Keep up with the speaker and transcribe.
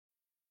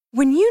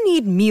When you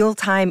need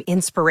mealtime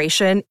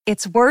inspiration,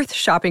 it's worth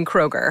shopping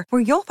Kroger,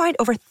 where you'll find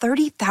over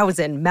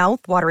 30,000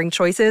 mouth-watering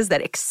choices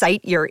that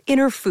excite your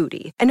inner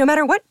foodie. And no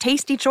matter what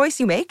tasty choice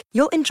you make,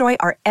 you'll enjoy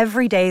our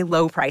everyday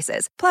low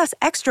prices, plus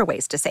extra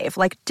ways to save,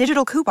 like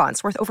digital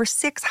coupons worth over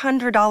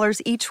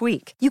 $600 each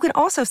week. You can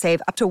also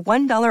save up to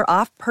 $1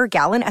 off per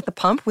gallon at the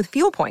pump with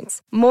fuel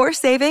points. More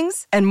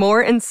savings and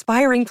more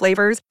inspiring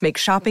flavors make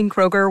shopping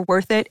Kroger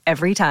worth it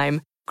every time.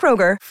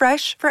 Kroger,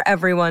 fresh for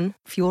everyone.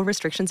 Fuel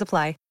restrictions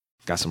apply.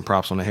 Got some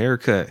props on the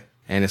haircut,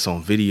 and it's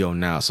on video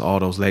now, so all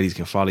those ladies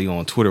can follow you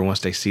on Twitter once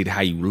they see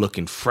how you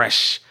looking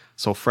fresh,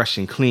 so fresh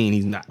and clean.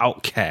 He's not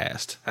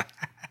outcast.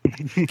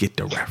 Get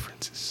the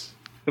references.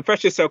 The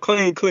fresh is so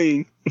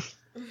clean.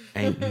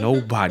 Ain't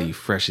nobody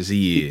fresh as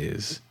he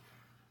is.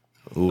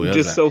 Ooh,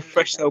 just so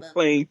fresh, so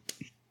clean.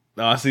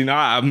 No, see,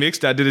 now I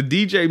did a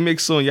DJ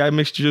mix on you. I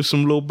mixed you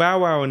some little Bow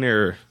Wow in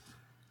there.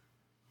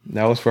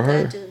 That was for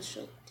her.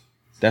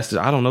 I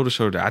don't know the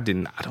shoulder. I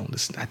didn't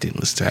listen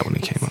to that when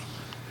it came out.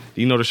 Do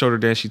you know the shoulder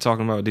dance she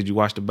talking about? Did you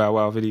watch the Bow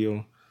Wow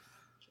video?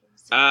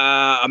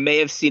 I may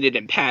have seen it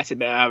in passing,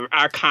 but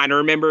I kind of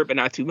remember it, but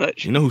not too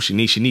much. You know who she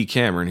needs? She need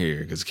Cameron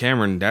here, because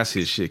Cameron, that's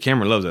his shit.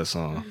 Cameron loves that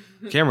song.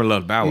 Cameron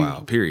loved Bow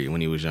Wow, period,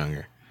 when he was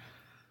younger.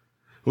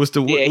 What's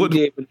the he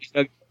did.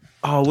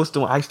 What's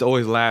the one? I used to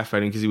always laugh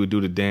at him because he would do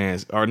the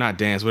dance, or not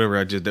dance, whatever.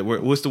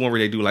 What's the one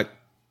where they do like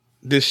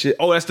this shit?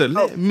 Oh, that's the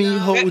let me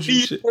hold you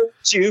shit.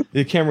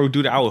 Yeah, Cameron would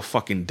do that. I would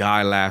fucking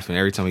die laughing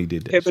every time he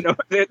did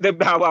that. The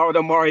Bow Wow with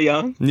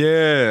Omarion.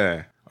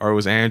 Yeah. Or it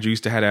was Andrew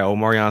used to have that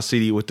Omarion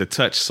CD with the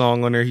touch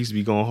song on there. He used to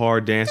be going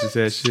hard dances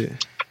that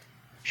shit.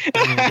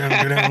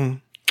 How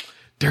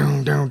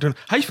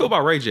you feel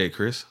about Ray J,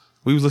 Chris?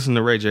 We was listening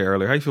to Ray J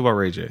earlier. How you feel about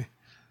Ray J?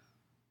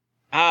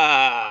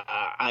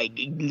 I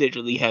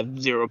literally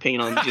have zero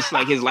opinion on just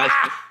like his life.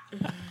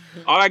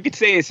 All I could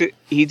say is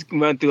he's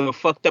run through a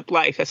fucked up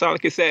life. That's all I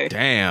could say.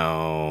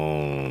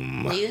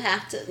 Damn. You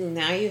have to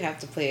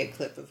play a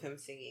clip of him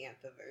singing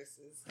at the verses.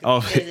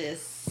 Oh, it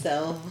is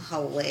so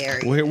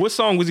hilarious. What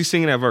song was he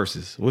singing at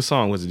verses? What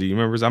song was it? Do you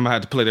remember? I'm gonna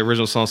have to play the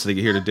original song so they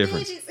can hear the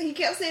difference. He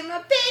kept saying,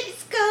 "My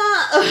baby's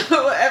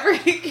gone," whatever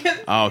he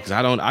kept. Oh, because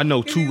I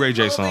know two Ray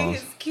J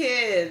songs. His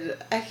kid,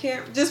 I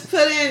can't just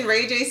put in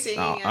Ray J singing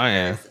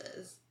at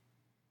verses.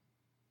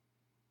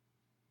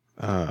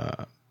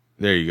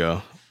 There you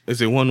go.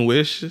 Is it One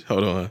Wish?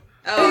 Hold on.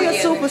 Oh,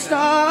 yeah,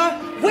 superstar.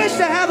 Wish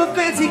to have a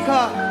fancy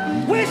car.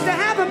 Wish to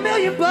have $1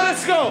 million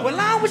bucks. Go. Well,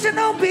 I wish I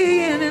don't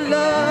being in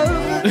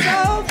love.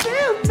 Don't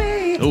feel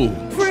me. Ooh.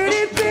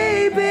 Pretty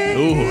baby.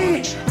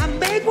 Ooh. I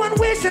make one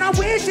wish and I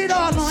wish it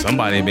all on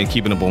Somebody ain't been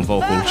keeping up on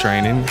vocal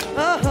training.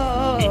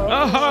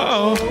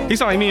 He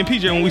sound like me and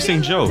PJ when we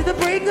sing Joe. To the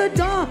break of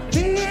dawn.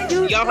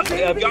 Y'all seen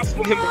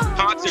him in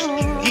concert?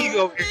 He's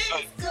over here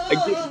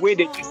getting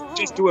winded,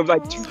 just doing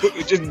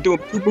doing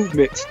two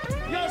movements.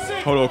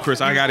 Hold on,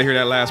 Chris. I gotta hear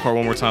that last part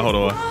one more time. Hold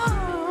on.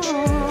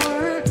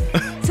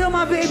 Till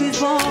my baby's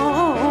born.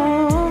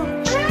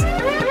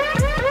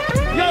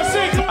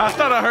 I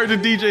thought I heard the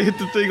DJ hit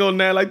the thing on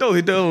that. Like, don't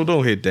hit that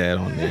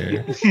on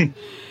there.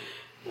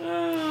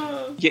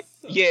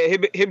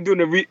 Him doing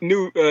the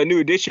new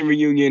edition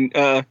reunion.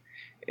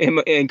 Him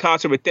in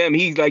concert with them.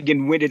 He's like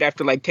getting winded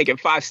after like taking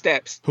 5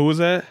 steps. Who was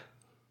that?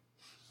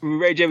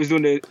 Ray J was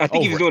doing he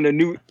was doing a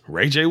new.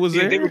 Ray J was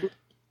there.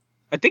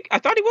 I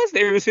thought he was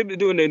there. It was him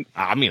doing the.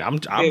 I mean, I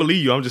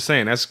believe you. I'm just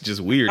saying that's just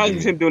weird. I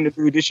was him doing the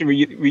new edition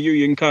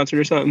reunion concert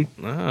or something.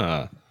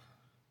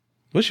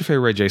 What's your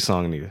favorite Ray J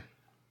song, Anita?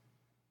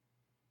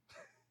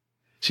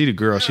 She the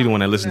girl. She the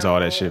one that listens to all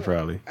that shit,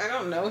 probably. I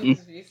don't know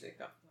his music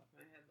off the top of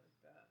my head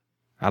like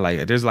that. I like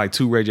it. There's like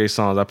 2 Ray J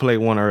songs. I played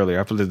one earlier.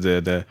 I played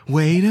the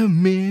Wait a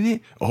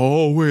Minute.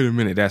 Oh, wait a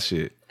minute. That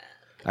shit.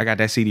 I got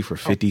that CD for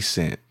 50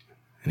 cents,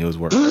 and it was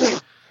worth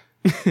it.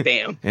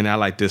 Damn. And I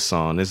like this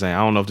song. I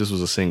don't know if this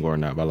was a single or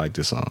not, but I like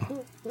this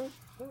song.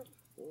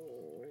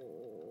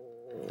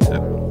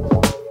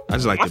 I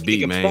just like the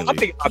beat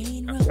mainly.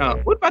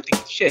 What about the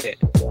shit?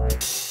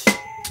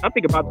 I'm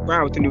thinking about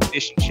Brown with the new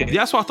edition shit.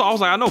 Yeah, that's what I thought. I was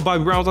like, I know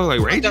Bobby Brown. I was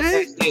like, Ray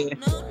J?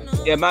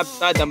 Yeah, my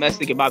dumb ass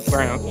thinking about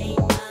Brown. You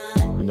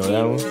know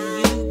that one?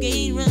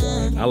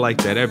 I like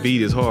that. That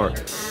beat is hard.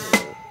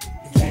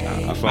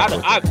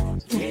 I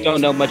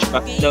don't know much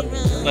about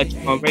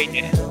Ray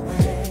J.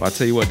 I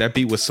tell you what, that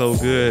beat was so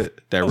good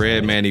that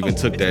Redman even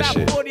took that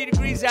shit. 40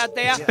 degrees out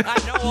there. I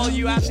know all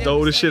you out there.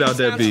 Stole the shit out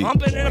that beat.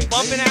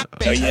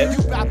 There it is.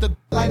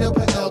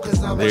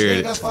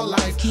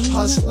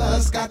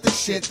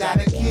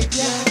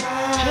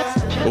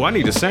 Oh, I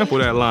need to sample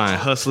that line.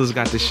 Hustlers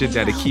got the shit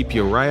that'll keep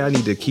you right. I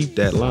need to keep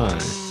that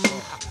line.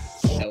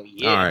 Oh,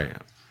 yeah. All right.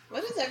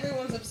 What is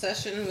everyone's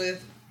obsession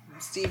with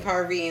Steve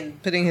Harvey and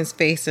putting his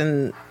face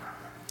in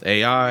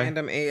AI.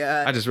 random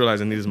AI? I just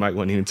realized Anita's mic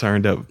wasn't even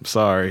turned up.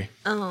 Sorry.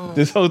 Oh.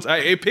 This whole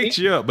time, it picked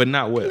you up, but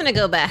not well. I'm going to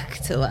go back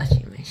to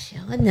watching my show.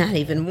 I'm not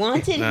even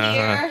wanted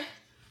here.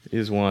 You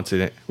just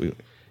wanted it.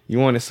 You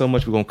want it so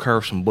much, we're going to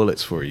curve some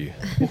bullets for you.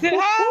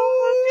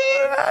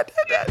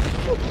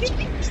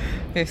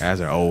 That's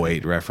an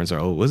 08 reference.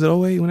 Or was it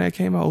 08 when that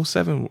came out?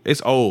 07?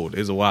 It's old.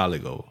 It's a while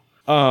ago.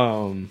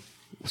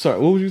 Sorry,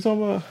 what was you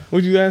talking about?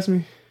 What did you ask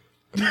me?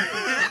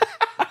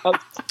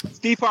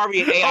 Steve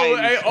Harvey and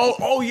AI.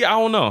 Yeah, I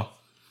don't know.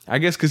 I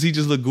guess because he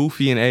just looked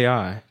goofy in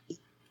AI.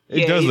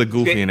 It does look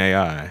goofy in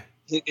AI.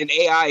 In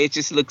AI, it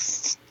just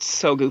looks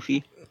so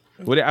goofy.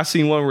 Well, I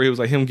seen one where it was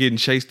like him getting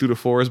chased through the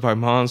forest by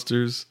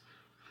monsters.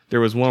 There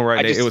was one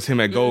right there. It was him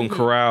at Golden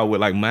Corral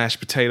with like mashed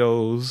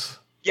potatoes.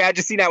 Yeah, I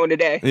just seen that one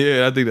today.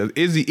 Yeah, I think that's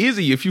Izzy.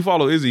 Izzy, if you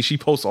follow Izzy, she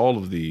posts all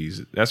of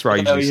these. That's where I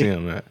usually see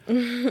him at.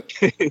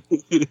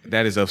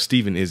 That is of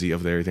Stephen Izzy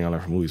of the Everything I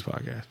Learned from Movies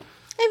podcast.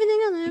 Everything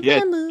I learned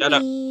from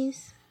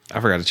movies. I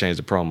forgot to change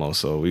the promo,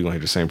 so we're going to hear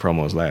the same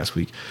promo as last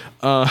week.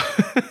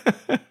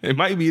 It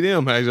might be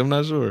them, actually. I'm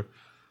not sure.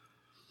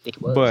 I think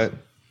it was. But,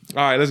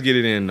 all right, let's get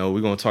it in, though. We're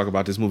going to talk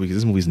about this movie because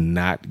this movie's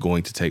not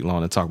going to take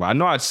long to talk about. I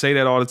know I'd say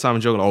that all the time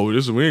and joking,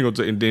 we ain't going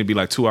to take, and then it'd be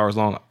like 2 hours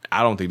long.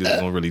 I don't think this is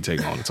going to really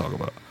take long to talk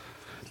about.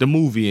 The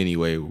movie,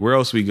 anyway. Where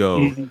else we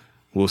go,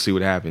 we'll see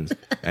what happens.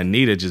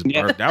 Anita just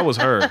burped. That was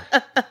her.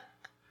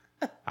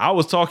 I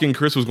was talking,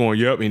 Chris was going,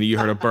 yep, and you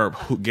heard a burp.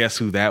 Guess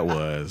who that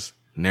was?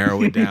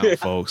 Narrow it down,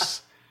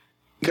 folks.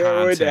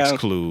 Context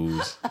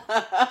clues.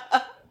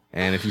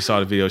 And if you saw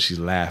the video, she's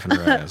laughing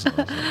her ass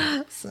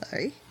off.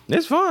 Sorry.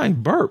 It's fine.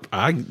 Burp.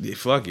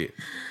 Fuck it.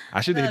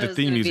 I should have hit the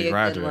theme music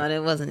right after that.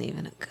 It wasn't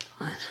even a good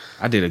one.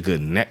 I did a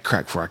good neck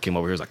crack before I came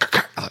over here. It was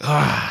like,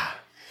 ah.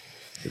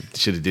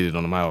 Should have did it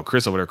on the mic.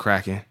 Chris over there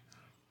cracking.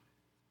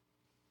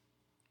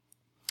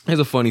 Here's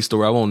a funny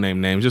story. I won't name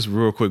names. Just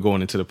real quick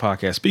going into the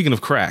podcast. Speaking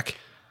of crack.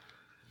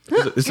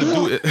 It's a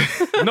dude.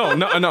 No.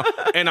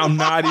 And I'm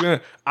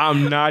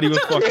not even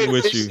fucking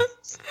with you.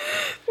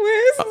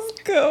 Where is this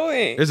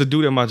going? There's a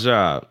dude at my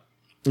job.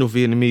 A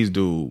Vietnamese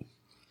dude.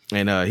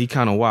 And he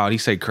kind of wild. He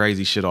say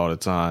crazy shit all the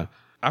time.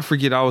 I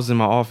forget I was in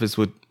my office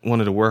with one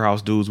of the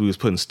warehouse dudes. We was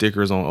putting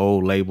stickers on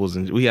old labels,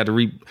 and we had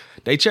to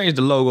they changed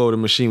the logo of the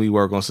machine we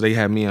work on, so they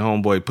had me and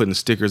homeboy putting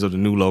stickers of the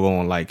new logo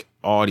on like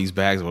all these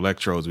bags of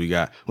electrodes we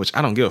got, which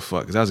I don't give a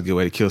fuck, because that was a good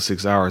way to kill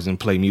 6 hours and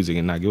play music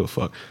and not give a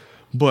fuck.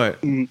 But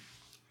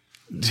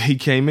he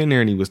came in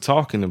there and he was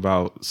talking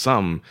about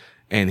something,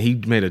 and he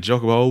made a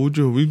joke about,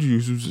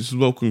 we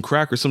smoking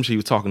crack or some shit. He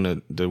was talking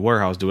to the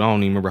warehouse dude. I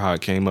don't even remember how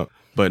it came up.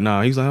 But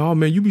nah, he's like, oh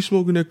man, you be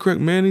smoking that crack,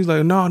 man. He's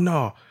like,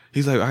 no.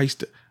 He's like,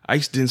 I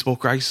didn't smoke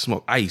crack, I used to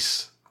smoke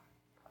ice.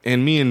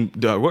 And me and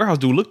the warehouse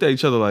dude looked at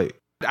each other like,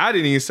 I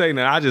didn't even say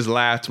that. I just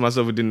laughed to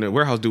myself. And then the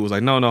warehouse dude was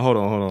like, no, hold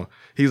on.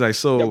 He's like,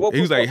 so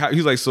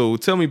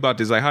tell me about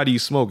this. Like, how do you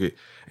smoke it?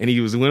 And he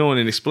went on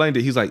and explained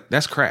it. He's like,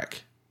 that's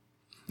crack.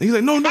 And he's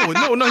like, no.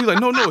 He's like,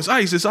 no, it's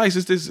ice.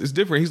 It's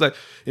different. He's like,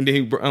 and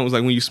then I was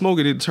like, when you smoke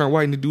it, it turn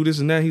white and it do this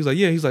and that. He's like,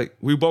 yeah. He's like,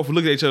 we both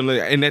looked at each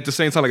other, and at the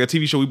same time, like a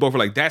TV show, we both were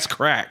like, that's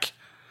crack.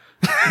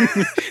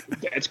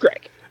 That's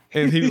crack.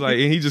 And he was like,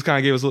 and he just kind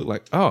of gave us a look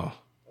like, oh.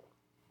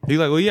 He's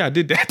like, well, yeah, I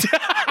did that.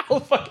 I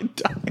was fucking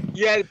dying.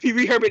 Yeah,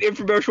 Pee-wee Herman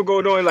infomercial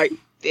going on like,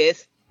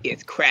 this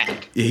is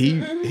crack.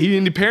 Yeah,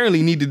 he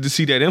apparently needed to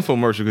see that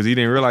infomercial because he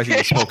didn't realize he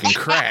was smoking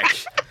crack.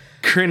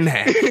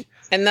 Crack.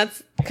 And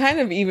that's kind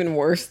of even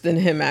worse than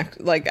him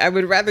act. Like, I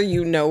would rather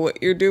you know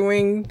what you're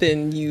doing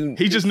than you.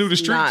 He just knew the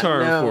street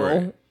term for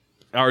it.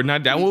 Or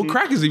not that. Well,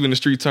 crack is even the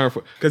street term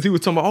for, because he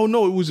was talking about, oh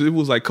no, it was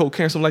like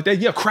cocaine or something like that.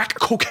 Yeah, crack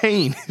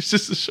cocaine. It's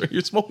just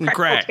you're smoking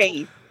crack.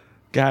 Cocaine.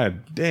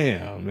 God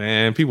damn,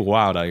 man. People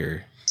wild out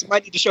here.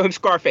 Somebody need to show him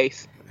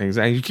Scarface.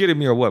 Exactly. You kidding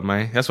me or what,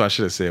 man? That's what I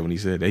should have said when he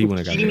said that. He wouldn't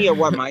have got kidding me or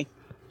what, Mike?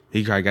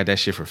 He probably got that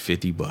shit for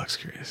 $50,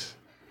 Chris.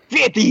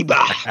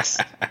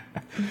 $50.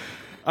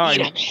 All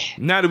right.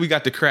 Now that we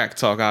got the crack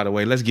talk out of the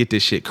way, let's get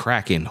this shit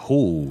cracking.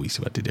 We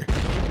see what I did there.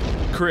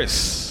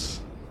 Chris,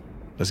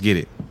 let's get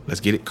it. Let's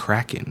get it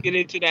cracking. Get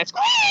into that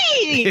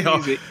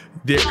music.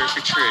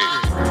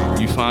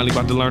 You finally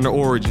about to learn the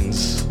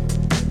origins.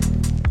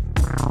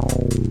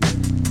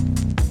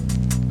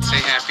 Say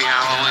happy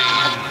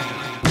Halloween.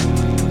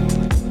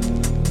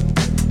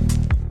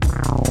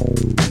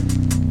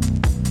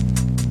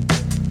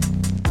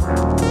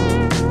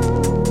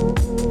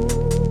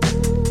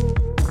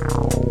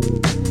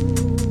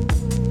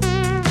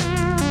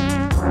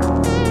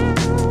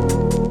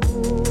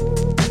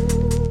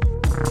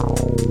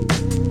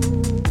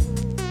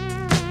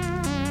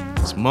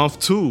 It's month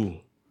 2.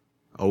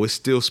 Oh, it's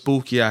still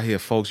spooky out here,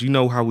 folks. You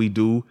know how we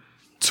do.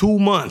 2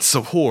 months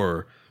of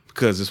horror,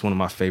 because it's one of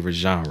my favorite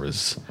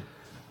genres.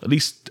 At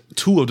least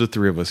 2 of the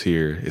 3 of us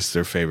here, it's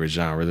their favorite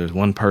genre. There's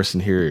one person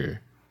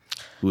here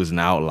who is an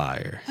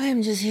outlier.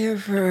 I'm just here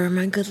for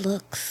my good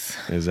looks.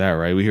 Is that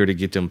right? We here to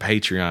get them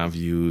Patreon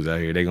views out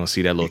here. They gonna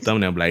see that little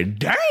thumbnail and be like,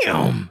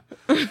 damn!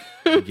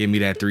 Give me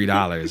that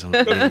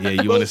 $3.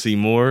 Yeah, you want to see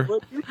more?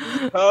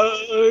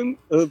 Time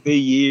of the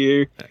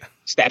year.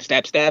 Stab.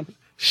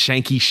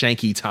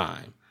 Shanky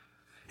time.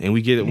 And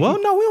we get it.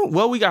 Well, no, we don't.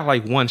 Well, we got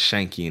like one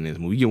shanky in this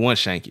movie. We get one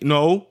shanky.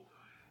 No.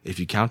 If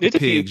you count the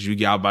pigs, you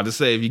get, I was about to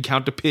say, if you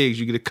count the pigs,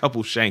 you get a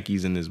couple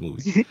shankies in this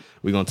movie.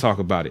 We're going to talk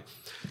about it.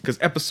 Because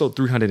episode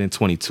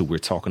 322, we're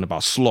talking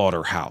about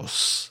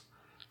Slaughterhouse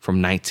from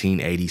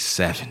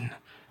 1987.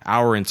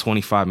 Hour and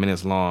 25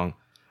 minutes long.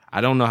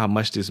 I don't know how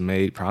much this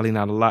made. Probably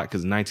not a lot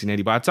because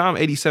 1980. By the time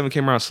 87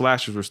 came around,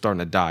 slashers were starting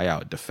to die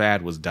out. The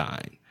fad was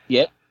dying.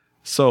 Yep.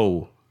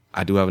 So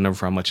I do have a number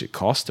for how much it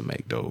costs to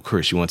make, though.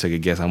 Chris, you want to take a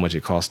guess how much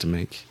it costs to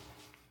make?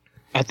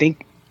 I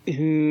think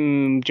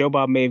Joe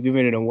Bob may have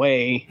given it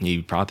away.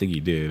 You probably think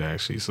he did,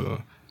 actually.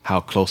 So how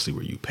closely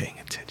were you paying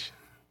attention?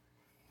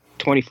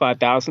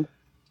 25,000.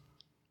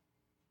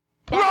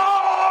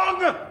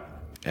 Wrong!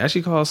 It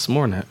actually costs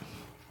more than that.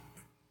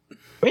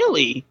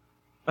 Really?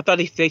 I thought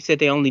they said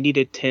they only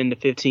needed 10 to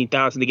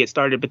 15,000 to get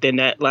started, but then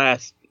that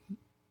last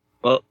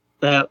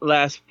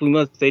few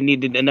months they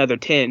needed another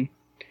 10.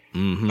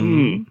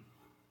 Mm-hmm.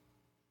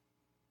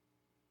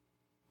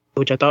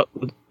 Which I thought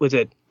was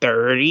it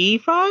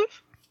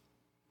 35?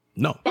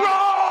 No.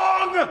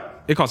 Wrong!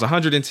 It costs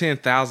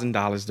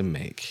 $110,000 to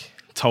make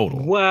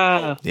total.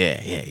 Wow.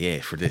 Yeah.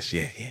 For this,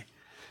 yeah.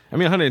 I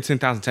mean,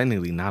 110,000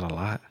 technically not a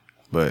lot,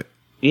 but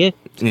yeah.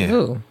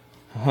 Who?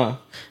 Huh?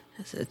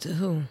 I said to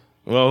who?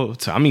 Well,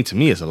 to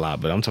me it's a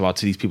lot, but I'm talking about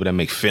to these people that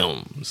make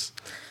films.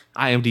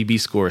 IMDb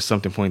score is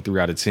something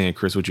 0.3 out of 10.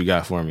 Chris, what you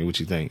got for me? What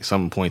you think?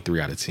 Something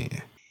 0.3 out of 10.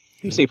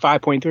 You say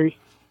 5.3?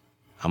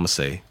 I'm gonna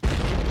say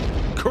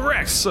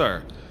correct,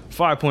 sir.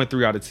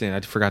 5.3 out of 10. I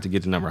forgot to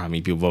get the number how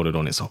many people voted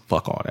on it, so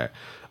fuck all that.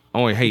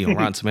 Only hey, on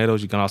Rotten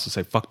Tomatoes, you can also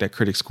say fuck that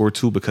critic score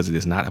too because it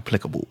is not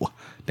applicable.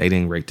 They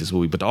didn't rate this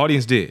movie, but the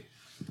audience did.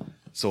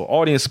 So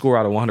audience score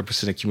out of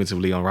 100%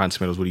 cumulatively on Rotten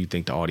Tomatoes. What do you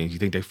think the audience? You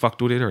think they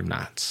fucked with it or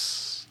not?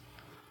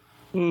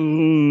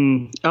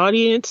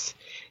 Audience,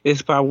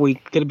 this probably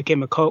could have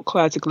become a cult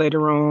classic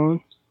later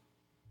on.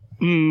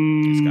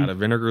 It's got a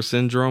Vinegar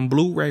Syndrome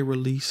Blu-ray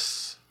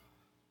release.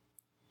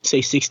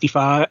 Say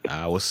 65.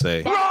 I would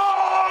say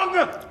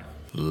wrong.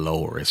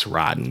 Lower. It's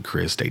rotten,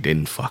 Chris. They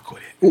didn't fuck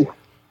with it. Ooh.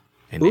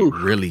 And they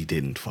really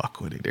didn't fuck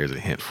with it. There's a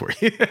hint for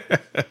you.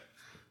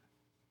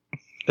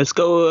 Let's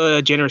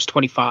go generous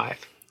 25.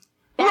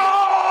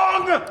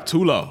 Wrong.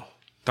 Too low.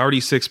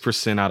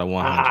 36% out of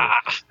 100.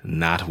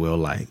 Not well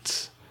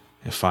liked.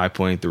 And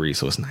 5.3,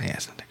 so it's not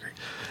that great.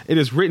 It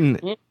is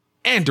written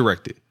and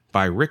directed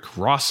by Rick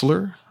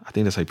Rossler. I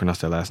think that's how you pronounce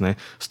that last name.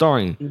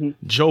 Starring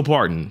Joe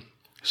Barton,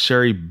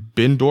 Sherry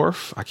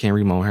Bendorf. I can't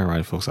read my own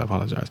handwriting, folks. I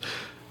apologize.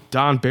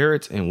 Don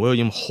Barrett and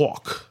William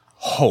Hawk.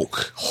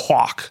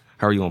 Hawk.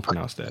 How are you going to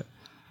pronounce that?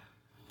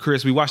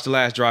 Chris, we watched The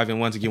Last Drive-In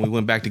once again. We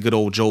went back to good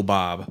old Joe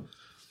Bob.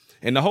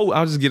 And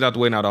I'll just get out the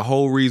way now. The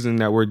whole reason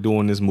that we're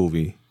doing this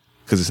movie,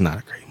 because it's not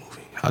a great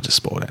movie. I'll just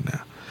spoil that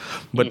now.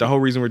 But the whole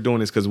reason we're doing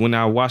this because when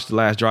I watched The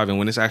Last Drive-In,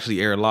 when this actually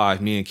aired live,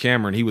 me and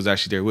Cameron, he was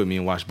actually there with me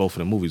and watched both of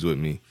the movies with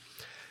me.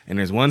 And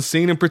there's one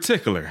scene in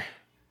particular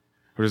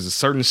where there's a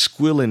certain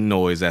squealing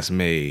noise that's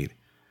made.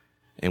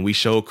 And we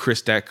showed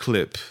Chris that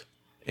clip,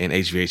 and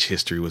HVH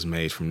history was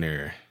made from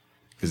there.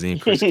 Because then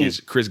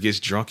Chris gets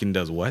drunk and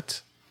does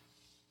what?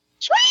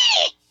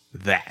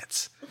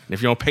 That. And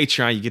if you're on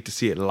Patreon, you get to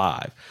see it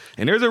live.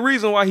 And there's a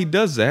reason why he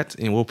does that,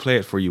 and we'll play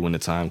it for you when the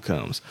time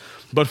comes.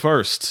 But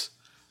first,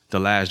 The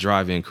Last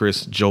Drive-In,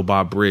 Chris, Joe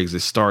Bob Briggs.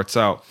 It starts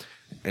out,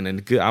 and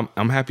then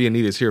I'm happy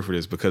Anita's here for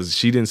this because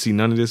she didn't see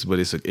none of this, but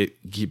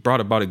it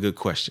brought about a good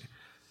question.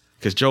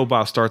 Because Joe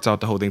Bob starts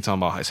out the whole thing talking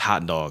about his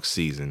hot dog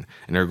season,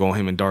 and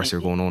him and Darcy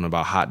are going on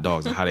about hot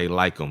dogs and how they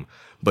like them.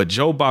 But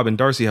Joe Bob and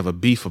Darcy have a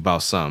beef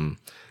about something.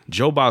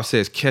 Joe Bob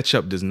says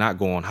ketchup does not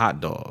go on hot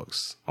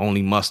dogs,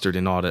 only mustard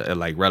and all the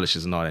like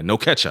relishes and all that. No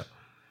ketchup.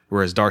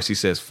 Whereas Darcy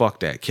says fuck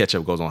that,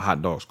 ketchup goes on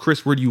hot dogs.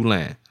 Chris, where do you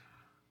land?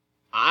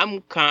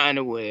 I'm kind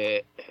of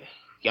with.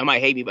 Y'all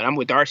might hate me, but I'm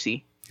with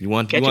Darcy. You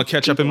want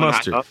ketchup and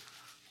mustard?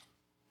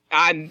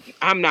 I'm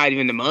not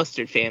even a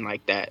mustard fan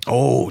like that.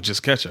 Oh,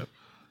 just ketchup.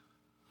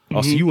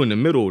 Oh, so you in the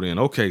middle then?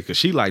 Okay, because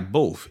she liked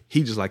both.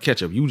 He just like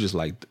ketchup. You just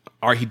like,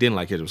 or he didn't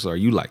like ketchup.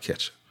 Sorry, you like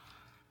ketchup.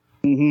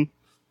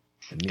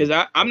 Because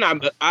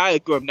I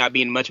grew up not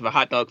being much of a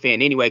hot dog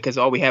fan anyway. Because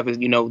all we have is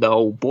the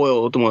old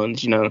boiled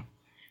ones.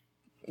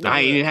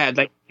 I even had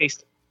like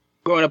taste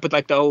growing up with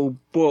like the old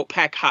boiled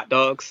pack hot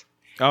dogs.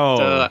 Oh.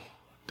 So,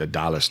 the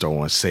dollar store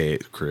one. Say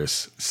it,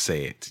 Chris.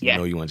 Say it. Yeah. You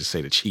know you want to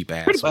say the cheap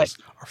ass ones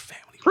are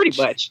family.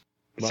 Pretty much.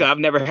 Wow. So I've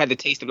never had the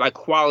taste of like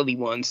quality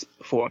ones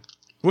before.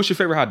 What's your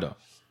favorite hot dog?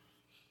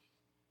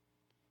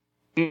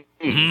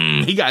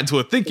 He got into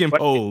a thinking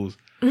pose.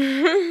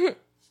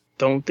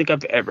 Don't think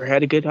I've ever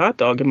had a good hot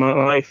dog in my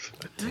life.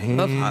 I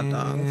love hot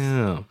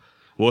dogs.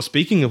 Well,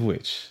 speaking of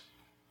which,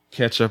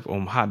 ketchup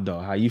on hot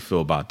dog. How you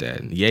feel about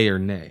that? Yay or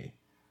nay?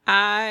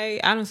 I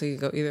honestly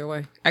could go either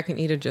way. I can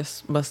eat a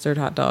just mustard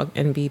hot dog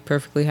and be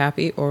perfectly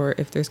happy, or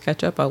if there's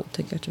ketchup, I will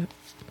take ketchup.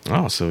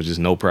 Oh, so just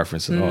no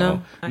preference at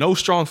all. No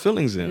strong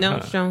feelings in.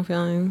 No strong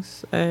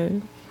feelings.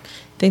 I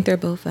think they're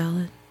both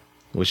valid.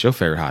 What's your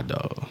favorite hot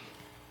dog?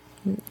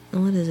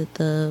 What is it?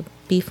 The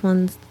beef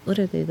ones? What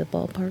are they? The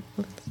ballpark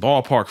ones?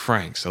 Ballpark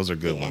Franks. Those are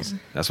good ones.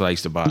 That's what I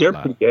used to buy. They're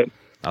pretty good.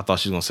 I thought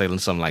she was going to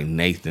say something like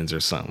Nathan's or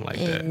something like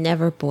that.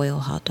 Never boil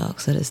hot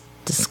dogs. That is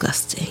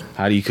disgusting.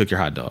 How do you cook your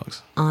hot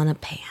dogs? On a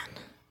pan.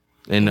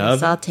 In the oven?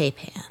 Saute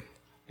pan.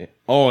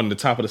 Oh, on the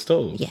top of the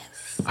stove?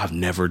 Yes. I've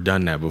never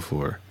done that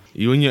before.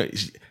 You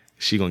and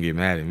she going to get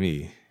mad at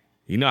me.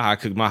 You know how I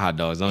cook my hot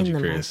dogs, don't you,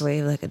 In the Chris?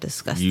 microwave like a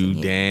disgusting. You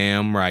human.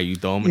 damn right. You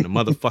throw them in the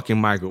motherfucking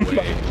microwave.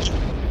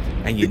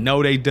 And you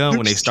know they done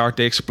when they start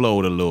to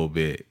explode a little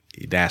bit.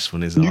 That's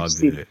when it's all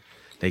good.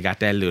 They got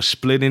that little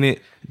split in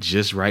it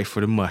just right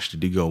for the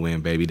mustard to go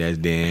in, baby. That's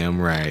damn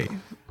right.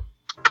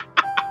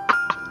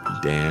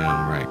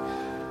 Damn right.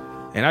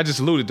 And I just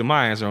alluded to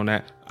my answer on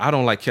that. I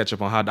don't like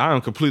ketchup on hot dogs. I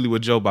am completely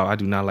with Joe Bob. I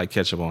do not like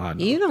ketchup on hot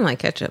dogs. You don't like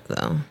ketchup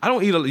though. I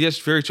don't eat. Yes,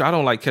 very true. I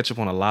don't like ketchup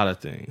on a lot of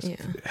things. Yeah.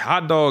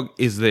 Hot dog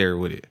is there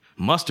with it.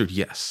 Mustard,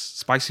 yes.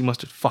 Spicy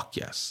mustard, fuck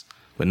yes.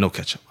 But no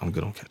ketchup. I'm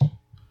good on ketchup.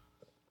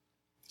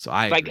 So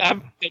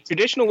the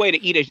traditional way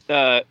to eat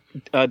a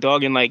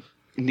dog in like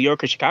New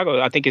York or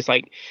Chicago, I think it's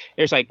like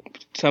there's like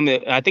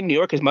I think New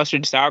York is mustard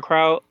and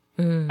sauerkraut.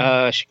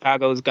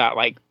 Chicago's got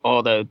like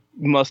all the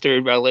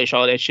mustard, relish,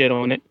 all that shit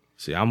on it.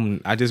 See,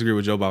 I disagree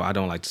with Joe Bob. I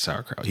don't like the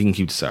sauerkraut. He can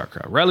keep the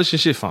sauerkraut. Relish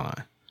and shit fine.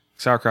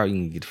 Sauerkraut, you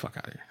can get the fuck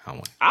out of here. I don't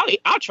want it.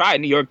 I'll try a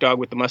New York dog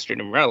with the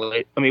mustard and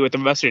relish. I mean, with the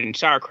mustard and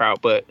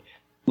sauerkraut, but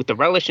with the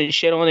relish and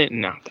shit on it,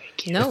 no,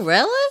 thank you. No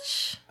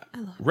relish?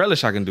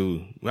 Relish I can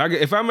do.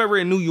 If I'm ever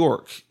in New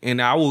York and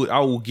I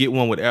will get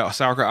one with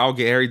sauerkraut, I'll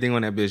get everything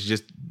on that bitch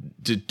just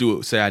to do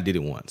it. Say I did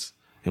it once,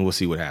 and we'll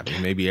see what happens.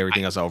 Maybe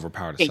everything else will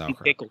overpower the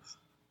sauerkraut. Pickles.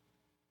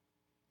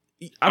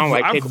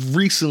 I've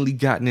recently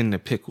gotten into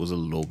pickles a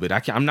little bit.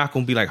 I'm not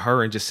gonna be like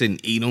her and just sit and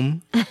eat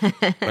them,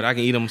 but I can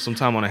eat them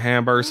sometime on a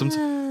hamburger.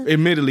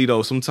 Admittedly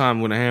though,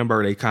 sometime with a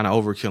hamburger they kind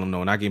of overkill them though,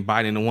 and I can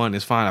bite into one.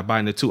 It's fine. I bite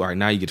into two. All right,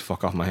 now you get the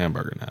fuck off my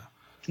hamburger now.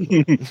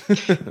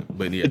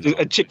 But yeah,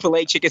 a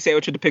Chick-fil-A chicken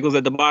sandwich with the pickles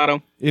at the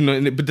bottom. You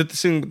know, but the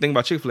thing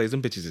about Chick-fil-A is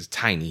them bitches is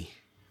tiny,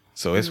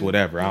 so it's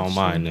whatever. I don't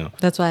mind them.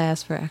 That's why I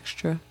asked for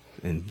extra.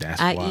 And that's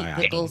I why eat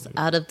pickles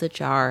out of the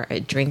jar. I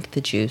drink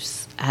the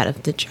juice out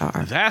of the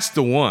jar. That's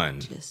the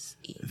one. Just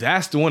eat.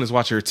 That's the one is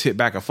watch her tip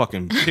back a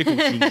fucking pickle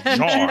juice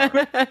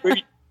jar.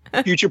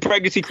 Future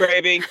pregnancy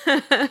craving.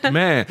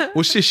 Man,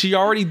 well shit, she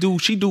already do.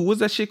 She do. What's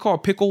that shit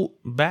called?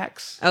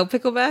 Picklebacks? Oh,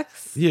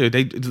 picklebacks? Yeah,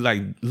 they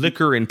like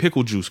liquor and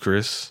pickle juice,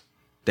 Chris.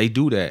 They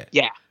do that.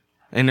 Yeah.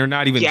 And they're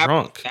not even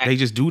drunk. They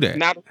just do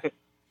that.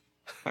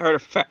 I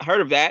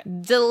heard of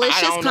that.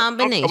 Delicious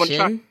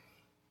combination.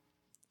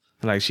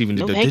 Like she even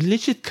did the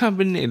delicious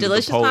combination.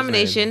 Delicious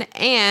combination,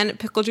 and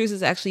pickle juice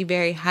is actually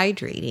very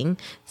hydrating.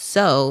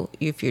 So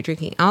if you're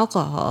drinking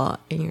alcohol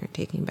and you're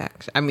taking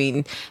back, I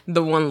mean,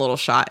 the one little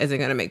shot isn't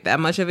going to make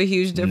that much of a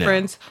huge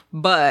difference.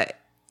 No. But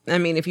I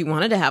mean, if you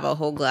wanted to have a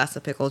whole glass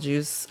of pickle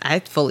juice,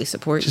 I'd fully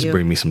support you. Just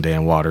bring me some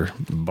damn water,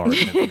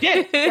 bartender.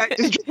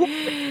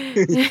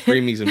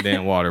 Bring me some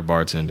damn water,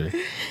 bartender.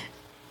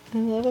 I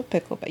love a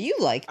pickle, but you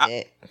liked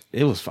it.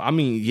 It was. I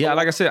mean, yeah.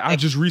 Like I said, I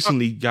just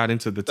recently got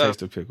into the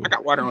taste of pickle. I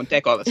got water on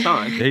deck all the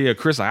time. Yeah,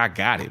 Chris, like, I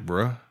got it,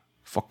 bro.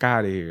 Fuck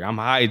out of here. I'm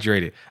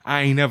hydrated.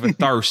 I ain't never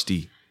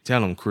thirsty.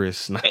 Tell him,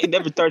 Chris. I ain't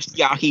never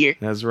thirsty out here.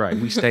 That's right.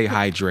 We stay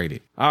hydrated.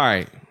 All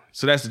right.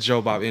 So that's the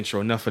Joe Bob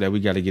intro. Enough of that. We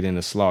got to get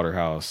into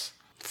Slaughterhouse.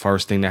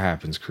 First thing that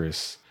happens,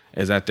 Chris,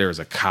 is that there's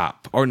a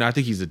cop, or no, I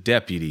think he's a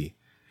deputy.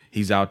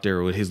 He's out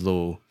there with his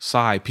little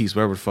side piece,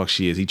 whatever the fuck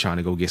she is. He trying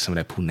to go get some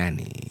of that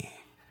punani.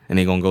 And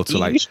they gonna go to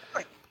like,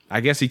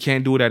 I guess he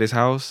can't do it at his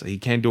house. He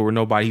can't do it with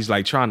nobody. He's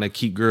like trying to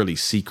keep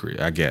girlies secret,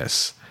 I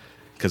guess.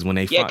 Because when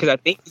they because I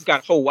think he's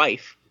got a whole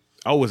wife.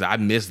 Oh, I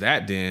missed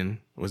that then.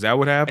 Was that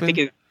what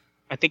happened?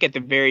 I think at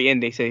the very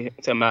end they say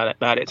something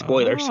about it.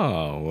 Spoilers.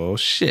 Oh, well,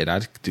 shit. All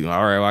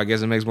right, well, I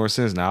guess it makes more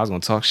sense now. I was gonna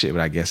talk shit,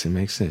 but I guess it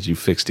makes sense. You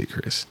fixed it,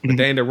 Chris. But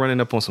they end up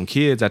running up on some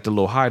kids at the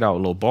little hideout,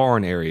 little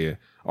barn area.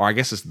 Or I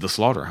guess it's the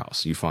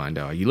slaughterhouse, you find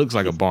out. He looks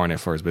like a barn at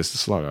first, but it's the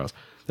slaughterhouse.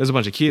 There's a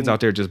bunch of kids out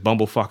there just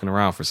bumble fucking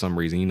around for some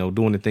reason, you know,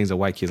 doing the things that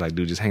white kids like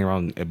do, just hang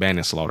around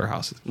abandoned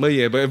slaughterhouses. But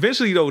yeah, but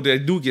eventually though, they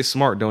do get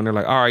smart though, and they're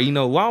like, all right, you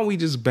know, why don't we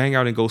just bang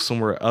out and go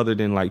somewhere other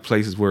than like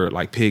places where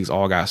like pigs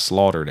all got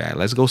slaughtered at?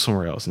 Let's go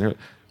somewhere else. And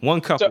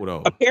one couple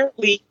though.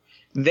 Apparently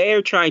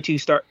they're trying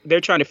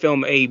to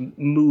film a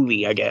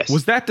movie, I guess.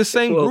 Was that the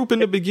same group in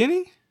the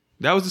beginning?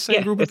 That was the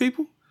same group of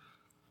people?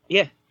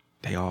 Yeah.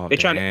 They're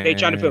trying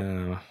to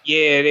film.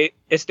 Yeah,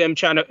 it's them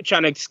trying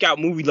to scout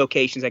movie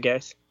locations, I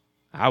guess.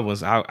 I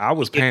was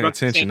paying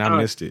attention. I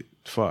missed it.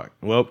 Fuck.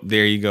 Well,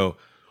 there you go.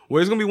 Well,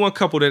 there's gonna be one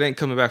couple that ain't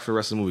coming back for the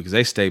rest of the movie because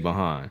they stay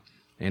behind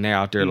and they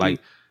out there like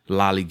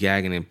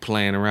lollygagging and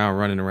playing around,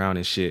 running around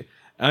and shit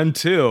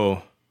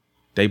until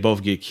they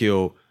both get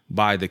killed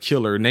by the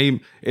killer.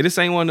 This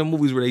ain't one of the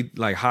movies where they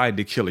like hide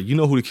the killer. You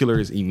know who the killer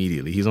is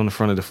immediately. He's on the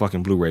front of the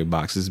fucking Blu-ray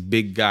box. This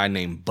big guy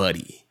named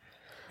Buddy,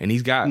 and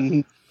he's got.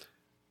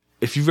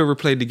 If you've ever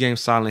played the game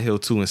Silent Hill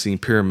 2 and seen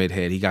Pyramid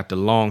Head, he got the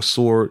long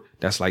sword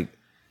that's like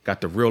got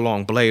the real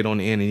long blade on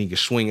the end and he can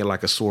swing it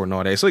like a sword and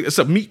all that. It's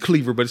a meat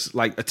cleaver, but it's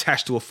like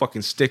attached to a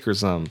fucking stick or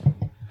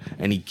something.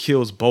 And he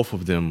kills both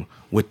of them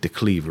with the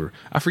cleaver.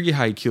 I forget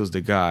how he kills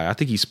the guy. I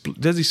think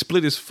does he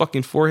split his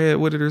fucking forehead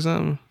with it or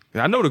something?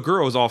 I know the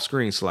girl is off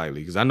screen slightly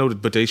because I know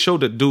but they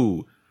showed the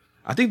dude.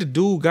 I think the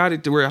dude got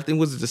it to where I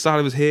think was it the side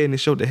of his head and they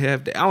showed the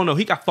head. I don't know.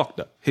 He got fucked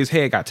up. His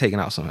head got taken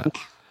out somehow.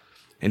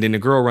 And then the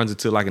girl runs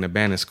into like an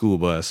abandoned school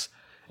bus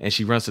and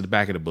she runs to the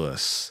back of the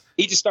bus.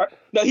 He just started.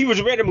 No, he was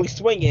randomly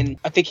swinging.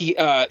 I think he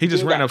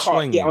just ran up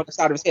swinging. Yeah, on the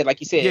side of his head, like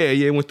you said.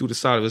 Yeah, it went through the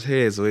side of his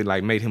head, so it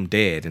like made him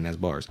dead, and that's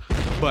bars.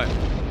 But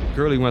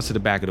Girlie runs to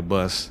the back of the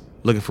bus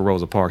looking for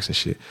Rosa Parks and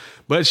shit.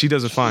 But she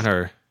doesn't find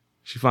her.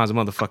 She finds a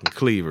motherfucking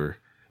cleaver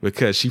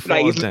because she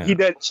falls down. He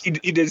does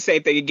the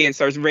same thing again.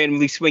 Starts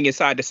randomly swinging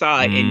side to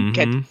side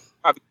and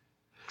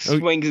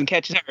swings and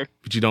catches her.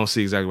 But you don't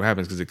see exactly what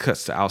happens because it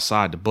cuts to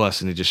outside the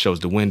bus and it just shows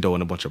the window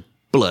and a bunch of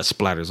blood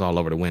splatters all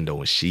over the window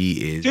and she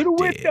is to the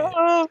dead.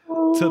 Window.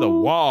 To the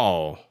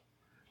wall.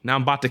 Now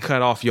I'm about to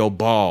cut off your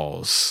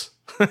balls.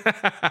 They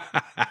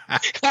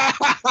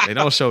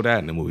don't show that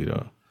in the movie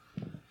though.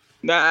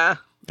 Nah.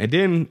 And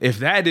then if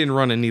that didn't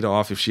run Anita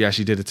off, if she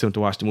actually did attempt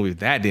to watch the movie, if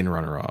that didn't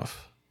run her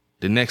off,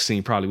 the next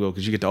scene probably will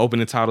because you get the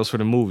opening titles for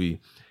the movie.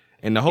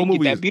 And the whole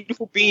movie that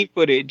beautiful beam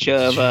footage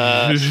of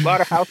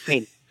Slaughterhouse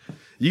painting.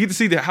 You get to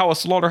see how a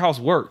slaughterhouse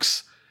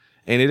works.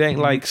 And it ain't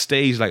like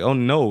staged like, oh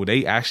no,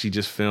 they actually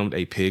just filmed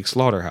a pig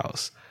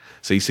slaughterhouse.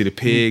 So you see the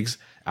pigs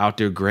out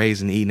there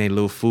grazing, eating their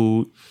little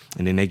food,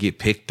 and then they get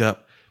picked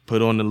up,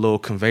 put on the little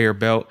conveyor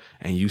belt,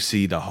 and you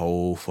see the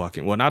whole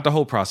fucking, well, not the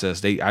whole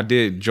process.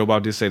 Joe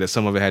Bob did say that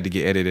some of it had to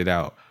get edited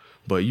out.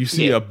 But you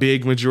see a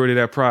big majority of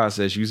that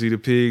process. You see the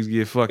pigs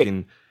get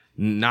fucking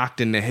knocked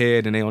in the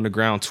head and they on the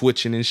ground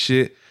twitching and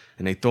shit.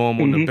 And they throw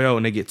them on the belt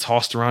and they get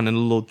tossed around in a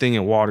little thing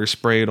and water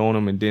sprayed on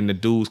them. And then the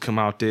dudes come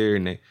out there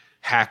and they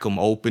hack them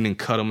open and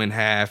cut them in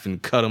half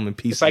and cut them in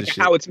pieces. It's like of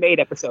shit. How It's Made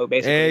episode,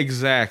 basically.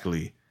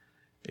 Exactly.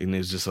 And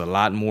there's just a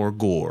lot more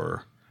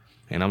gore.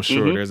 And I'm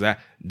sure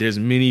there's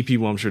many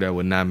people I'm sure that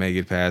would not make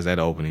it past that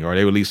opening or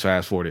they would at least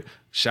fast forward it.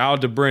 Shout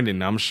out to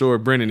Brendan. I'm sure,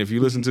 Brendan, if you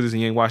listen to this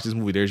and you ain't watched this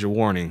movie, there's your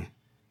warning.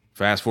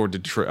 Fast forward to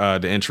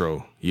the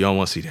intro. You don't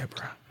want to see that,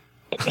 bro.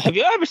 Have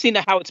you ever seen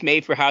the How It's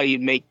Made for how they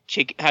make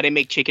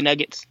chicken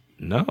nuggets?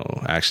 No,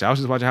 actually, I was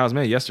just watching How It's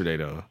Made yesterday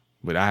though,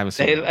 but I haven't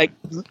seen it. Like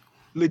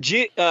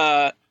legit.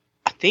 I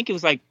think it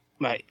was like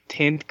my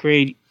 10th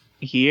grade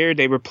year.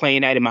 They were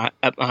playing that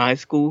at my high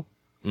school.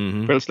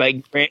 Where it's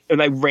like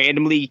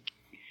randomly.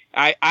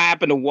 I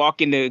happened to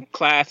walk into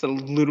class a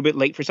little bit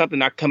late for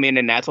something. I come in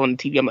and that's on the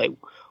TV. I'm like,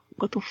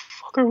 what the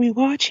fuck are we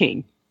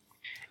watching?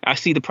 I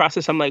see the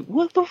process. I'm like,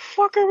 what the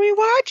fuck are we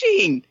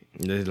watching?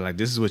 Like,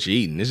 this is what you're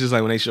eating. It's just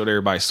like when they showed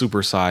everybody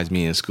Super Size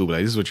Me in school.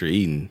 Like, this is what you're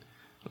eating.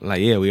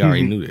 Like, yeah, we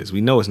already knew this.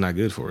 We know it's not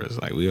good for us.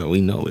 Like,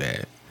 we know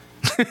that.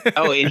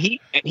 Oh, and he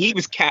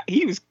was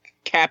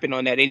capping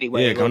on that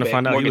anyway. Yeah, come to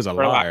find out he was a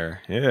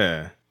liar.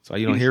 Yeah. So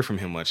you don't hear from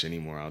him much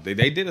anymore.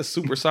 They did a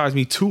Super Size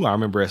Me 2, I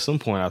remember at some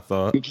point, I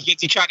thought.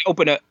 He tried to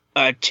open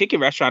a chicken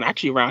restaurant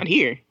actually around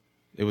here.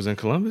 It was in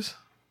Columbus?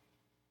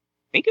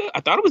 I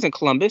thought it was in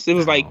Columbus. It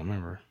was I don't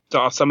remember.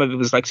 So some of it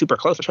was like super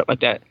close or something like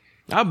that.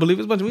 I believe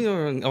it's a bunch of,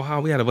 in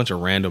Ohio, we had a bunch of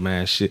random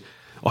ass shit.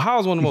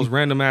 Ohio's one of the most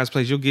random ass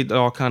places. You'll get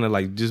all kind of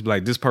like, just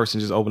like this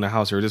person just opened a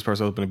house here, this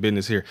person opened a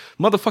business here.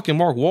 Motherfucking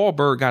Mark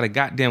Wahlberg got a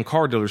goddamn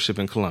car dealership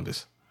in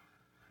Columbus.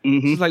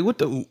 It's like,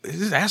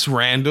 that's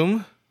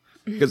random.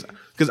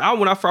 Because I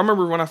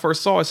remember when I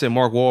first saw it, said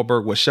Mark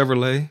Wahlberg was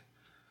Chevrolet.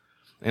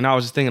 And I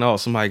was just thinking, oh,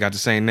 somebody got the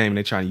same name and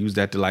they trying to use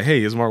that to like,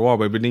 hey, it's Mark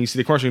Wahlberg. But then you see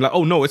the commercial, you're like,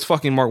 oh no, it's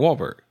fucking Mark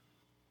Wahlberg.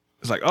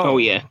 It's like, oh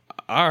yeah.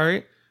 All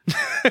right.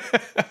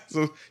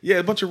 So yeah,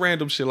 a bunch of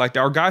random shit like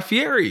that. Or Guy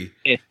Fieri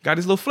got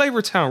his little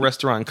Flavor Town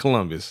restaurant in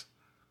Columbus.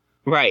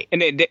 Right.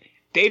 And then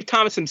Dave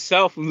Thomas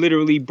himself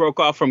literally broke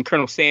off from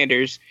Colonel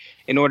Sanders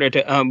in order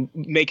to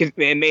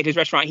made his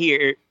restaurant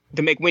here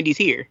to make Wendy's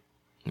here.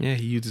 Yeah,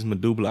 he used his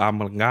medulla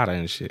oblongata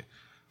and shit.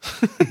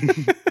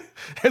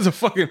 That's a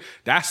fucking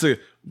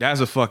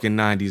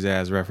 90s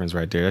ass reference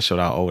right there. That showed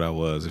how old I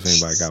was, if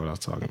anybody got what I was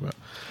talking about.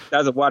 That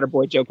was a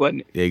Waterboy joke,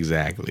 wasn't it?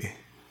 Exactly.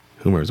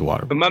 Who remembers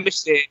Waterboy? My mama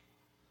said.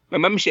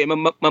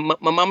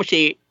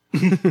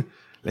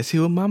 Let's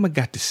hear what mama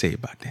got to say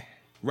about that.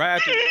 Right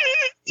after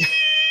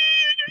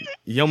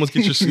you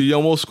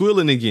almost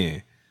squealing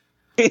again.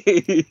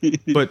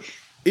 But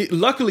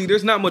luckily,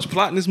 there's not much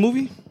plot in this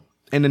movie.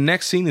 And the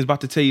next scene is about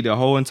to tell you the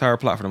whole entire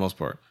plot for the most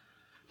part.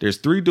 There's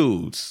 3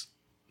 dudes.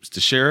 It's the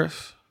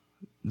sheriff,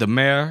 the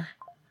mayor,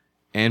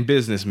 and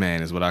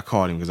businessman is what I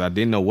called him because I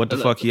didn't know what the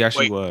fuck he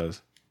actually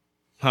was.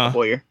 Huh? A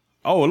lawyer.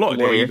 Oh, a lawyer.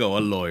 There you go, a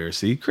lawyer.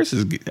 See,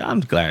 I'm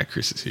glad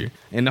Chris is here.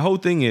 And the whole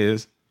thing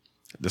is,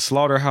 the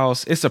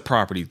Slaughterhouse, it's a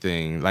property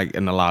thing, like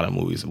in a lot of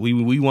movies.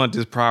 We want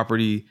this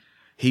property.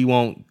 He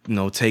won't,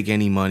 take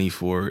any money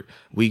for it.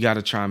 We got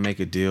to try and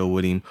make a deal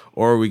with him.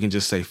 Or we can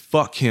just say,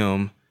 fuck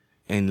him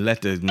and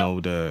let the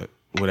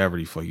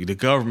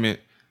government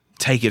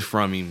take it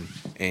from him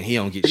and he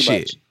don't get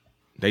shit.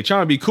 They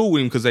trying to be cool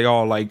with him because they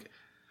all like,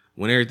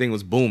 when everything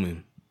was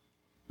booming,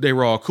 they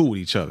were all cool with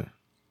each other.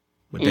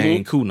 But they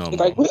ain't cool no more.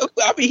 Like, well,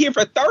 I've been here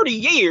for 30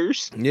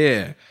 years.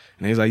 Yeah.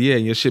 And he's like, yeah,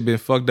 your shit been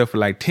fucked up for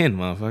like 10,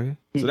 motherfucker.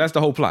 So that's the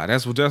whole plot.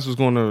 That's what's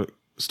going to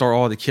start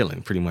all the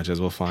killing, pretty much,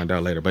 as we'll find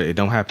out later. But it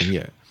don't happen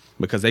yet.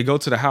 Because they go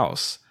to the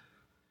house.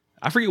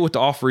 I forget what the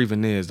offer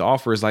even is. The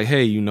offer is like,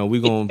 hey, we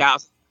going to...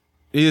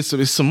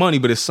 It's some money,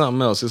 but it's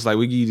something else. It's like,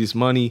 we give you this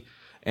money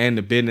and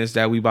the business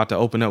that we about to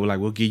open up, like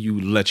we'll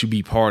let you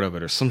be part of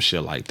it or some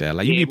shit like that.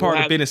 Like you be part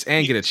of the business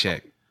and get a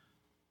check.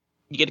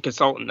 You get a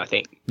consultant, I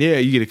think. Yeah,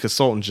 you get a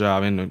consultant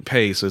job and the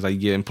pay, so it's like you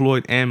get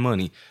employed and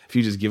money. If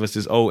you just give us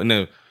this and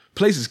the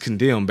place is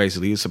condemned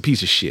basically. It's a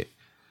piece of shit,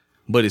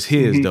 but it's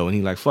his though, and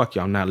he's like, "Fuck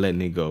y'all, I'm not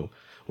letting it go."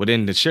 Well,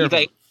 then the sheriff, he's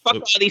like, "Fuck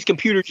all these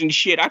computers and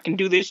shit. I can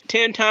do this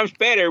 10 times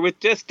better with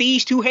just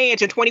these 2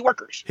 hands and 20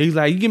 workers." He's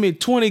like, "You give me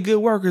 20 good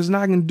workers, and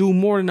I can do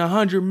more than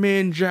 100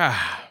 men job."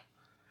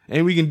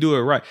 And we can do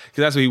it right.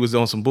 Because that's what he was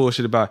on some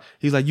bullshit about.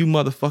 He's like, you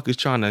motherfuckers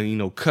trying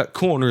to, cut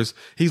corners.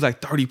 He's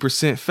like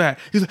 30% fat.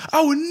 He's like,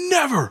 I would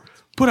never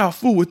put out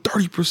food with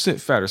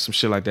 30% fat or some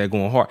shit like that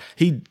going hard.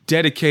 He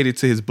dedicated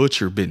to his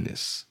butcher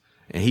business.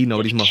 And he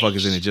know these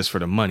motherfuckers in it just for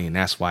the money. And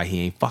that's why he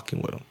ain't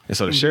fucking with them. And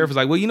so the sheriff is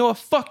like, well, you know what?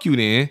 Fuck you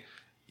then.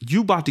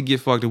 You about to get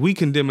fucked. If we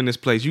condemning this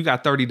place, you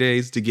got 30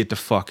 days to get the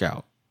fuck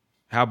out.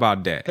 How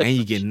about that? And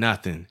you get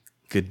nothing.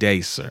 Good day,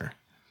 sir.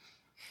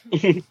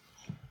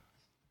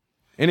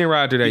 And then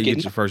right after that, you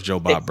get your first Joe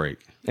Bob break.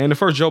 And the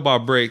first Joe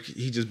Bob break,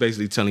 he just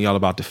basically telling y'all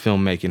about the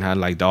filmmaking, how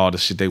like all the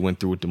shit they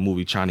went through with the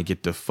movie, trying to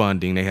get the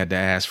funding. They had to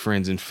ask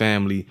friends and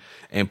family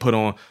and put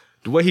on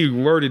the way he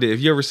worded it. Have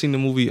you ever seen the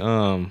movie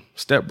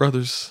Step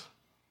Brothers?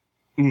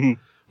 When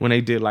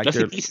they did like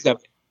their pieces of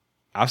it.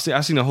 I've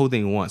seen the whole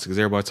thing once because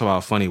everybody talked about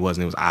how funny it was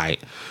and it was aight.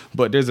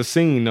 But there's a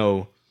scene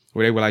though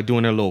where they were like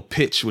doing their little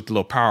pitch with the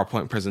little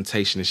PowerPoint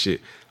presentation and shit.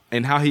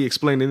 And how he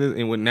explained it,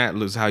 and when that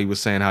was how he was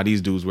saying how these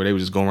dudes where they would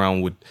just go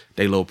around with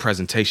their little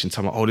presentation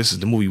talking about, oh, this is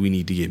the movie we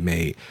need to get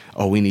made.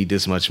 Oh, we need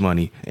this much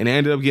money. And they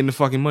ended up getting the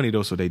fucking money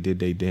though, so they did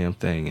their damn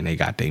thing and they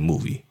got their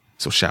movie.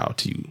 So shout out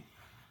to you.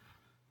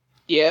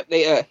 Yeah,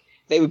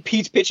 they were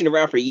pitching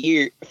around for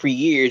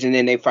years, and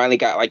then they finally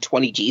got like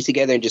 20 G's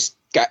together and just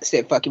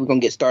said, fuck it, we're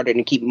gonna get started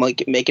and keep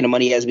making the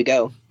money as we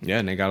go. Yeah,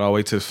 and they got all the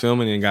way to the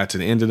filming and got to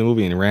the end of the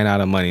movie and ran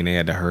out of money and they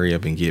had to hurry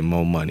up and get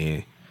more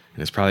money.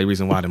 And it's probably the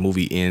reason why the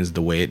movie ends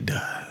the way it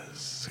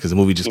does. Because the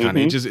movie just kind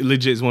of, just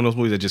legit is one of those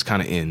movies that just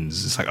kind of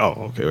ends. It's like,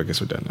 oh, okay, I guess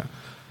we're done now.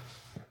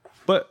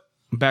 But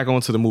back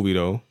onto the movie,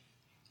 though.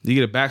 You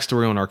get a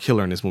backstory on our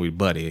killer in this movie,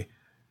 Buddy.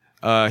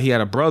 He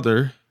had a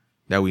brother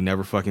that we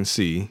never fucking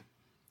see.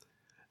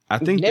 I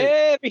think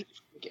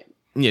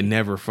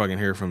never fucking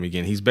hear from him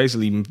again. He's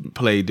basically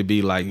played to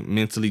be like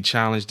mentally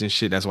challenged and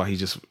shit. That's why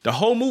the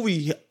whole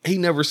movie, he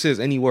never says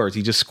any words.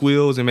 He just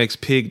squeals and makes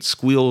pig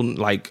squeal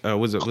like,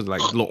 was it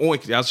like little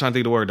oink. I was trying to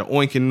think of the word, the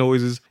oinking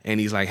noises. And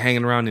he's like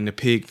hanging around in the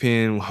pig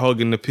pen,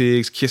 hugging the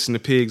pigs, kissing the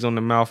pigs on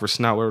the mouth or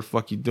snout, whatever the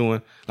fuck you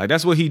doing. Like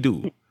that's what he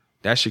do.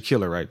 That's your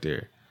killer right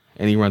there.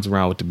 And he runs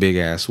around with the big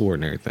ass sword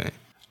and everything.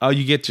 Oh,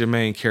 you get your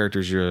main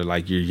characters, your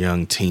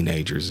young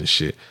teenagers and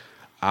shit.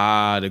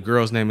 The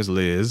girl's name is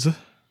Liz.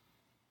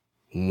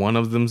 One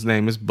of them's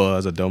name is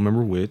Buzz. I don't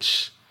remember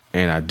which.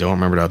 And I don't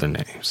remember the other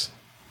names.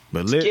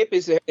 But Skip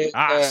is...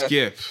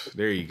 Skip.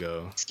 There you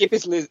go. Skip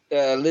is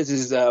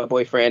Liz's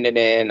boyfriend. And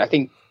then I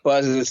think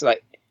Buzz is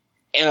like...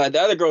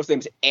 the other girl's name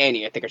is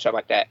Annie, I think, or something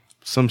like that.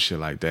 Some shit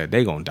like that.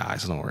 They gonna die,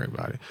 so don't worry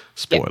about it.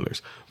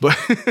 Spoilers. Yeah.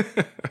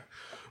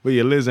 But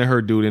yeah, Liz and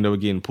her dude end up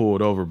getting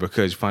pulled over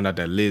because you find out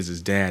that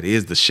Liz's dad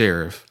is the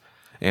sheriff.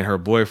 And her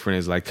boyfriend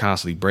is like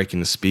constantly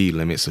breaking the speed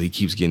limit, so he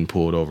keeps getting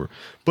pulled over.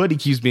 But he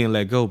keeps being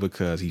let go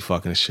because he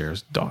fucking the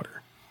sheriff's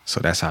daughter. So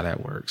that's how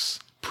that works.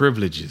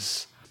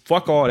 Privileges.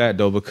 Fuck all that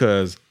though,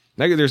 because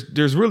like,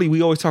 there's really,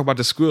 we always talk about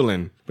the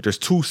squilling, but there's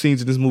 2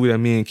 scenes in this movie that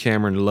me and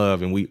Cameron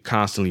love and we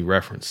constantly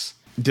reference.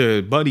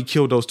 The buddy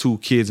killed those 2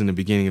 kids in the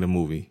beginning of the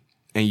movie.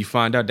 And you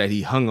find out that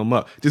he hung them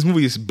up. This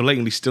movie is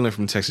blatantly stealing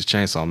from Texas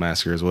Chainsaw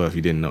Massacre as well, if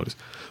you didn't notice.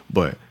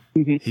 But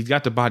he's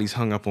got the bodies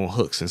hung up on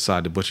hooks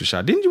inside the butcher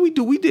shop. Didn't we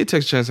did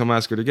Texas Chainsaw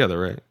Massacre together,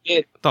 right? Yeah.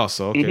 Thought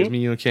so. Okay, it's me,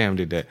 you, and Cam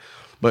did that.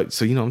 But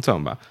so you know what I'm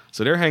talking about.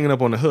 So they're hanging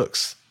up on the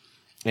hooks.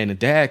 And the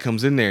dad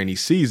comes in there and he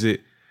sees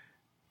it.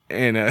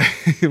 And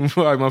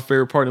my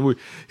favorite part of the movie,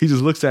 he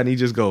just looks at it and he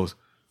just goes,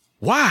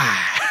 why?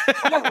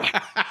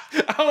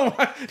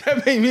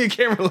 That made me and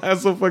Cameron laugh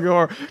so fucking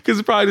hard. Because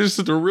it's probably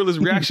just the realest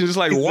reaction. It's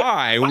like,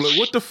 why? Like,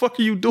 what the fuck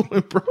are you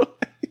doing, bro?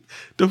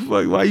 The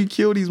fuck? Why you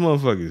kill these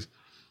motherfuckers?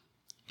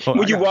 It's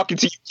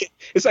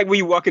like when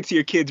you walk into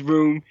your kid's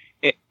room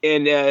and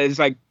it's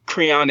like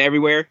crayon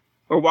everywhere,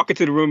 or walk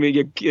into the room and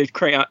your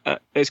crayon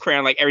it's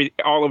crayon like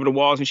all over the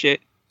walls and shit.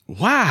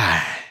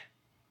 Why?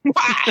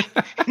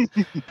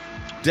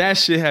 That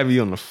shit had me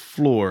on the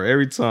floor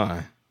every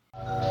time.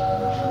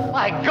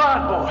 My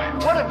God,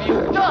 boy, what have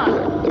you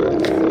done?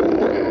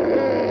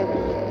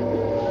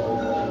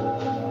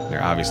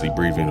 They're obviously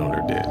breathing on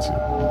their dead too.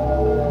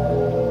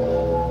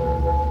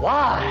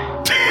 Why?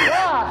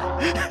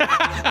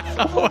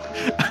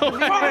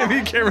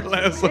 He can't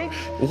relax.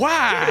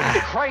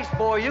 Why? Christ,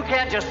 boy, you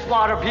can't just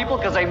slaughter people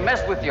because they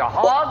mess with your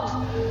hogs.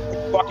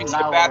 Walking to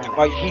the bathroom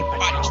while you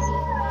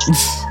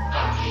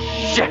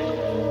Shit!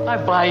 I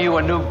buy you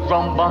a new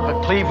Grumbunk,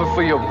 a cleaver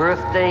for your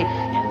birthday,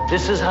 and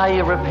this is how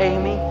you repay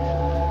me?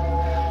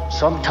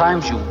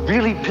 Sometimes you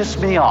really piss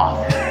me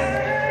off.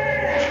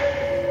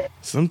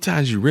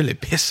 Sometimes you really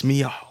piss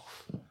me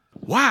off.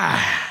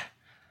 Why?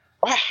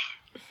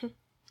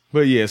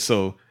 But yeah,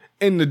 so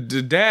And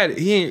the dad,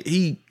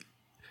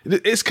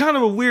 it's kind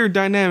of a weird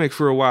dynamic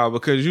for a while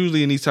because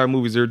usually in these type of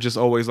movies, they're just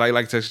always like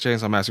Texas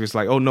Chainsaw Massacre. It's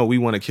like, oh no, we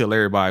want to kill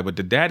everybody. But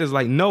the dad is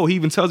like, no, he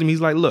even tells him,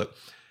 he's like, look,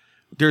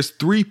 there's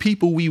 3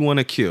 people we want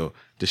to kill.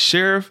 The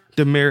sheriff,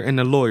 the mayor, and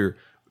the lawyer.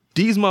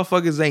 These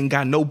motherfuckers ain't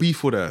got no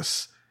beef with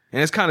us.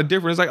 And it's kind of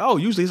different. It's like, oh,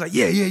 usually it's like,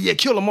 yeah,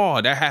 kill them all.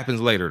 That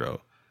happens later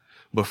though.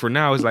 But for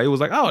now, it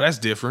was like, oh, that's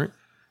different.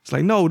 It's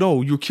like,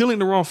 no, you're killing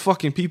the wrong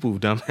fucking people,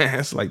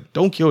 dumbass. Like,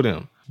 don't kill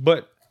them.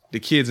 But the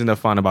kids end up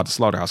finding about the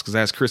slaughterhouse because,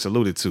 as Chris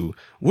alluded to,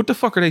 what the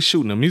fuck are they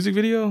shooting? A music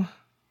video?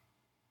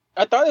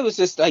 I thought it was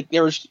just like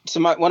there was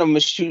one of them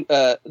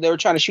they were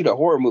trying to shoot a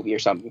horror movie or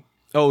something.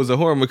 Oh, it was a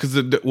horror movie because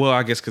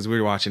I guess because we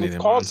were watching it.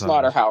 It's called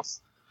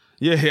Slaughterhouse.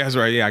 Yeah, that's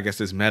right. Yeah, I guess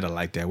it's meta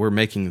like that. We're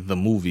making the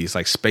movie. It's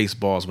like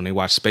Spaceballs when they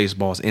watch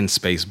Spaceballs in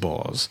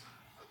Spaceballs.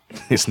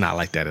 It's not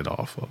like that at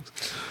all, folks.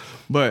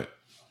 But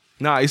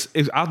no, I was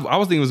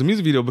thinking it was a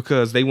music video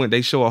because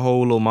they show a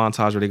whole little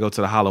montage where they go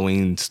to the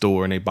Halloween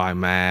store and they buy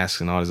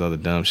masks and all this other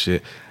dumb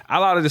shit. A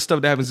lot of the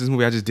stuff that happens in this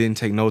movie, I just didn't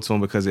take notes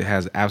on because it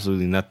has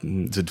absolutely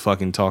nothing to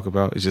fucking talk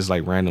about. It's just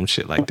like random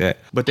shit like that.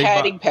 But they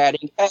padding.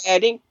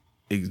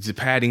 It's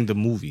padding the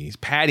movie. It's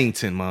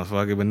Paddington,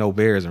 motherfucker, with no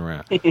bears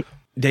around.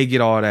 They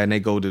get all that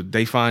and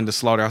they find the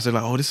slaughterhouse. They're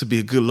like, oh, this would be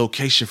a good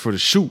location for the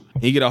shoot.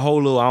 And you get a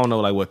whole little, I don't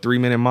know, like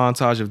 3-minute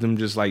montage of them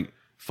just like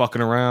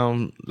fucking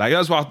around. Like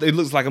that's why it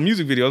looks like a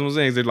music video. That's what I'm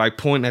saying. They're like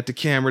pointing at the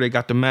camera. They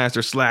got the mask.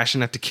 They're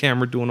slashing at the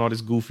camera, doing all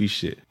this goofy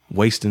shit.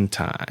 Wasting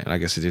time.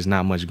 Like I said, there's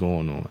not much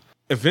going on.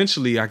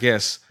 Eventually, I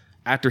guess,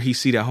 after he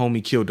see that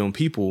homie killed them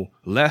people,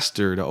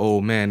 Lester, the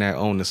old man that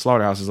owned the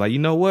slaughterhouse, is like, you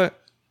know what?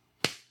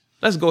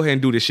 Let's go ahead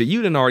and do this shit.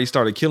 You done already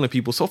started killing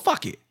people, so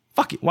fuck it.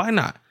 Why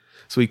not?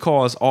 So he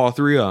calls all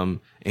 3 of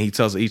them and he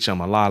tells each of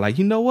them a lie. Like,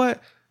 you know what?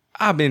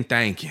 I've been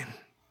thinking.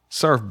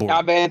 Surfboard.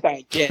 I've been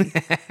thinking.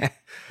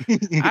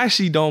 I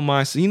actually don't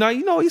mind. You know,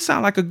 you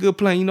sound like a good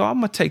plan. You know, I'm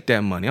going to take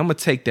that money. I'm going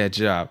to take that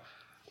job.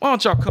 Why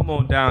don't y'all come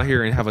on down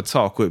here and have a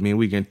talk with me and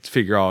we can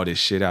figure all this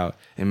shit out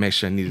and make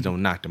sure Anita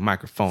don't knock the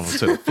microphone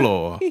onto the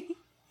floor.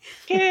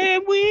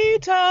 Can we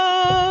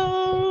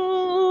talk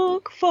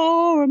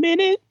for a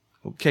minute?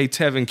 Okay,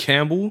 Tevin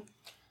Campbell.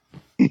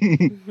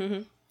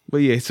 But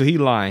yeah, so he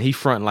lying. He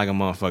fronting like a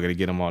motherfucker to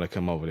get them all to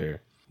come over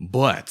there.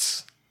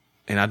 But,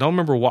 and I don't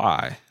remember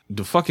why,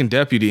 the fucking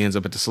deputy ends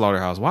up at the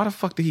slaughterhouse. Why the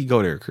fuck did he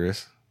go there,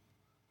 Chris?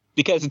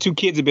 Because the 2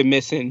 kids have been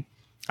missing.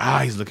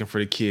 He's looking for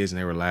the kids and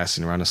they were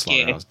lasting around the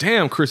slaughterhouse. Yeah.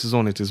 Damn, Chris is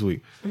on it this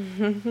week.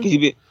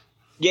 If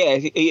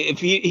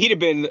he'd have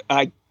been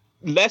like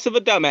less of a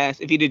dumbass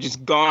if he'd have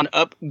just gone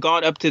up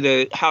to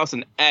the house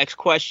and asked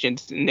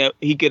questions, and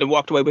he could have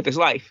walked away with his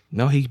life.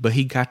 No, but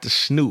he got to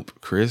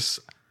snoop, Chris.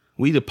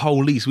 We the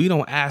police. We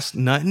don't ask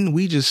nothing.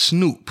 We just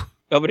snoop.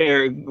 Over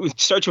there,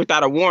 search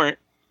without a warrant.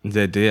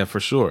 Yeah, for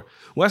sure.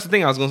 Well, that's the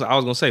thing I was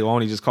gonna say. Well,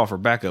 only just call for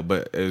backup,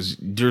 but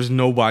there's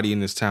nobody in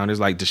this town. There's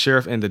like the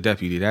sheriff and the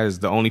deputy. That is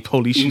the only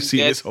police you see.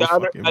 This whole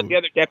fucking movie. The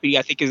other deputy,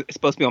 I think, is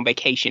supposed to be on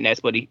vacation.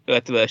 That's what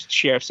the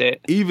sheriff said.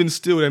 Even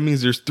still, that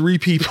means there's 3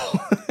 people,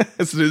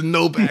 so there's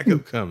no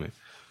backup coming.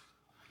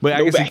 But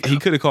I guess he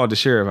could have called the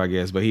sheriff, I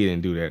guess, but he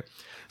didn't do that.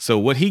 So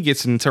what he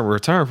gets in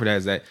return for that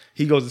is that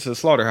he goes into the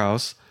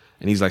slaughterhouse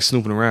and he's like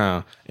snooping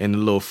around, and the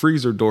little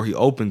freezer door, he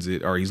opens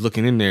it, or he's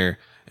looking in there.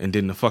 And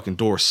then the fucking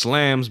door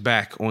slams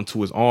back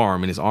onto his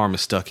arm, and his arm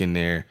is stuck in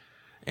there.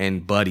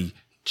 And Buddy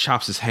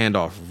chops his hand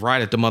off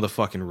right at the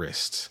motherfucking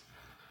wrist.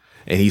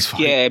 And he's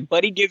fine. Yeah,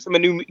 Buddy gives a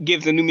new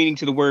meaning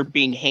to the word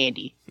being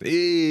handy.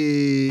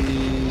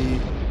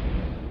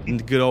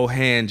 Good old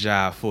hand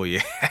job for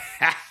you.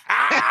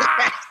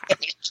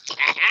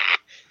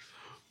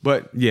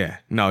 But yeah,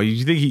 no,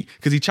 you think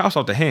because he chops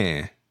off the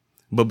hand.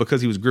 But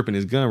because he was gripping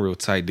his gun real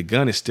tight, the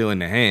gun is still in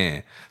the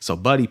hand. So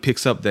Buddy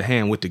picks up the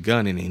hand with the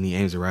gun in it and he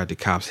aims it right at the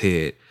cop's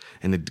head.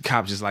 And the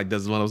cop just like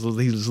does one of those,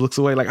 he just looks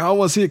away like, I don't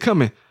want to see it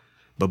coming.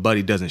 But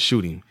Buddy doesn't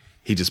shoot him.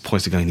 He just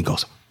points the gun and he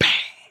goes, bang,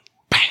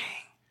 bang.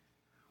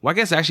 Well, I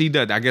guess actually he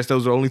does. I guess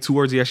those are the only 2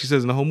 words he actually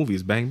says in the whole movie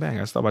is bang, bang.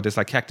 I thought about this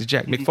like Cactus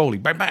Jack, Mick Foley,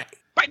 bang, bang.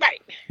 Bang, bang.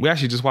 We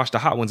actually just watched the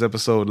Hot Ones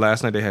episode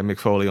last night. They had Mick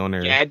Foley on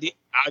there. Yeah,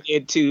 I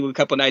did too a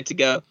couple nights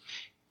ago.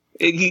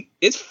 He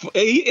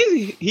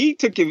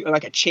took it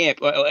like a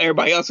champ.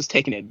 Everybody else was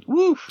taking it.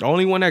 Woo. The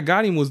only one that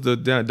got him was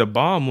the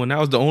bomb one. That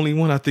was the only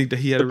one I think that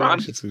he had a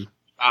reaction to.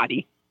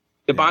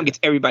 The bomb gets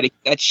everybody.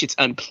 That shit's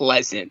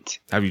unpleasant.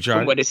 Have you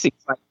tried? What it seems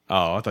like.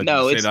 Oh, I thought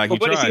you said like you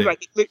tried.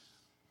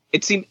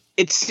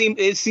 It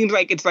seems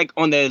like it's like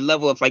on the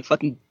level of like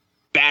fucking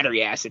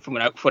battery acid from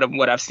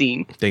what I've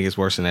seen. Think it's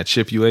worse than that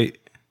chip you ate?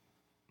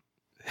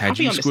 Had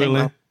you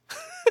squealing?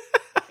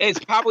 It's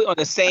probably on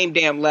the same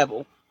damn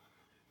level.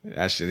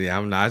 Actually,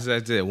 I'm not.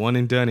 That's it. One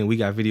and done, and we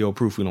got video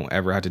proof. We don't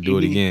ever have to do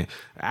it again.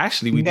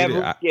 Actually, we did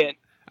it.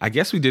 I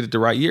guess we did it the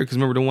right year because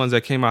remember the ones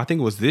that came out. I think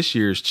it was this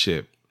year's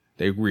chip.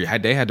 They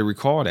had to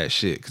recall that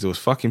shit because it was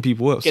fucking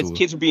people up. Because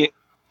kids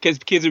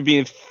are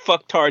being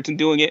fucktards and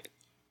doing it.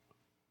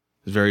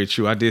 It's very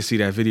true. I did see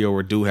that video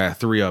where dude had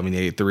 3 of them and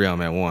he ate 3 of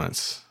them at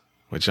once,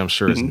 which I'm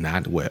sure is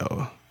not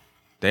well.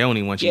 They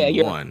only want you to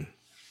eat 1.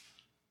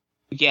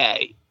 Yeah,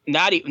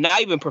 not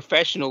even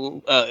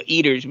professional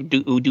eaters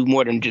who do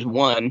more than just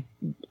one.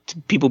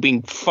 People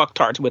being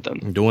fucktards with them.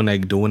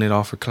 Doing it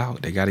all for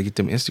clout. They got to get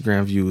them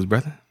Instagram views,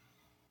 brother.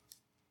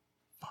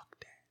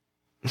 Fuck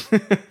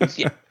that.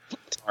 Yeah,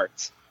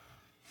 fucktards.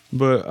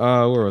 But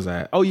where was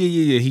that? Oh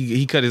yeah.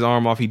 He cut his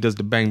arm off. He does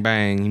the bang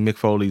bang. He Mick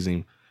Foley's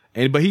him.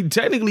 But he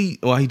technically,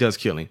 he does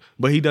kill him.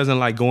 But he doesn't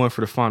like going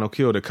for the final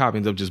kill. The cop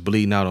ends up just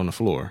bleeding out on the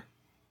floor.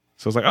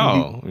 So it's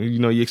like,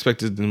 you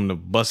expected them to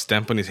bust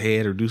stamp on his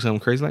head or do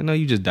something crazy. Like, no,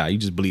 you just die. You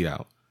just bleed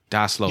out.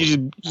 Die slowly.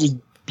 You just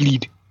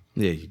bleed.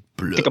 Yeah, you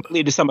blood. Take a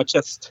bleed to my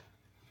chest.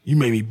 You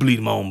made me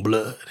bleed my own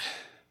blood.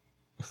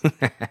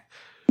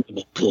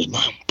 Bleed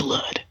my own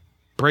blood.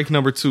 Break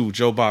number 2,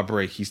 Joe Bob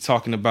break. He's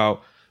talking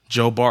about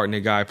Joe Barton, the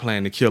guy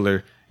playing the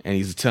killer, and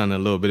he's telling a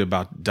little bit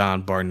about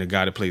Don Barton, the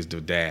guy that plays the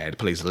dad,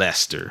 plays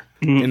Lester.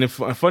 Mm-hmm.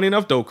 And funny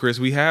enough, though, Chris,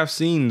 we have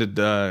seen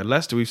the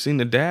Lester. We've seen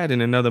the dad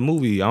in another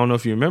movie. I don't know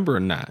if you remember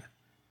or not.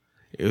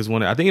 It was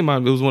one. I think it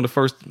was one of the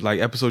first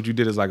episodes you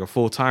did as a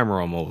full timer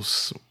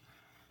almost.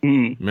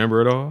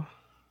 Remember it all?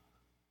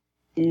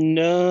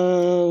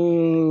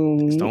 No.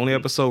 It's the only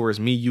episode where it's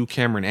me, you,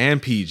 Cameron,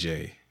 and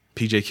PJ.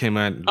 PJ came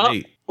out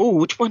late. Oh,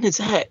 which one is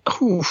that?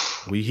 Ooh.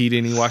 He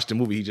didn't even watch the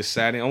movie. He just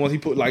sat in. Almost he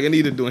put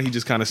Anita doing. He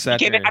just kind of sat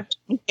there.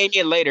 He came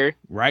in later.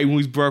 Right when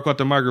we broke out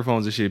the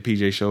microphones and shit,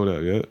 PJ showed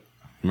up. Yep.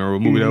 Remember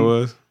what movie that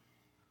was?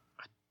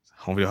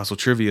 Home Video Hustle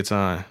trivia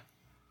time.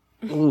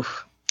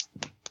 Oof.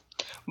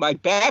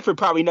 Mike Bafford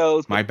probably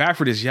knows. Mike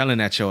Bafford is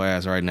yelling at your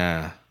ass right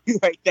now.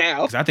 Right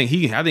now. I think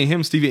him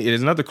and Steven,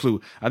 there's another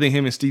clue. I think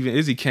him and Steven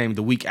Izzy came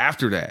the week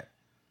after that.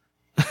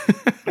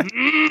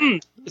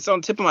 It's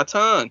on the tip of my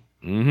tongue.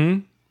 Mm-hmm.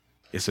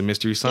 It's a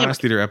Mystery Science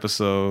Theater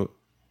episode.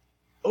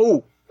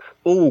 Oh.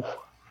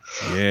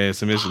 Yeah,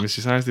 it's a Mystery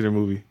Science Theater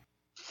movie.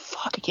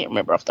 Fuck, I can't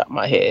remember off the top of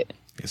my head.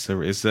 It's a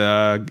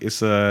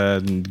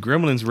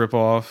Gremlins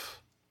ripoff.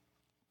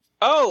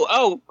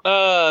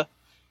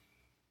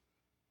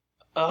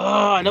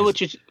 I know what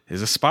you.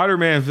 There's a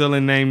Spider-Man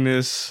villain named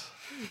this.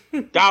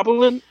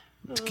 Goblin?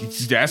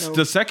 That's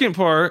the second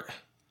part.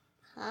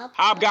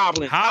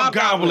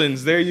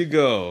 Hobgoblins. There you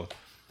go.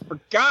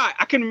 Forgot.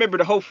 I couldn't remember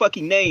the whole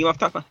fucking name off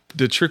the top of my...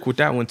 The trick with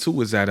that one,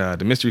 too, is that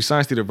the Mystery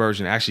Science Theater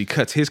version actually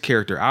cuts his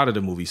character out of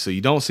the movie. So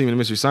you don't see him in the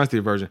Mystery Science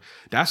Theater version.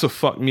 That's what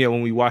fucked me up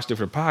when we watched it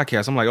for the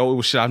podcast. I'm like, oh, it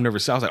was shit I've never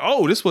seen. I was like,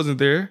 oh, this wasn't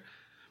there.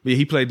 But yeah,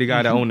 he played the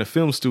guy that owned the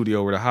film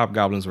studio where the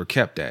Hobgoblins were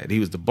kept at. He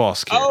was the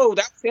boss character. Oh,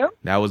 that's him?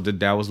 That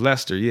was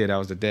Lester. Yeah, that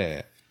was the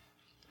dad.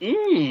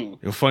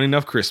 It was funny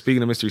enough, Chris,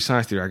 speaking of Mystery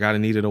Science Theater, I got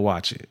Anita to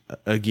watch it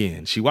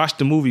again. She watched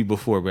the movie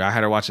before, but I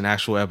had her watch an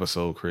actual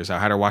episode, Chris. I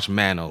had her watch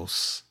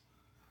Manos.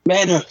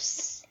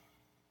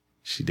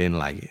 She didn't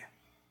like it.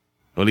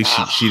 Or at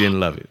least she didn't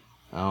love it.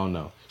 I don't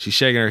know. She's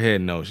shaking her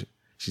head no.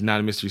 She's not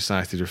a Mystery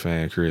Science Theater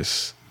fan,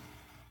 Chris.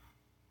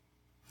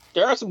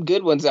 There are some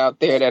good ones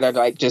out there that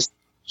are just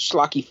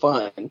schlocky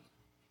fun.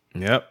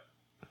 Yep.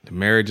 The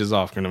marriage is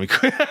off. Gonna be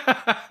quick.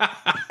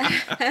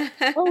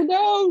 Oh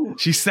no.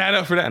 She sat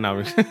up for that.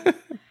 No.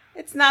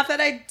 It's not that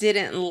I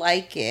didn't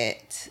like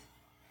it.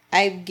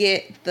 I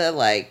get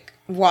the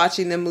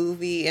watching the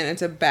movie and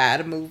it's a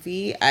bad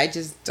movie. I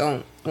just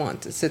don't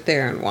want to sit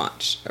there and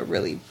watch a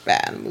really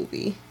bad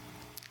movie.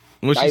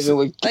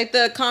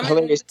 The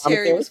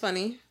commentary was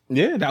funny.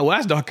 Yeah,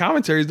 that's the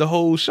commentary is the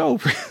whole show.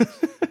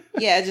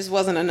 Yeah, it just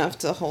wasn't enough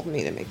to hold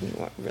me to make me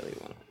really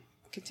want to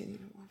continue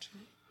to watch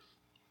it.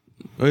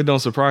 Well, it don't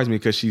surprise me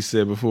because she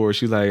said before,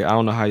 she's like, I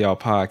don't know how y'all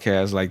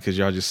podcast, because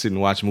y'all just sit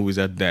and watch movies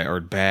that are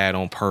bad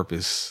on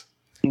purpose.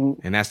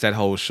 And that's that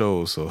whole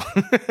show, so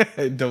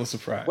it don't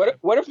surprise.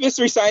 What if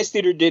Mystery Science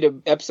Theater did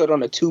an episode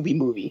on a Tubi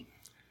movie?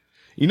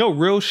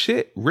 Real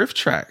shit, Riff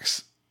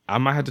Tracks. I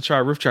might have to try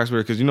Riff Tracks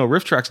with it because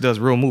Riff Tracks does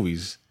real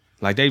movies.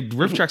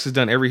 Riff Tracks has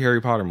done every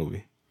Harry Potter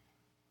movie.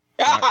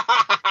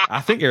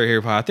 I think every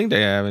Harry Potter. I think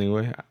they have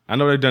anyway. I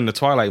know they've done the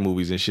Twilight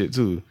movies and shit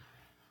too.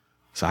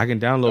 So I can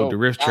download the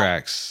Riff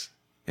Tracks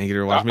and get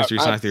her to watch Mystery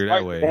Science Theater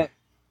that way.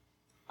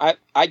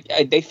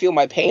 They feel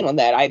my pain on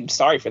that. I'm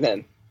sorry for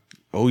them.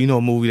 Oh, you know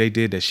a movie they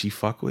did that she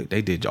fucked with?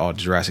 They did all the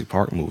Jurassic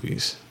Park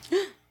movies.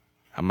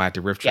 I might have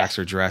to Riff Tracks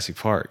or Jurassic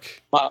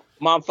Park.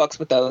 Mom fucks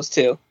with those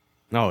too.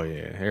 Oh,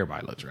 yeah.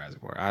 Everybody loves Jurassic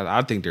Park.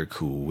 I think they're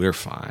cool. We're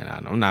fine.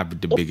 I'm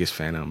not the biggest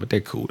fan of them, but they're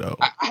cool, though.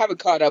 I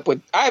haven't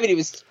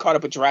even caught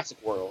up with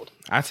Jurassic World.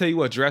 I tell you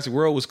what, Jurassic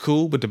World was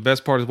cool, but the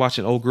best part is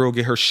watching old girl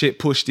get her shit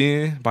pushed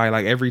in by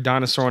every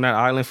dinosaur on that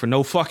island for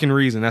no fucking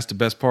reason. That's the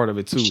best part of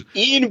it, too.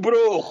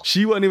 Bro.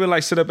 She wasn't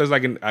even set up as a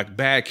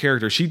bad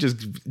character. She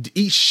just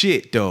eats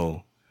shit,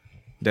 though.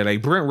 That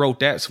Brent wrote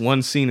that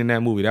one scene in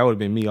that movie. That would have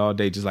been me all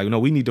day. Just no,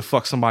 we need to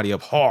fuck somebody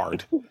up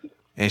hard.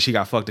 And she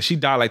got fucked up. She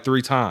died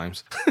 3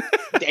 times.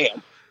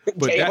 Damn.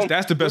 But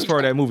that's the best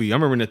part of that movie. I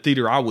remember in the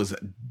theater, I was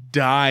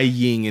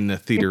dying in the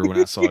theater when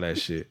I saw that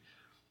shit.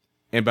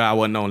 But I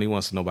wasn't the only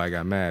one, so nobody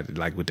got mad,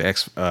 with the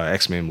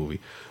X-Men movie.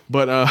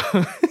 But I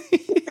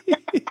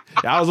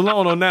was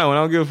alone on that one.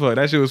 I don't give a fuck.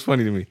 That shit was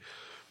funny to me.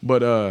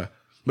 But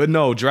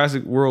no,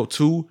 Jurassic World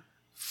 2,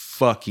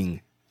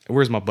 fucking.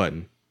 Where's my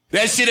button?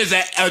 That shit is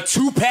a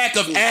 2-pack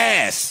of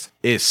ass.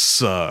 It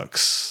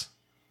sucks.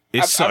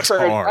 sucks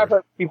hard. I've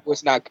heard people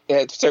it's not.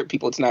 Certain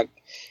people it's not.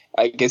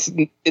 I guess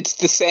it's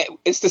the same.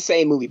 It's the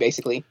same movie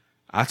basically.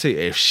 I tell you,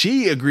 if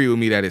she agreed with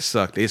me that it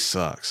sucked, it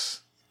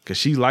sucks because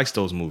she likes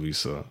those movies.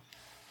 So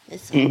It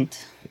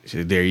sucked.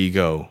 there you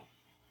go.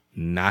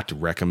 Not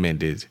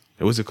recommended.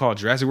 What was it called?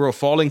 Jurassic World: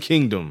 Fallen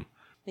Kingdom.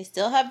 We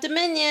still have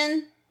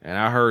Dominion. And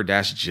I heard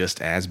that's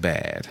just as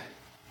bad.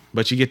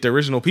 But you get the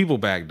original people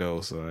back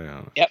though.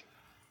 So Yep.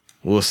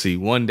 We'll see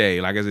one day.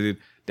 Like I said,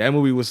 that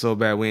movie was so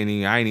bad. I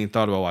ain't even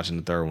thought about watching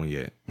the third one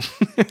yet.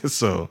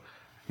 So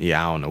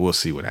yeah, I don't know. We'll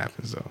see what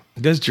happens though.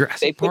 Does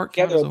Jurassic Park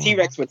They put together a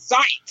T-Rex with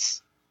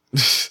science.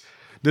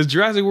 Does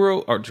Jurassic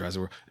World,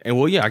 and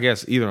well, yeah, I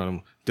guess either of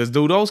them.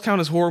 Do those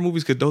count as horror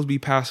movies? Could those be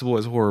passable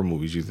as horror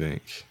movies? You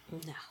think?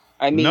 No.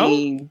 I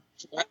mean,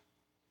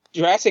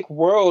 Jurassic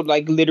World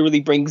like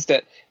literally brings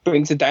the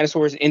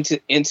dinosaurs into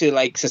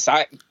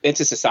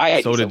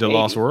society. So did the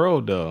Lost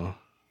World though.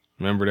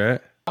 Remember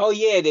that? Oh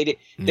yeah, they did.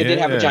 They did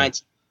have a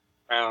giant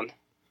around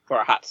for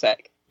a hot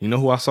sec. You know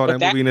who I saw that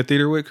movie in the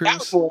theater with, Chris? That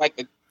was more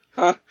like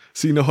huh?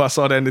 So you know who I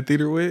saw that in the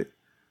theater with?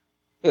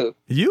 Who?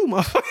 You,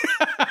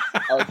 motherfucker.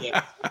 Oh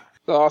yeah.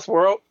 The Lost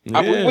World.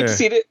 Yeah. We went to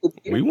see it.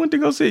 We went to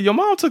go see it. Your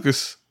mom took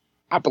us.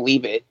 I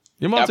believe it.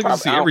 Your mom took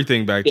us to see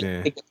everything back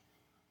then.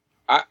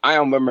 I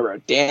don't remember a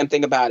damn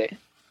thing about it.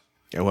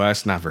 Yeah, well,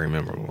 that's not very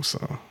memorable.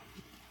 So,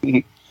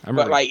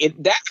 but like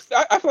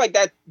I feel like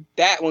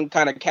that one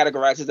kind of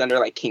categorizes under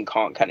like King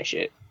Kong kind of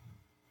shit.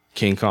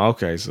 King Kong.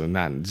 Okay, so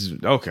not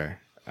okay.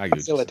 I get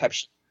Godzilla type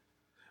shit.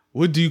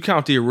 What do you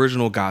count the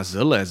original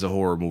Godzilla as a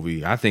horror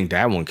movie? I think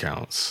that one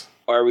counts.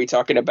 Or are we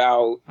talking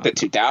about the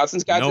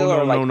 2000s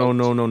Godzilla? No,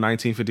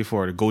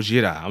 1954, the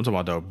Gojira. I'm talking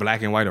about the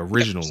black and white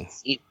original.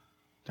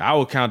 I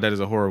would count that as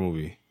a horror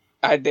movie.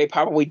 They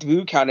probably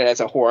do count it as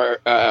a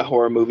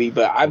horror movie,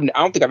 but I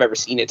don't think I've ever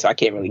seen it, so I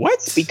can't really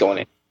speak on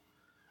it.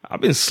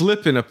 I've been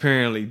slipping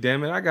apparently.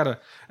 Damn it!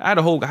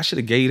 I should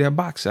have gave you that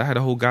box. I had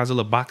a whole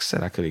Godzilla box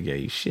set. I could have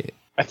gave you shit.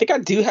 I think I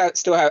do have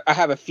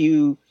a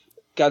few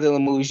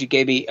Godzilla movies you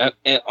gave me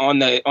on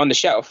the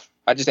shelf.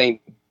 I just ain't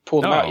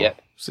pulled them out yet.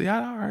 See,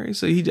 all right.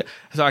 So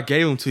I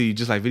gave them to you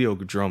just like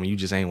Videodrome, and you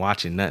just ain't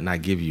watching nothing I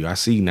give you. I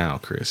see now,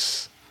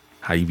 Chris,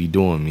 how you be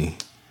doing me.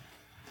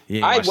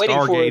 You ain't watch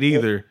Stargate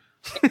either.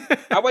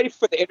 I waited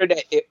for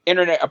the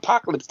internet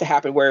apocalypse to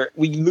happen, where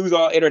we lose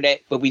all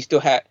internet, but we still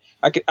have.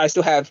 I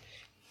still have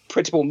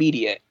principal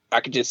media. I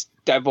could just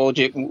divulge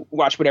it,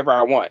 watch whatever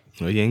I want.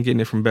 Well, you ain't getting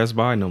it from Best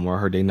Buy no more. I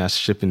heard they not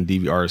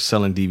shipping or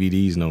selling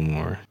DVDs no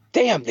more.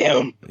 Damn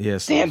them.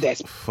 Yes. Damn that.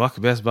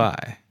 Fuck Best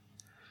Buy.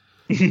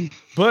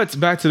 But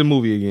back to the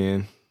movie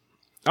again.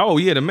 Oh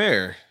yeah, the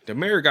mayor. The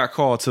mayor got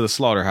called to the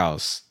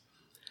slaughterhouse,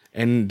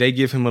 and they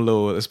give him a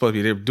little. It's supposed to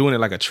be they're doing it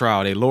like a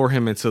trial. They lower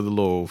him into the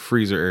little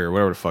freezer area,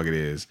 whatever the fuck it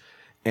is,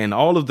 and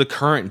all of the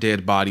current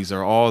dead bodies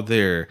are all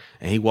there.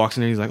 And he walks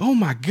in there. He's like, "Oh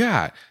my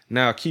god!"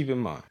 Now keep in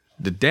mind,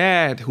 the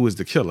dad who is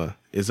the killer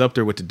is up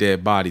there with the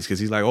dead bodies because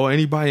he's like, "Oh,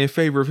 anybody in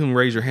favor of him,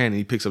 raise your hand." And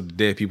he picks up the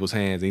dead people's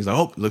hands, and he's like,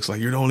 "Oh, looks like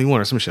you're the only one,"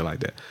 or some shit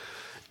like that.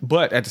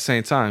 But at the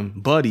same time,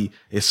 Buddy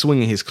is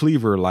swinging his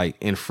cleaver like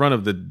in front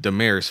of the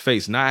mayor's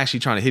face, not actually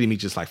trying to hit him. He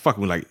just like, fuck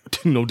him, like,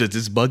 does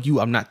this bug you?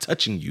 I'm not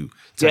touching you.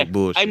 Type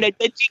bullshit. I'm not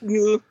touching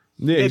you.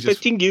 Yeah, I'm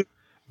touching you.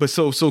 But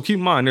so keep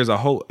in mind, there's a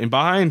whole, and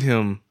behind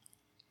him,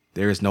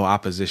 there is no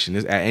opposition.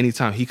 At any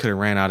time, he could have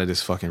ran out of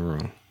this fucking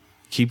room.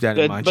 Keep that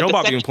in mind. Joe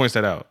Bob even points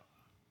that out.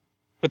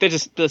 But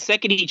there's the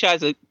second he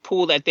tries to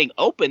pull that thing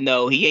open,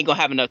 though, he ain't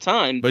gonna have enough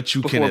time. But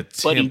you can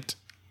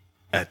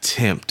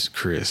attempt,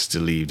 Chris, to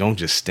leave. Don't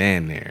just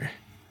stand there.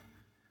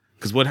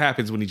 Because what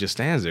happens when he just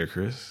stands there,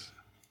 Chris?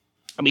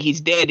 I mean, he's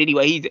dead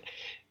anyway.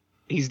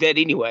 He's dead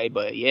anyway.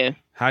 But yeah.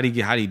 How'd he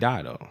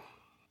die though?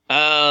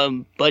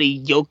 Buddy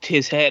yoked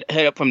his head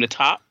up from the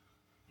top.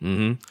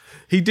 Mm-hmm.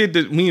 He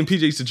did. Me and PJ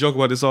used to joke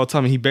about this all the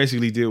time, and he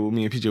basically did what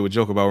me and PJ would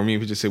joke about. Where me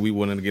and PJ said we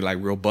wanted to get like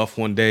real buff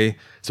one day,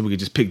 so we could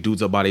just pick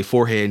dudes up by their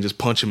forehead and just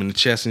punch them in the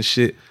chest and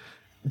shit.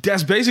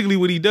 That's basically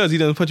what he does. He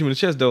doesn't punch him in the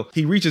chest though.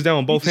 He reaches down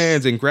with both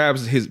hands and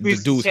grabs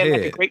the dude's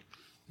head.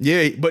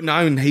 Yeah, but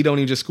now he don't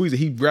even just squeeze it.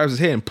 He grabs his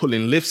head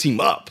and lifts him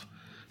up.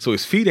 So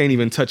his feet ain't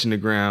even touching the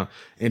ground.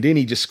 And then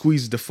he just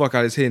squeezes the fuck out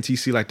of his head until you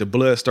see like the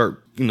blood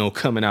start,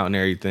 coming out and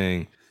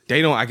everything.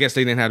 I guess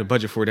they didn't have the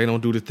budget for it. They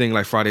don't do the thing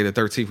like Friday the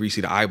 13th where you see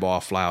the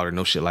eyeball fly out or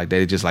no shit like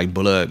that. It's just like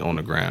blood on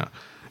the ground.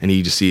 And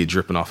you just see it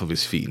dripping off of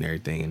his feet and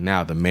everything. And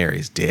now the mayor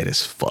is dead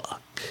as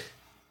fuck.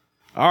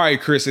 All right,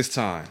 Chris, it's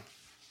time.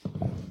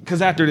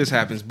 Because after this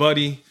happens,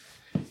 Buddy,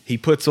 he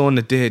puts on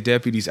the dead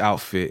deputy's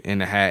outfit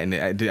and the hat,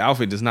 and the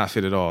outfit does not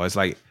fit at all. It's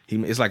like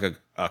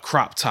a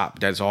crop top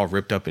that's all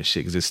ripped up and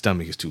shit because his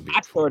stomach is too big.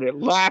 I started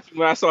laughing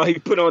when I saw he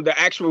put on the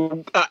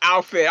actual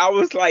outfit. I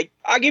was like,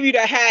 I'll give you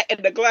the hat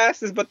and the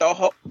glasses, but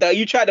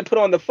you tried to put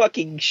on the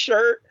fucking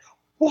shirt.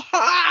 Why?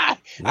 I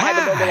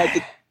had the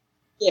moment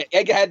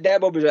like, I had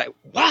that moment like,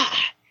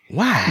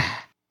 why?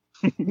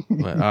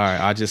 But, all right,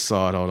 I just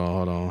saw it. Hold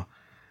on.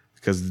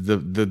 Because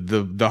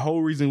the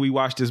whole reason we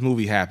watch this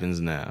movie happens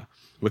now.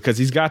 Because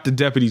he's got the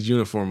deputy's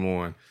uniform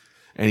on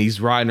and he's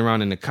riding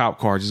around in the cop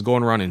car, just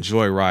going around and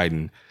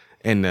joyriding.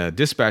 And the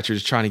dispatcher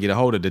is trying to get a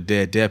hold of the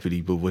dead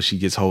deputy, but what she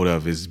gets hold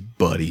of is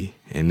Buddy.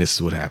 And this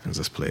is what happens.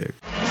 Let's play it.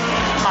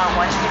 On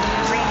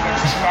 153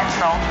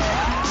 Central.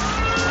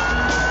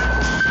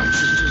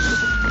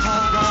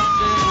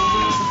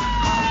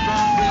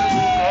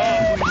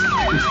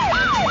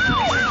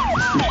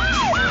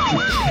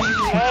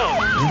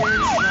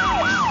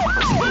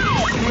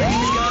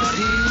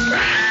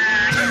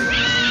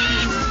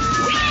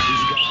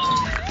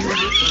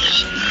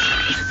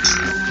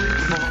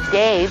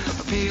 Dave,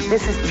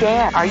 this is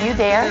Jan. Are you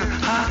there?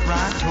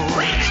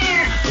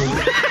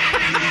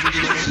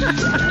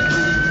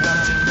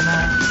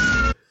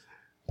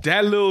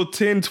 That little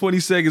 10, 20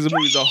 seconds of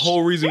movie is the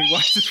whole reason we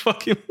watch this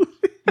fucking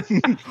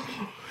movie.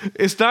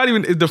 It's not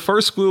even, the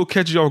first squeal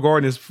catches you off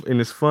guard and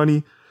it's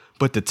funny,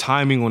 but the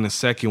timing on the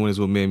second one is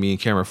what made me and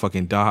Cameron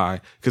fucking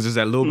die. Because there's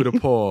that little bit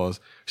of pause.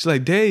 She's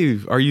like,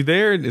 Dave, are you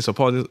there? And it's a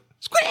pause.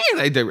 Squeal!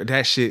 Like,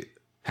 that shit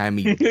had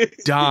me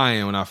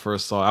dying when I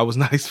first saw it. I was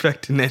not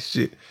expecting that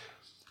shit.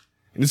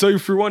 And so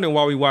if you're wondering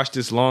why we watched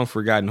this long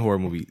forgotten horror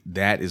movie,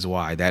 that is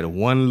why. That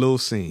one little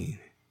scene.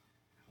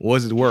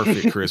 Was it worth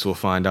it, Chris? We'll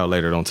find out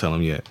later. Don't tell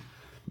him yet.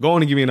 Go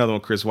on and give me another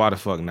one, Chris. Why the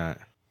fuck not?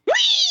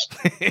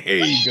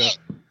 There you go.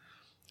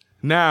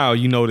 Now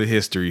you know the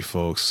history,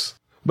 folks.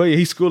 But yeah,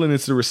 he's schooling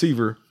into the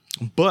receiver.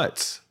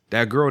 But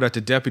that girl that the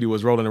deputy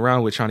was rolling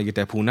around with trying to get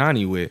that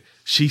punani with,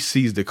 she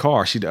sees the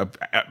car. She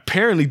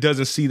apparently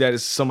doesn't see that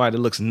it's somebody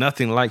that looks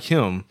nothing like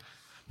him,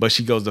 but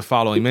she goes to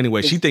follow him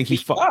anyway. She think he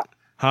fucked.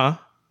 Huh?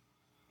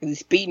 He's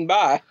speeding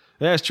by.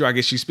 That's true. I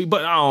guess she's speed,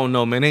 but I don't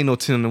know, man. Ain't no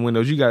tint in the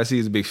windows. You gotta see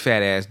this big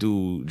fat ass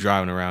dude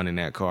driving around in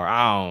that car.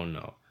 I don't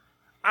know.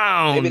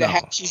 Maybe the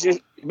hat.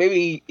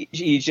 Maybe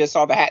she just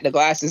saw the hat and the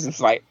glasses and it's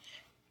like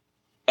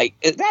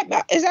is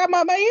that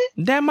my man?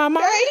 That my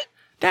man? Right?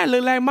 That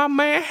look like my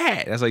man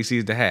hat. That's how he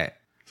sees the hat.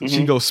 So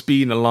she goes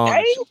speeding along.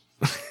 Right?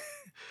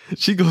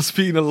 She goes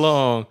speeding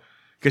along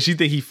because she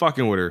think he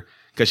fucking with her.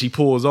 Because she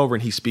pulls over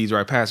and he speeds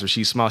right past her.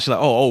 She smiles. She's like,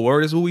 oh,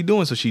 word, is what we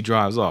doing. So she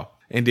drives off.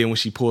 And then when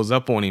she pulls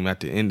up on him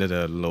at the end of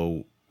the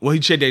low, well,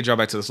 they drive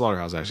back to the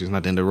slaughterhouse, actually. It's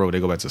not the end of the road. They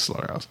go back to the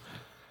slaughterhouse.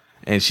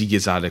 And she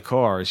gets out of the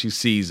car and she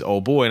sees,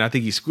 oh boy, and I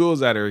think he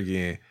squeals at her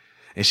again.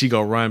 And she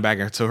go run back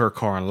into her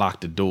car and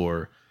lock the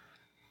door.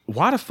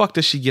 Why the fuck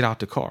does she get out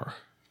the car?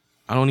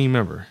 I don't even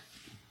remember.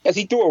 Because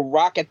he threw a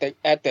rock at the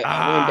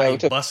window.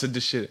 He busted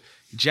the shit.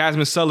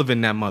 Jasmine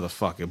Sullivan, that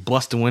motherfucker,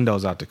 bust the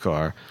windows out the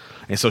car.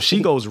 And so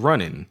she goes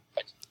running.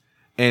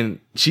 And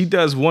she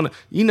does one,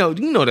 you know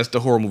that's the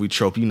horror movie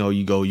trope. You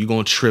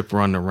gonna trip,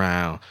 run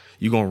around.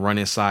 You're gonna run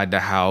inside the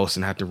house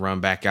and have to run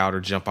back out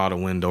or jump out a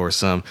window or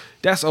something.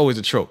 That's always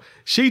a trope.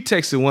 She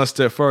takes it one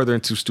step further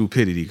into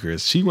stupidity,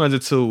 Chris. She runs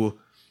into,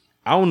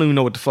 I don't even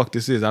know what the fuck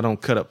this is. I don't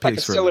cut up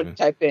pigs for a living.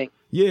 Type thing.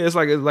 Yeah, it's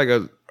like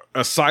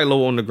a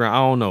silo on the ground. I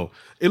don't know.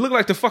 It looked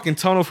like the fucking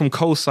tunnel from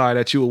Coastside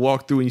that you would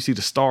walk through and you see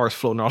the stars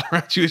floating all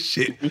around you and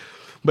shit.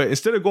 But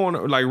instead of going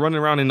like running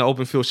around in the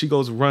open field, she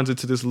runs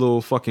into this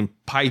little fucking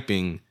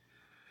piping.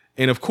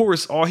 And of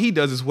course, all he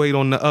does is wait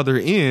on the other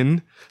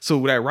end.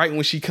 So that right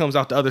when she comes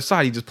out the other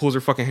side, he just pulls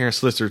her fucking hair and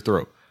slits her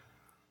throat.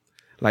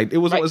 Like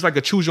it's like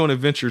a choose your own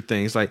adventure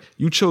thing. It's like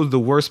you chose the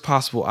worst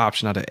possible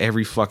option out of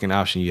every fucking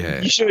option you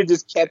had. You should have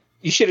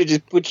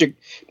just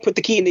put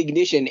the key in the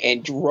ignition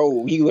and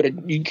drove. You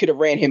could have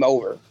ran him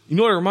over. You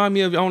know what it reminded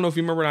me of? I don't know if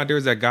you remember there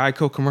was that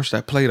Geico commercial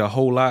that played a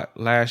whole lot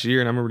last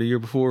year, and I remember the year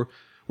before,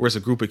 where it's a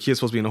group of kids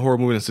supposed to be in a horror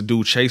movie and it's a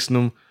dude chasing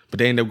them, but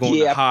they end up going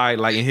to hide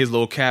like in his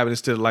little cabin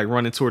instead of like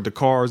running toward the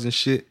cars and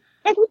shit.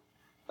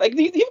 Like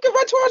you can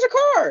run towards a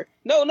car.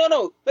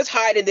 No. Let's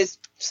hide in this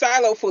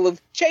silo full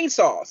of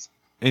chainsaws.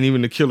 And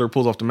even the killer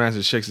pulls off the mask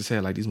and shakes his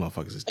head like these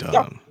motherfuckers is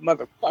dumb.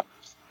 Motherfuckers.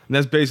 And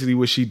that's basically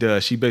what she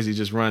does. She basically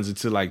just runs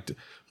into like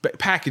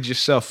package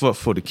yourself up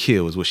for the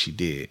kill is what she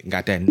did. And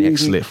got that neck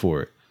slit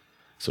for it.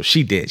 So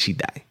she did. She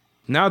died.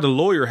 Now the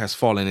lawyer has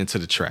fallen into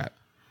the trap.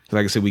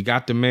 Like I said, we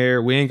got the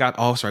mayor. We ain't got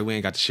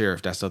the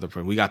sheriff. That's the other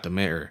problem. We got the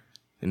mayor.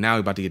 And now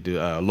we're about to get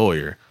the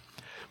lawyer.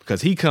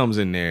 Because he comes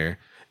in there.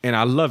 And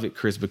I love it,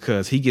 Chris,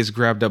 because he gets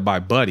grabbed up by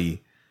Buddy.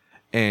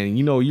 And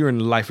you're in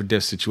a life or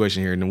death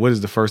situation here. And what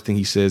is the first thing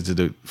he says to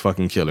the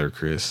fucking killer,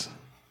 Chris?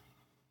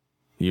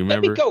 You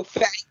remember? Let me go,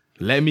 fatty.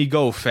 Let me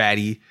go,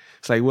 fatty.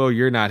 It's like, well,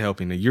 you're not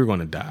helping. You're going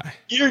to die.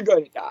 You're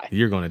going to die.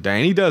 You're going to die.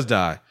 And he does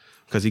die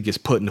because he gets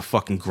put in the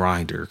fucking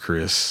grinder,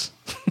 Chris.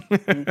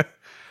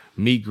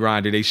 Meat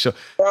grinder. They show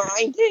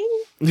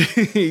grinding.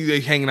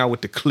 They hanging out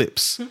with the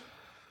clips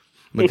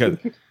because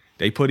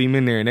they put him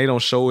in there and they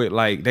don't show it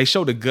like they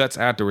show the guts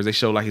afterwards. They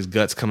show like his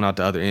guts coming out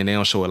the other end. They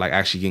don't show it like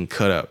actually getting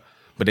cut up,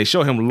 but they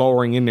show him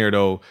lowering in there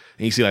though,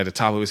 and you see like the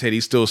top of his head.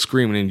 He's still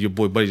screaming, and your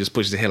boy Buddy just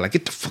pushes his head like,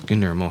 "Get the fuck in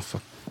there, motherfucker!"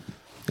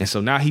 And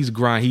so now he's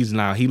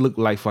he looked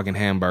like fucking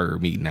hamburger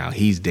meat. Now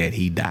he's dead.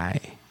 He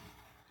died.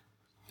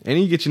 And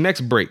then you get your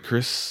next break,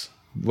 Chris.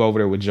 Go over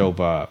there with Joe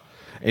Bob,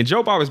 and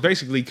Joe Bob is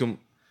basically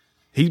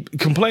he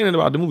complaining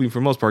about the movie for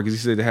the most part because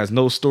he said it has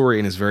no story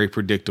and it's very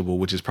predictable,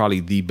 which is probably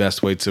the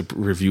best way to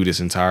review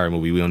this entire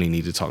movie. We don't even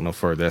need to talk no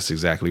further. That's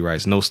exactly right.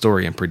 It's no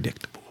story and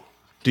predictable.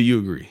 Do you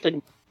agree?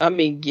 I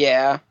mean,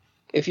 yeah.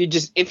 If you're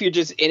just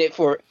in it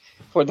for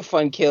for the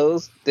fun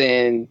kills,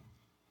 then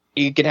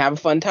you can have a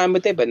fun time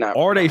with it, but not.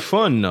 Are they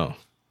fun though?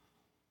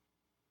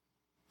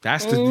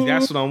 That's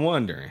what I'm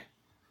wondering.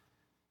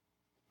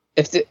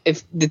 If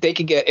they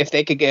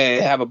could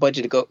have a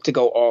budget to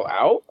go all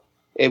out,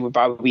 it would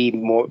probably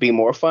be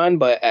more fun.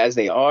 But as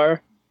they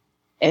are,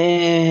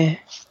 the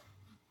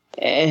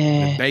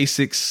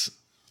basics.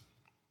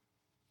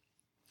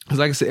 Because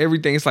like I said,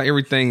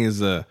 everything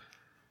is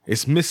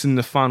it's missing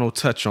the final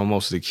touch on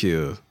most of the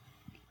kills.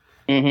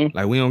 Mm-hmm.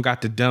 Like we don't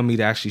got the dummy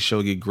to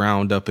actually get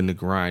ground up in the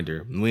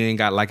grinder. We ain't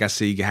got, like I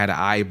said, you had an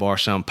eye bar,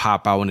 something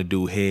pop out when the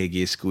dude head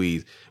get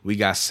squeezed. We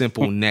got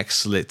simple neck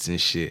slits and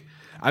shit.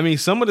 I mean,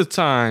 some of the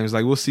times,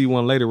 like we'll see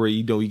one later where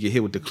you get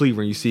hit with the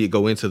cleaver and you see it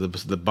go into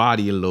the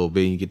body a little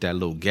bit and you get that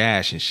little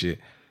gash and shit.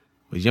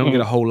 But you don't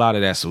get a whole lot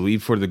of that. So even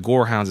for the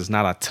gore hounds, it's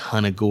not a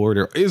ton of gore.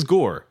 There is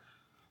gore,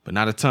 but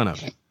not a ton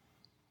of it.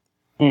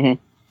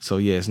 Mm-hmm. So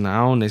yeah, it's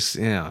not on this.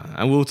 Yeah,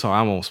 I will talk.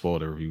 I won't spoil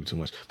the review too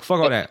much. But fuck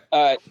all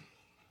that.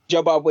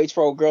 Joe Bob waits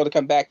for a girl to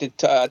come back to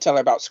tell her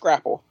about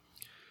Scrapple.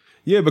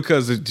 Yeah,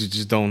 because you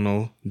just don't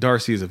know.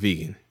 Darcy is a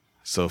vegan.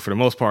 So for the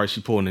most part,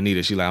 she pulling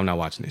Anita. She like, I'm not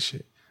watching this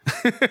shit.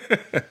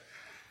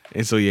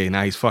 And so yeah,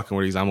 now he's fucking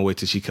with her. I'm gonna wait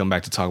till she come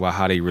back to talk about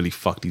how they really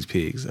fuck these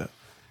pigs up.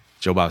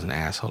 Joe Bob's an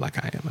asshole like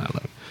I am. I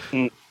love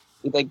it.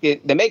 Like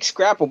they make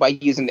Scrapple by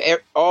using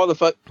all the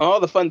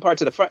fun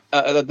parts of the front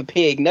of the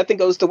pig. Nothing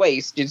goes to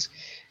waste. Just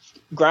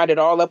grind it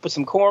all up with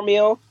some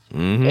cornmeal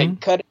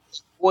and cut it.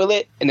 Boil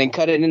it and then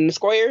cut it into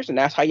squares, and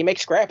that's how you make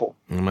Scrapple.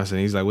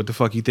 He's like, what the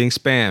fuck you think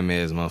spam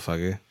is,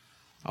 motherfucker?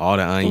 All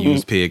the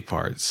unused pig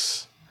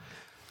parts.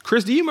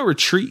 Chris, do you remember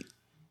Treat?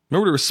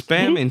 Remember there was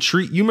spam and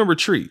Treat? You remember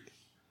Treat?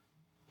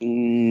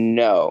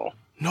 No.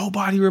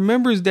 Nobody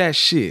remembers that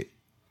shit.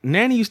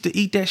 Nanny used to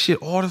eat that shit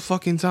all the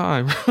fucking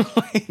time.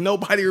 Like,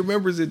 nobody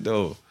remembers it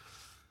though.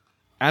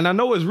 And I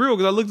know it's real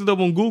because I looked it up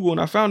on Google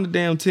and I found the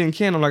damn tin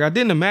can. I'm like, I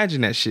didn't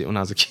imagine that shit when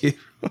I was a kid.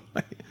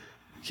 Like,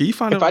 can you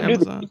find it on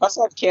Amazon? If I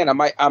saw the can, I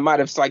might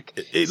have like.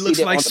 It looks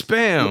like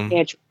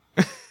spam.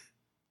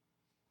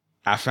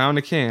 I found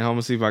the can. I'm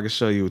gonna see if I can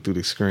show you through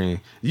the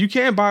screen. You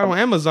can buy it on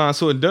Amazon,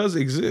 so it does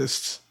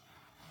exist.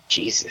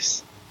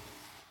 Jesus.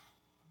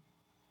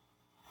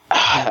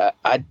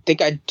 I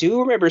think I do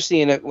remember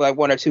seeing like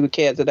one or two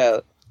cans of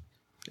that.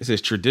 It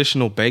says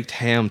traditional baked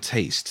ham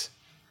taste.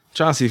 I'm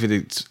trying to see if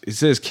it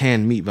says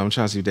canned meat, but I'm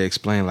trying to see if they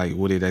explain like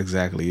what it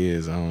exactly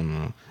is. I don't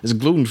know. It's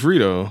gluten free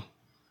though.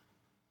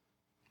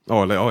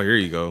 Oh, here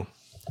you go.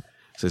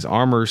 It says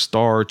Armor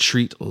Star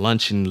Treat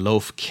Luncheon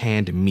Loaf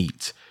Canned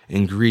Meat.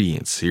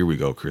 Ingredients. Here we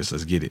go, Chris.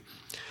 Let's get it.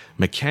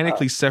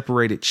 Mechanically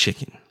separated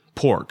chicken,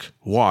 pork,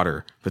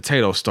 water,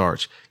 potato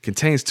starch.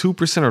 Contains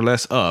 2% or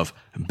less of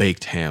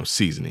baked ham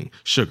seasoning,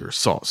 sugar,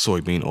 salt,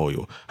 soybean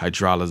oil,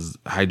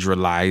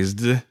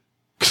 hydrolyzed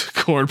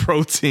corn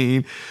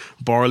protein,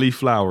 barley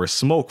flour,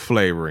 smoke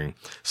flavoring,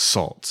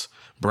 salt,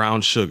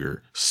 brown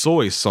sugar,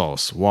 soy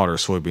sauce, water,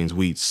 soybeans,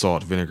 wheat,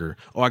 salt, vinegar.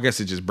 Oh, I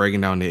guess it's just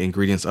breaking down the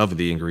ingredients of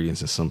the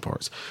ingredients in some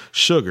parts.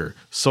 Sugar,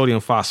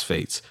 sodium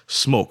phosphates,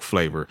 smoke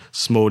flavor,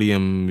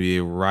 sodium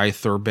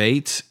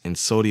erythorbate, and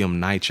sodium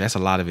nitrate. That's a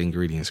lot of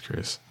ingredients,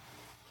 Chris.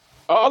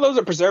 All those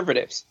are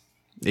preservatives.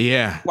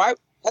 Yeah. Why?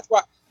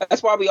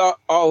 That's why we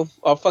all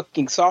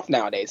fucking soft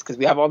nowadays, because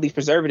we have all these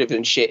preservatives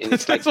and shit. And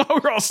it's that's why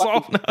we're all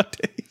soft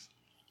nowadays.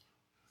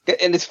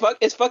 And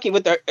it's fucking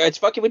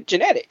with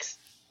genetics.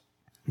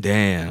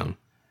 Damn,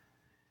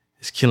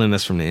 it's killing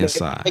us from the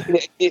inside.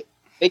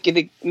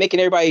 Making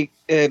everybody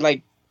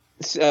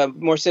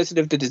more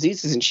sensitive to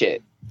diseases and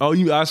shit. Oh,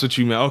 that's what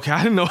you meant. Okay,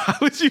 I didn't know how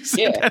you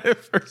said that at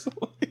first.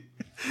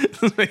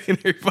 It's making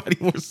everybody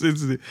more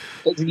sensitive.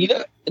 You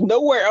know,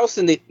 nowhere else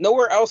in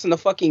the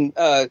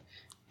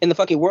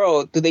fucking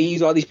world do they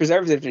use all these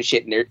preservatives and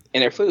shit in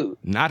their food.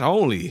 Not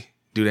only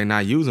do they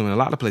not use them, in a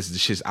lot of places the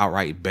shit's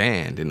outright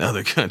banned. In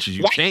other countries,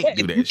 you can't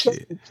do that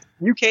shit.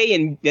 UK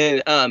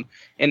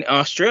and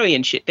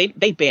Australian shit,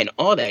 they ban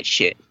all that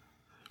shit.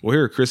 Well,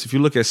 here, Chris, if you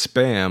look at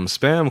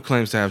spam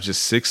claims to have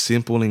just 6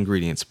 simple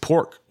ingredients: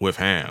 pork with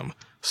ham,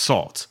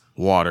 salt,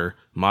 water,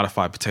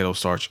 modified potato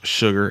starch,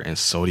 sugar, and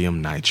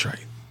sodium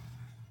nitrate.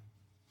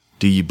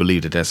 Do you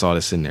believe that that's all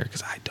that's in there?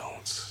 Because I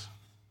don't.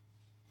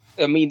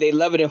 I mean, they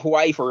love it in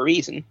Hawaii for a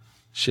reason.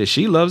 Shit,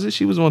 she loves it.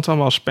 She was the one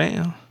talking about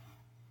spam.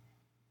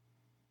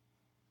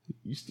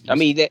 I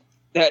mean,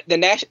 the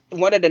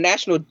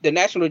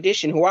national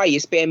dish in Hawaii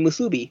is spam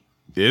musubi.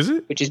 Is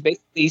it? Which is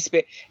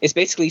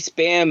basically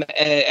spam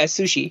as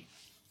sushi.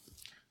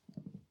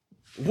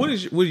 What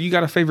you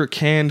got a favorite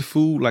canned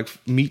food, like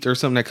meat or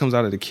something that comes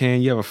out of the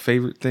can? You have a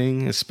favorite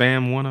thing? Is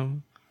spam one of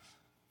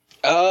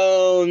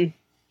them?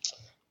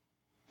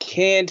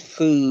 Canned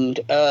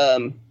food.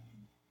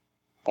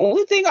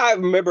 Only thing I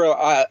remember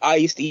I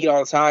used to eat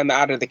all the time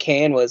out of the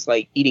can was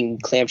like eating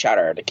clam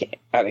chowder out of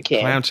the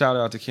can. Clam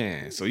chowder out the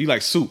can. So you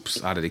like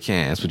soups out of the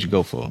can. That's what you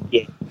go for.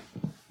 Yeah.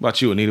 What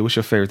about you, Anita? What's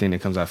your favorite thing that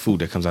comes out of food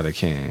that comes out of the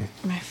can?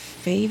 My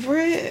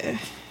favorite?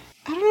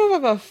 I don't know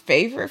if I have a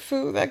favorite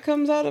food that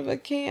comes out of a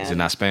can. Is it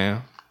not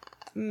spam?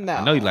 No.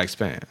 I know you like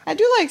spam. I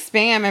do like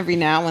spam every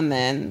now and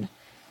then.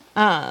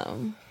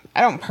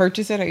 I don't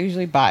purchase it. I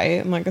usually buy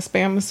it in like a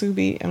Spam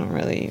musubi. I don't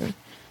really.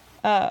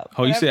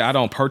 You say I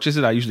don't purchase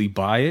it? I usually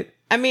buy it.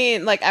 I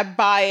mean, like I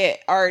buy it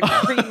already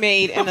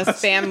pre-made in a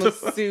Spam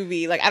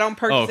musubi. Like I don't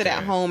purchase it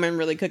at home and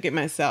really cook it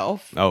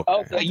myself.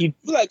 Okay. So you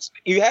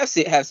have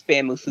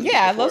Spam musubi.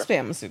 Yeah, I love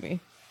Spam musubi.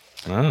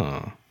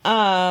 Oh.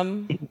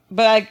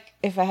 But like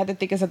if I had to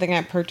think of something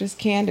I purchased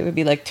canned, it would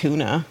be like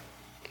tuna.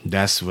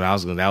 That's what I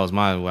was gonna. That was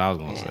what I was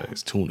gonna say.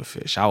 It's tuna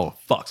fish. I will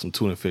fuck some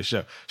tuna fish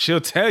up. She'll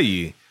tell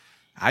you.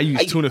 I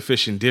use tuna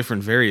fish in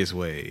different various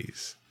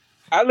ways.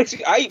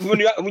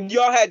 When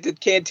y'all had the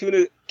canned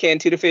tuna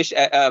fish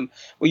at,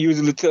 when you was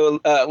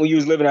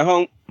living at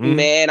home,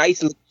 man, I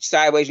used to look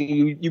sideways and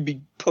you'd be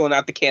pulling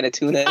out the can of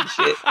tuna and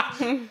shit.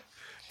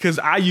 Cause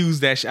I use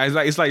that shit.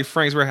 It's like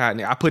Frank's Red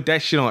Hot. I put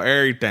that shit on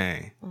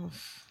everything.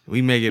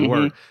 We make it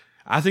work.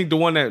 I think the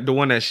one that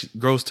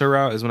grows her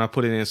out is when I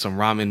put it in some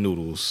ramen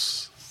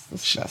noodles.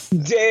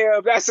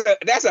 Damn,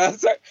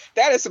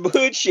 that is some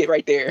hood shit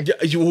right there.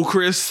 Yeah,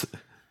 Chris,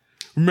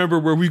 remember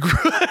where we grew?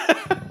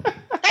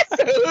 That's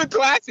a hood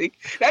classic.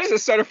 That is a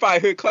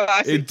certified hood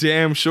classic. It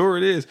damn sure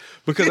it is.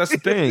 Because that's the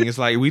thing. It's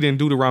like we didn't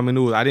do the ramen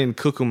noodles. I didn't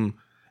cook them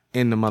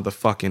in the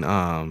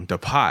motherfucking the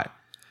pot.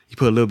 You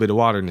put a little bit of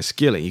water in the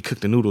skillet. You cook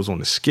the noodles on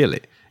the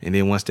skillet. And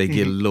then once they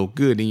get a little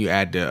good, then you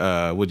add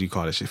the what do you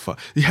call that shit?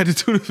 You add the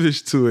tuna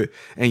fish to it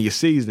and you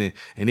season it.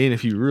 And then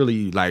if you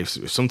really like,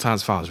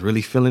 sometimes if I was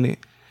really feeling it,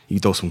 you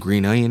throw some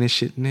green onion and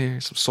shit in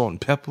there, some salt and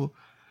pepper.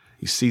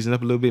 You season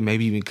up a little bit,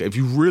 maybe even if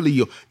you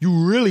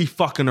really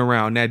fucking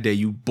around that day,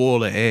 you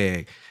boil an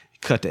egg,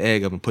 cut the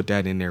egg up and put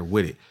that in there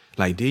with it.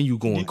 Like then you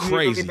going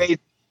crazy.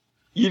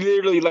 You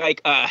literally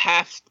like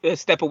half a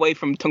step away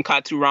from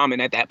tonkatsu ramen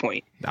at that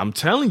point. I'm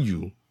telling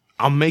you,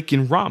 I'm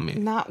making ramen.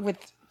 Not with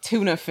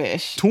tuna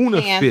fish.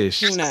 Tuna fish.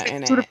 Tuna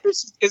in Tuna it.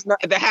 fish is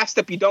not the half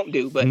step you don't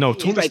do, but no,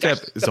 tuna step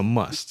is a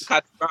must.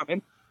 Tonkatsu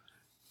ramen.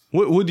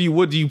 What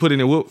do you put in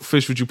there? What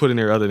fish would you put in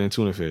there other than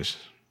tuna fish?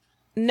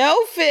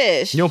 No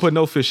fish. You don't put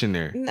no fish in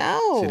there.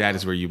 No. See, that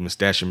is where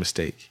that's your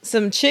mistake.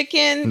 Some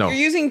chicken. No. You're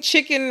using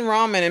chicken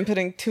ramen and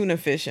putting tuna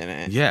fish in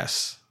it.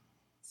 Yes.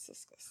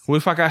 What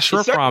if I got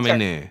shrimp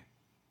ramen in?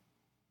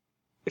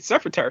 It's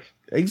surf and turf.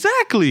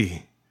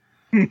 Exactly.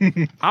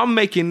 I'm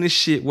making this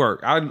shit work.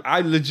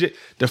 I legit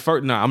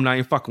I'm not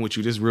even fucking with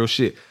you. This is real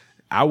shit.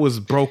 I was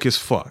broke as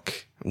fuck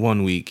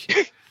one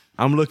week.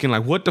 I'm looking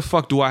like, what the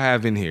fuck do I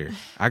have in here?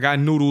 I got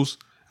noodles.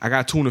 I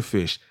got tuna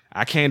fish.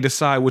 I can't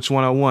decide which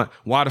one I want.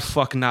 Why the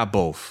fuck not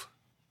both?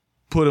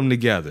 Put them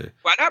together.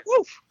 Why not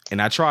both?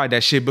 And I tried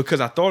that shit because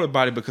I thought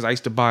about it because I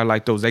used to buy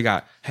like those. They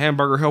got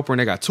hamburger helper and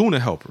they got tuna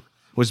helper,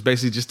 which is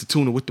basically just the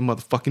tuna with the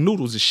motherfucking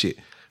noodles and shit.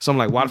 So I'm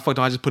like, why the fuck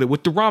don't I just put it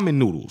with the ramen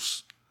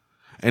noodles?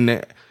 And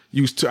I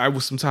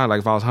was sometimes like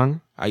if I was hungry,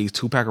 I use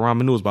 2-pack of ramen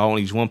noodles, but I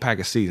only use 1 pack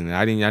of seasoning.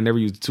 I never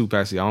used the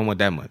 2-pack seasoning. I don't want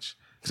that much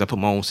because I put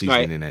my own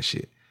seasoning in that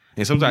shit.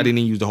 And sometimes I didn't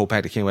even use the whole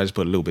pack that came with. I just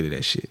put a little bit of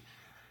that shit.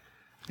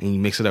 And you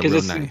mix it up real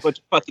nice. Because it's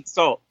fucking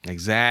salt.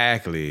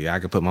 Exactly. I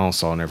could put my own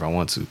salt in there if I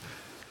want to.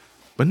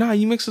 But nah,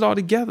 you mix it all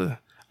together.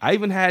 I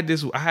even had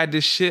this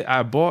shit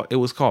I bought. It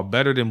was called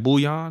Better Than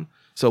Bouillon.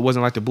 So it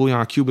wasn't like the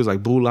bouillon cube. It's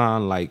like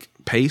bouillon like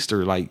paste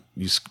or like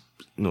you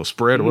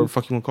spread or whatever the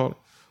fuck you want to call it.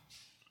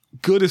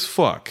 Good as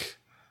fuck.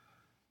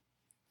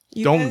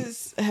 You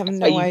guys have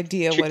no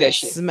idea what it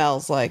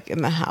smells like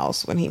in the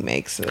house when he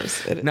makes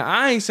this. Now,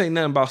 I ain't saying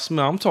nothing about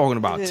smell. I'm talking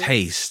about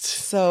taste.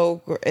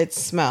 So it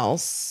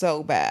smells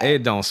so bad.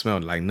 It don't smell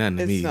like nothing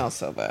to me. It smells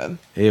so bad.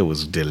 It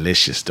was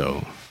delicious,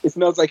 though. It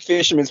smells like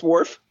Fisherman's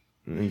Wharf.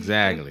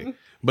 Exactly.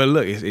 But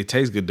look, it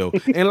tastes good, though.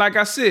 And like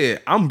I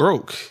said, I'm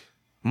broke.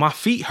 My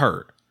feet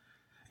hurt.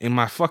 And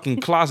my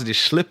fucking closet is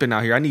slipping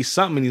out here. I need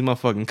something in these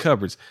motherfucking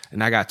cupboards.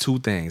 And I got 2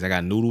 things. I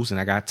got noodles and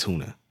I got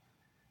tuna.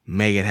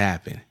 Make it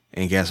happen.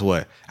 And guess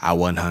what? I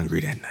wasn't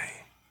hungry that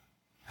night.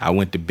 I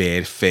went to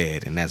bed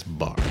fed, and that's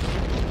bar.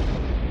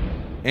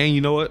 And you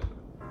know what?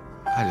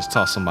 I just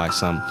taught somebody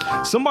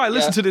something. Somebody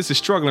listen to this is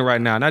struggling right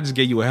now, and I just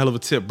gave you a hell of a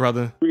tip,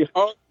 brother.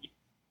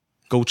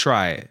 Go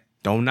try it.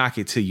 Don't knock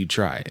it till you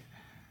try it.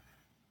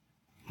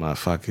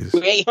 Motherfuckers.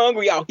 We ain't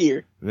hungry out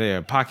here.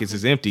 Yeah, pockets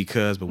is empty,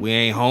 but we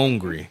ain't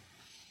hungry.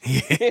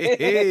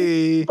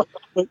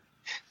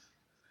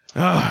 All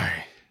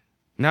right.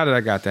 Now that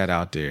I got that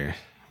out there,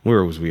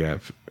 where was we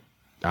at?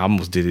 I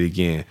almost did it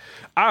again.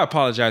 I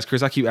apologize,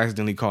 Chris. I keep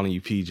accidentally calling you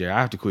PJ. I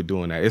have to quit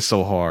doing that. It's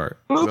so hard.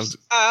 Oops,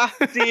 I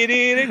did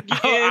it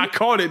again. I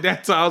called it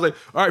that time. I was like,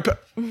 all right.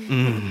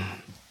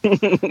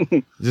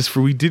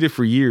 We did it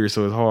for years,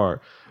 so it's hard.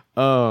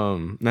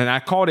 And I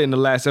called it in the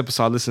last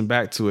episode. I listened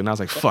back to it, and I was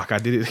like, fuck, I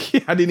did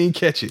it. I didn't even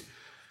catch it.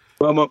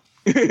 The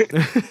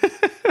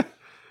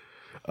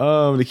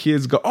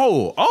kids go,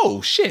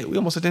 oh, shit. We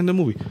almost at the end of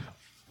the movie.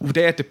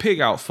 They at the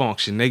pig out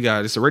function.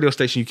 It's a radio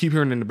station you keep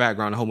hearing in the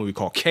background. The whole movie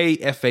called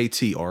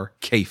KFAT or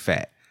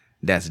KFAT.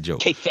 That's a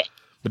joke. KFAT.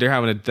 But they're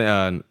having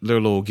their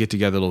little get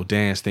together, little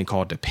dance thing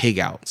called the pig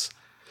outs,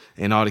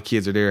 and all the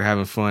kids are there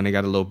having fun. They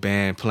got a little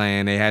band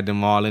playing. They had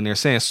them all in there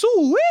saying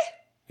 "Sue"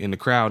 in the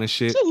crowd and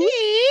shit.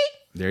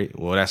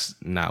 Well, that's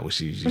not what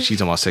she's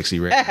talking about.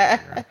 Sexy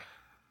red.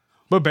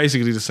 But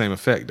basically the same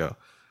effect though.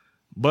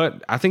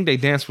 But I think they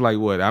danced for like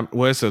what?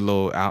 It's a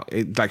little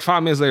like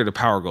 5 minutes later, the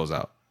power goes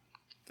out.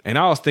 And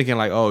I was thinking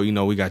like, oh,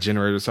 we got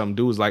generator or something.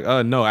 Dude was like,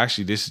 no,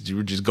 actually,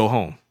 you just go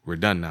home. We're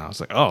done now. It's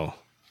like, oh,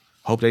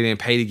 hope they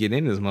didn't pay to get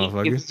in this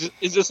motherfucker.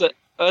 Is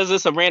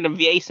this a random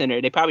VA center?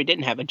 They probably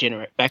didn't have a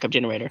backup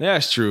generator.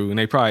 That's true. And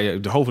they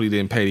probably hopefully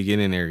didn't pay to get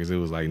in there because it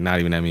was like not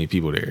even that many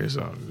people there.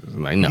 So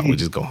like, no, we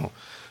just go home.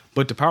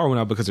 But the power went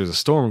out because there's a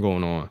storm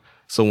going on.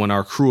 So when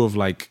our crew of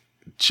like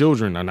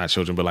children, or not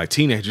children, but like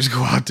teenagers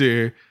go out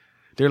there,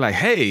 they're like,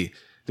 hey,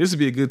 this would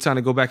be a good time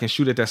to go back and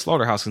shoot at that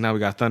slaughterhouse because now we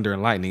got thunder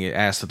and lightning. It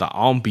adds to the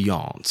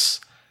ambiance.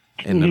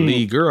 And the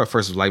lead girl at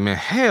first was like, man,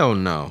 hell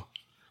no.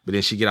 But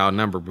then she get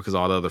outnumbered because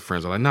all the other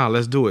friends are like, nah,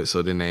 let's do it.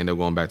 So then they end up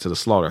going back to the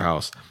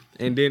slaughterhouse.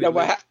 And then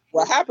what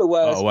happened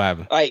was, what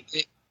happened? Like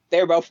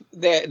they were both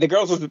the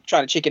girls was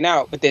trying to chicken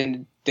out, but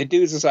then the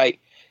dudes was like,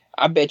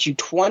 I bet you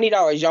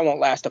 $20 y'all won't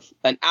last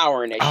an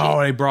hour in that shit.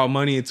 Oh, they brought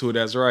money into it.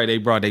 That's right. They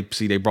brought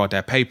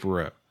that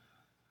paper up.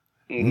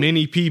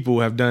 Many people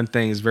have done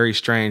things very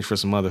strange for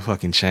some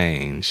motherfucking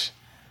change.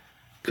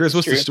 Chris,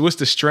 what's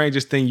the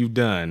strangest thing you've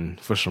done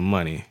for some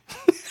money?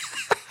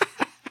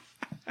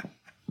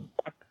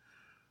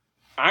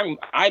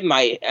 I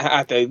might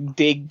have to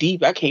dig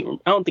deep. I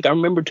don't think I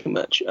remember too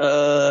much.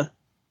 I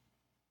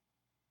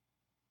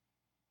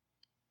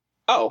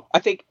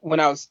think when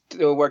I was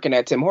still working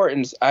at Tim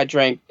Hortons, I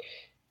drank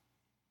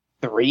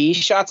 3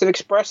 shots of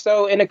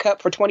espresso in a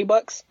cup for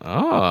 $20.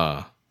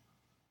 Ah.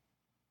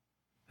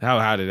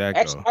 How did that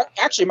go?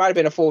 Actually, it might have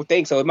been a full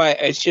thing, so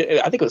I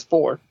think it was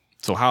 4.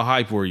 So how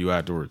hype were you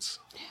afterwards?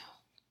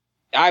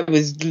 I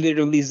was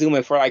literally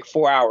zooming for like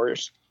 4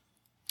 hours.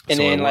 And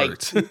so then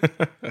like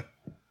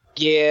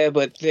yeah,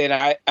 but then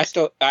I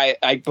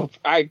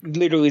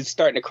literally was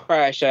starting to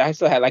crash. I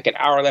still had like an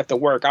hour left to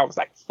work. I was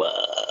like,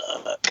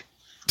 fuck.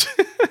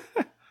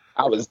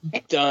 I was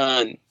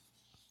done.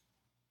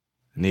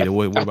 Nita,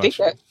 what about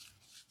you?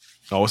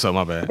 What's up?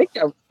 My bad.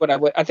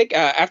 I think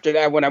after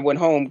that, when I went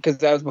home, because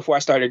that was before I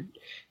started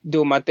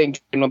doing my thing,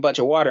 drinking a bunch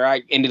of water,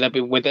 I ended up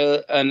with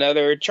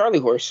another Charlie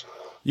horse.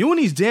 You and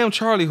these damn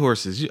Charlie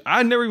horses.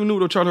 I never even knew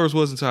what a Charlie horse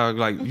was until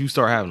like you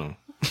start having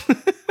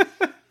them.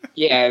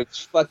 Yeah,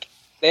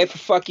 they're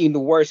fucking the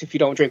worst if you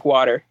don't drink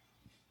water.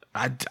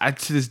 I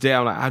to this day,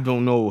 I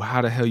don't know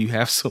how the hell you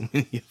have so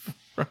many of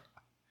them.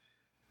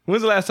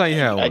 When's the last time you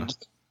had one?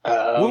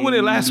 When was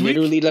it last week?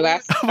 Literally the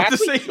last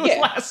week. It was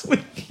last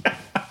week.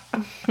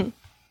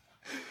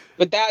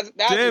 But that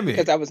was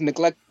because I was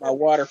neglecting my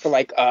water for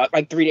like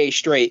 3 days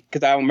straight.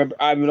 Because I don't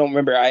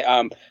remember.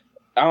 I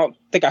don't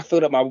think I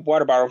filled up my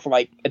water bottle for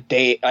like a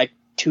day, like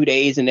 2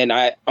 days, and then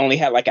I only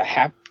had like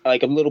a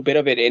little bit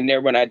of it in there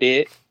when I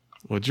did.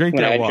 Well, drink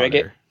that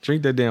water.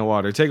 Drink that damn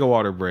water. Take a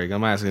water break.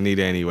 I'm asking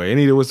Anita anyway.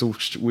 Anita, what's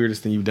the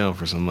weirdest thing you've done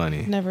for some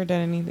money? Never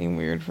done anything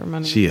weird for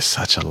money. She is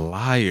such a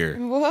liar.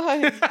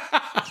 What?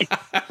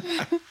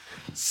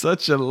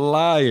 Such a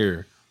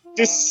liar.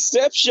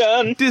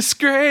 Deception.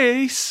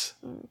 Disgrace.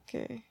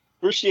 Okay.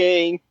 For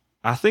shame.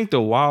 I think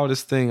the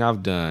wildest thing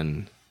I've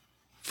done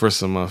for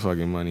some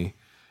motherfucking money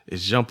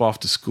is jump off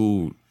the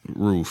school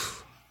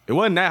roof. It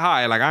wasn't that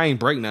high. Like, I ain't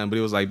break nothing, but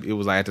it was like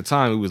at the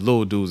time, it was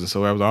little dudes. And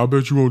so I was like, I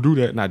bet you won't do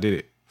that. And I did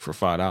it for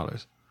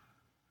 $5.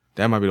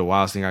 That might be the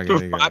wildest thing I can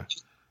think of.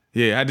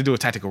 Yeah, I had to do a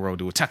tactical roll,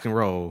 do a tuck and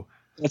roll.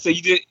 So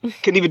you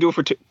couldn't even do it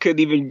for, couldn't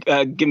even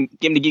give him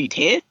to give you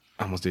 10?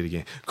 I almost did it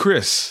again.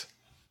 Chris,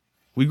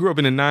 we grew up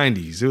in the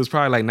 90s. It was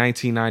probably like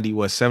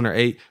 1990, 7 or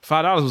 8.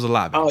 $5 was a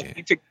lot back then.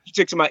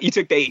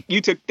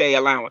 You took their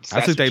allowance.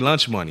 I took their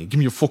lunch money. Give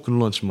me your fucking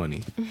lunch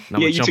money. And I'm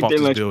going to jump off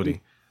this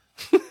building.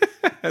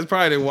 That's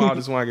probably the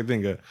wildest one I could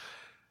think of.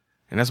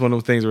 And that's one of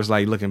those things where it's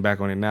like looking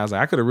back on it now, it's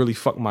like I could have really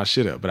fucked my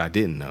shit up, but I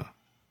didn't know.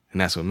 And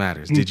that's what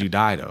matters. Did you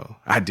die though?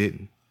 I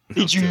didn't.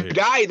 Did you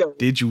die though?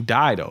 Did you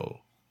die though?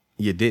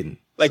 You didn't.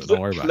 Like, so don't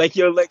worry about it. Like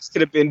your legs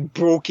could have been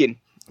broken.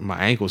 My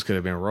ankles could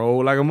have been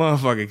rolled like a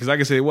motherfucker. Because like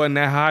I said, it wasn't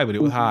that high, but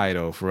it was high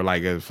though for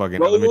like a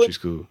fucking elementary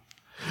school.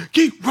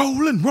 Keep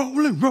rolling.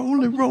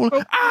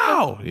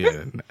 Ow!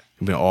 Yeah,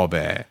 been all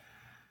bad.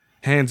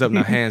 Hands up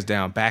now, hands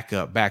down, back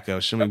up.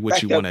 Show me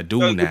what you want to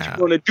do now.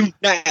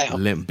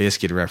 Limp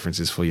Bizkit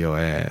references for your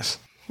ass.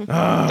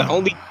 The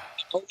only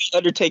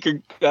Undertaker,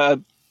 a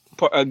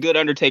good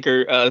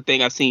Undertaker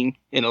thing I've seen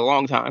in a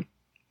long time.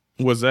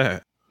 What's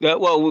that?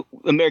 Well,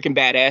 American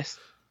Badass.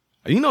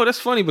 You know, that's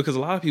funny because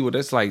a lot of people,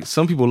 that's like,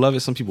 some people love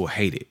it, some people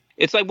hate it.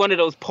 It's like one of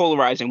those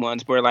polarizing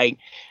ones where like,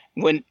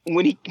 when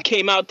he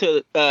came out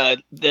to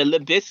the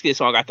Limp Bizkit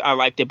song, I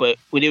liked it, but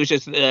when it was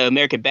just the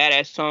American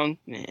Badass song,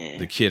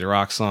 the Kid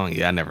Rock song,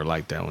 yeah, I never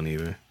liked that one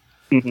either.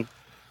 Mm-hmm.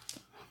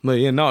 But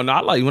yeah, no,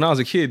 I like when I was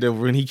a kid,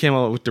 when he came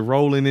out with the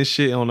rolling and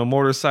shit on the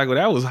motorcycle,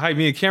 that was hype.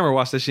 Me and Cameron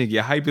watched that shit and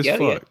get hype as fuck.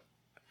 Yeah.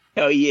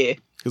 Hell yeah.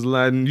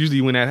 Because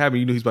usually when that happened,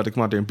 you knew he's about to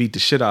come out there and beat the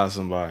shit out of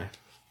somebody.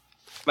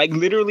 Like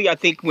literally, I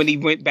think when he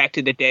went back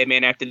to the Dead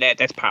Man after that,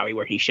 that's probably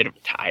where he should have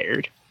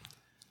retired.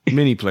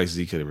 Many places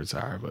he could have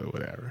retired, but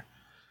whatever.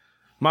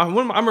 I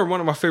remember one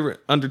of my favorite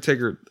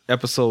Undertaker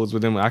episodes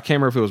with him. I can't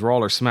remember if it was Raw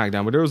or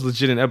SmackDown, but there was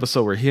legit an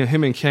episode where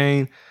him and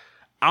Kane,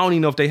 I don't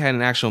even know if they had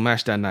an actual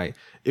match that night.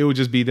 It would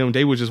just be them.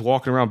 They were just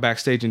walking around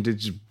backstage and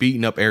just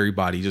beating up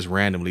everybody just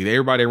randomly.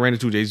 Everybody they ran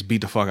into, they just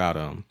beat the fuck out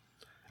of them.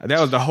 That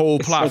was the whole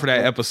plot for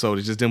that episode.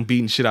 It's just them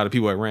beating shit out of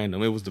people at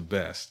random. It was the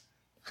best.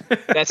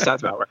 That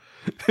sounds about right.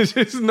 It's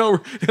just no.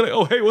 They're like,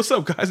 oh hey, what's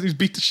up, guys? And he's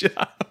beat the shit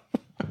out of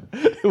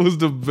them. It was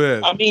the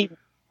best. I mean,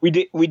 we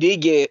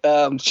did get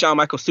Shawn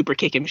Michaels super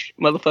kicking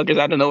motherfuckers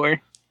out of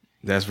nowhere.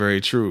 That's very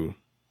true.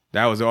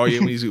 That was all. Yeah,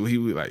 he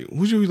was like,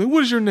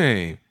 what is your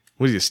name?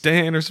 Was he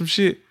Stan or some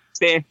shit?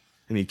 Stan.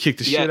 And he kicked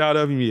the shit out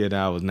of him. Yeah,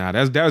 that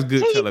was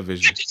good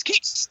television. You just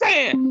keep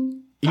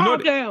Stan.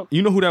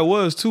 You know who that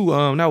was too?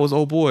 That was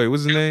old boy.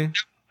 What's his name?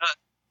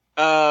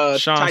 Sean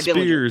Ty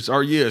Spears. Dillinger.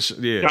 Or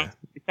yeah.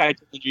 Ty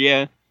Dillinger,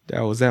 yeah.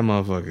 That was that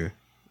motherfucker.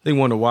 I think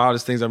one of the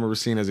wildest things I remember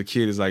seeing as a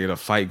kid is like a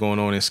fight going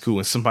on in school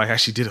and somebody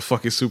actually did a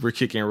fucking super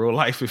kick in real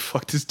life and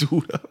fucked this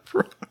dude up,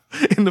 bro.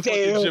 In the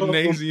fucking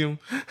gymnasium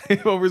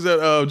over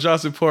at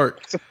Johnson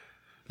Park.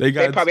 They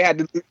probably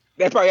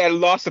had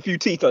lost a few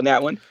teeth on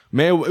that one.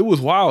 Man, it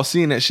was wild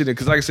seeing that shit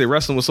because like I said,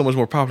 wrestling was so much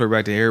more popular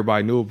back then.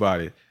 Everybody knew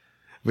about it.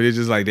 But it's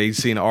just like they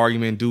seen an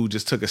argument, dude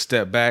just took a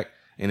step back,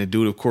 and the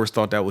dude, of course,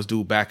 thought that was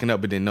dude backing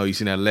up, but didn't know you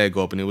seen that leg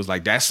go up, and it was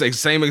like that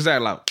same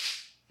exact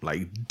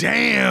like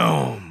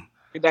damn.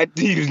 That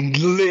dude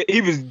was lit.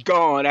 He was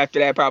gone after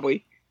that,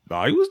 probably.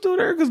 Oh, he was still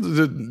there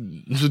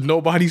because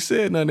nobody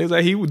said nothing. It's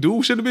like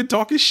dude should have been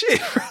talking shit.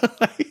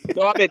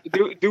 No, I bet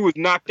the dude was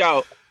knocked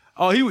out.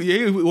 Oh, he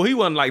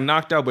wasn't like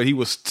knocked out, but he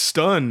was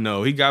stunned.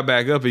 No, he got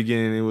back up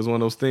again. And it was one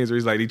of those things where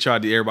he's like,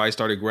 everybody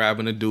started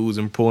grabbing the dudes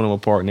and pulling them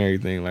apart and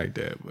everything like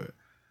that. But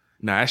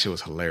nah, that shit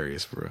was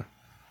hilarious, bro.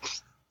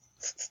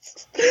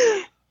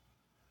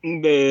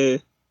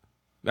 Man.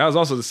 That was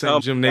also the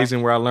same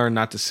gymnasium where I learned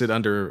not to sit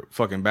under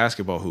fucking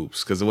basketball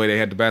hoops because the way they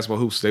had the basketball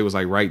hoops, they was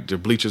like the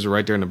bleachers were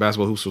right there and the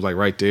basketball hoops was like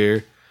right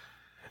there.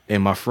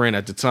 And my friend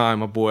at the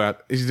time, my boy,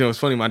 it's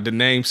funny, the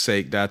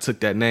namesake that I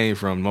took that name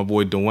from, my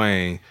boy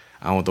Dwayne,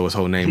 I won't throw his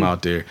whole name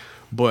out there,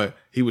 but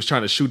he was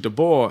trying to shoot the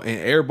ball and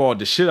airballed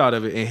the shit out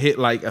of it and hit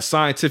like a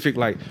scientific,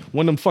 like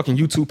one of them fucking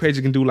YouTube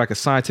pages can do like a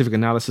scientific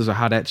analysis of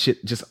how that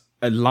shit just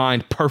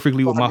aligned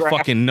perfectly with my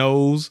fucking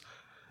nose.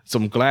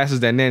 Some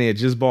glasses that Nanny had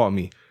just bought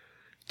me.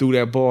 Threw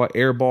that ball,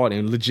 airballed,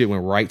 and legit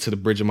went right to the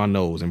bridge of my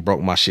nose and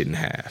broke my shit in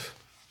half.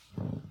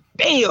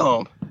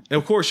 Damn. And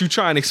of course, you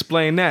try and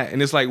explain that,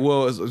 and it's like,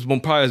 well, it's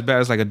probably as bad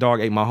as like a dog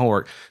ate my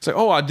homework. It's like,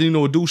 oh, I didn't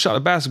know a dude shot a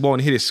basketball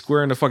and hit it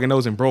square in the fucking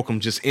nose and broke him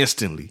just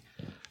instantly.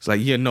 It's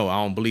like, yeah, no, I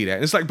don't believe that.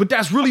 And it's like, but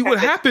that's really what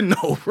happened,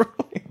 though, bro.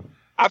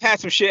 I've had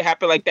some shit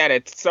happen like that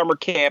at summer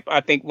camp. I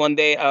think one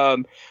day,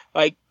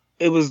 like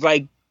it was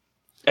like,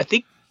 I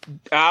think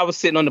I was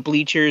sitting on the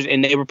bleachers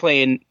and they were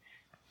playing.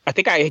 I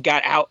think I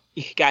got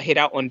hit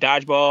out on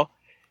dodgeball,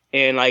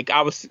 and like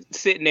I was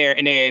sitting there,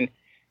 and then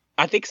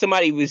I think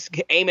somebody was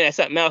aiming at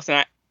something else,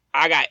 and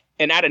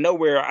and out of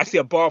nowhere I see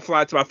a ball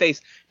fly to my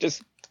face,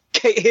 just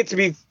hits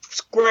me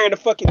square in the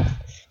fucking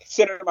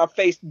center of my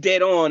face,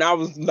 dead on. I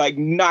was like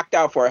knocked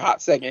out for a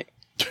hot second.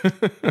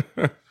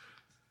 I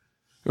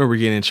remember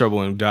getting in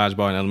trouble in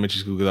dodgeball in elementary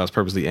school because I was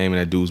purposely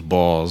aiming at dudes'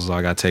 balls, so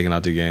I got taken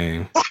out the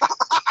game.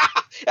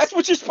 That's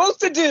what you're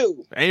supposed to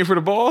do. Aim for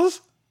the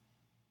balls?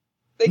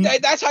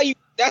 That's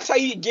how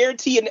you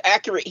guarantee an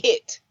accurate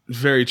hit.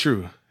 Very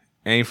true.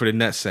 Aim for the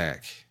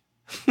nutsack.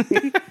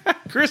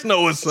 Chris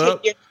know what's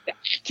up.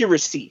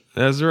 Accuracy.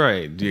 That's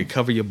right. You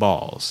cover your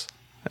balls.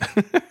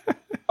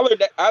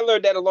 I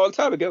learned that a long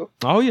time ago.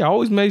 Oh yeah, I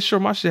always made sure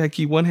my shit had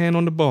keep one hand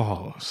on the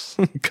balls.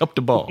 Cup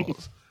the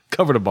balls.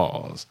 Cover the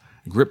balls.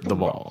 Grip the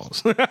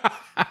balls.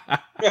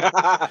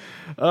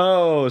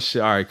 Oh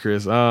shit. All right,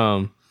 Chris.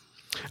 Oh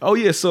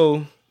yeah,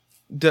 so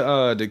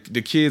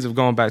the kids have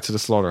gone back to the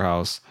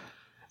slaughterhouse.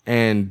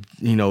 And,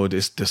 you know,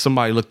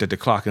 somebody looked at the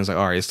clock and was like,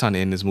 all right, it's time to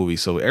end this movie.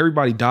 So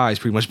everybody dies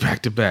pretty much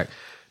back to back.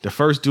 The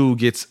first dude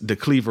gets the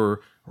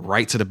cleaver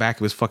right to the back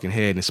of his fucking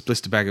head and splits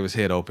the back of his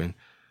head open.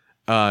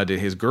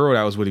 His girl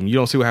that was with him, you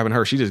don't see what happened to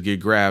her. She just get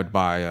grabbed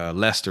by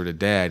Lester, the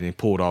dad, and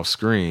pulled off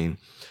screen.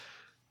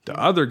 The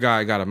other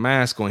guy got a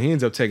mask on. He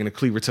ends up taking the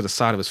cleaver to the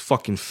side of his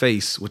fucking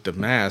face with the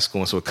mask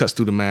on. So it cuts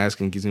through the mask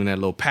and gives him that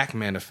little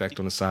Pac-Man effect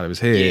on the side of his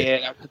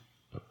head.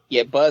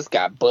 Yeah, Buzz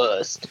got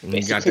buzzed.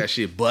 He got that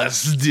shit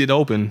busted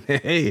open.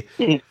 Hey.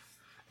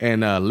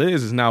 And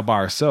Liz is now by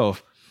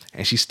herself,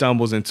 and she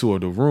stumbles into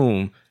the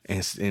room,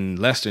 and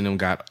Lester and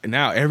them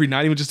not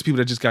even just the people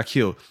that just got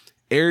killed.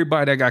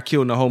 Everybody that got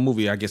killed in the whole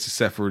movie, I guess,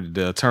 except for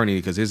the attorney,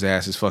 because his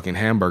ass is fucking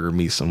hamburger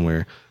meat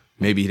somewhere.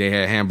 Maybe they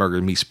had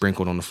hamburger meat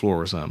sprinkled on the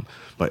floor or something.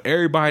 But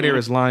everybody there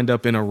is lined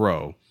up in a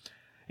row.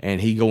 And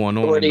he going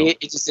on. Or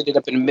it just ended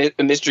up in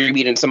a mystery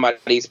meeting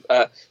somebody's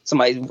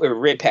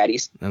rib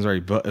patties. That's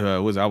right. I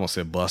almost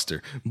said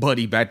Buster.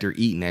 Buddy back there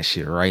eating that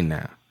shit right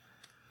now.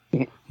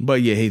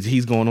 But yeah,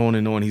 he's going on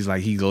and on. He's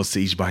like, he goes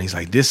to each body. He's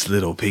like, this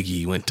little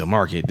piggy went to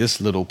market.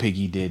 This little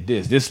piggy did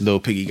this. This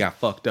little piggy got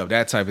fucked up.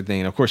 That type of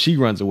thing. And of course, she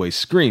runs away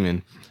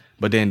screaming,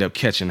 but they end up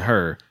catching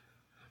her.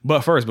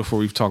 But first, before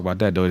we talk about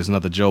that, though, there's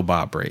another Joe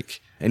Bob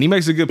break. And he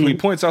makes a good point. He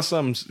points out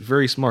something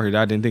very smart here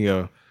that I didn't think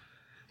of.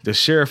 The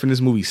sheriff in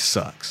this movie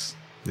sucks.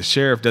 The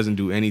sheriff doesn't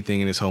do anything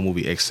in this whole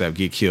movie except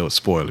get killed.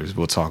 Spoilers.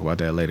 We'll talk about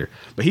that later.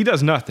 But he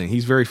does nothing.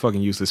 He's very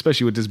fucking useless,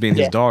 especially with this being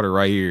his daughter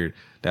right here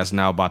that's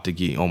now about to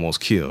get almost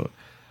killed.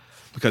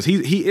 Because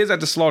he is at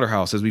the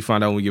slaughterhouse, as we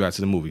find out when we get back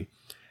to the movie.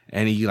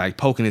 And he like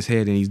poking his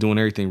head and he's doing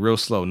everything real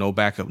slow. No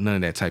backup, none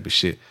of that type of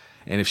shit.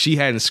 And if she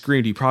hadn't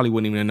screamed, he probably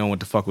wouldn't even know what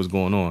the fuck was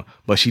going on.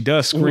 But she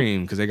does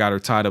scream because they got her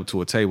tied up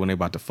to a table and they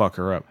about to fuck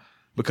her up.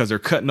 Because they're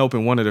cutting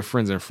open one of the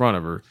friends in front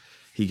of her.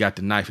 He got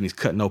the knife and he's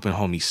cutting open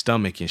homie's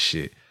stomach and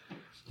shit.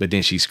 But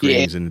then she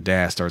screams and the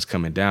dad starts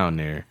coming down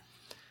there.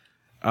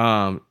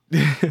 Well,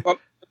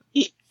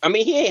 he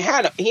ain't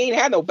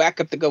had no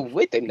backup to go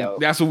with him though.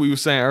 That's what we were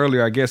saying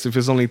earlier. I guess if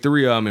it's only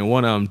 3 of them and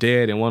one of them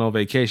dead and one on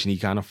vacation, he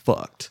kind of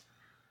fucked.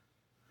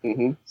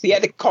 Mm-hmm. So he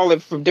had to call him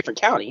from different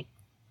county.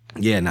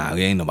 Yeah,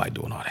 ain't nobody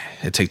doing all that.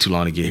 It take too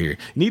long to get here.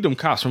 Need them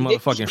cops from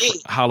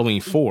motherfucking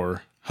Halloween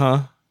 4,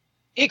 huh?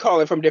 He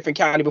called him from different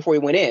county before he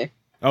went in.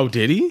 Oh,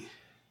 did he?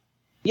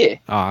 Yeah.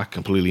 Oh, I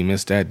completely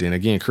missed that then.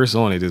 Again, Chris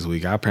on it this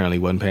week. I apparently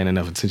wasn't paying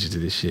enough attention to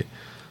this shit.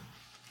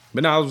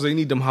 But now they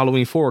need them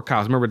Halloween 4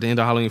 cops. Remember at the end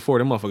of Halloween 4,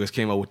 them motherfuckers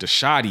came up with the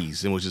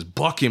shotties and was just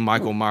bucking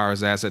Michael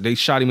Myers' ass. They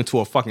shot him into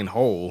a fucking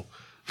hole.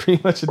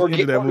 Pretty much at the end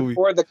of that movie.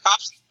 Or the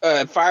cops,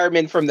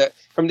 firemen from the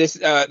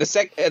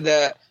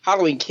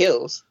Halloween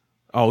Kills.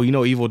 Oh, you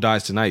know Evil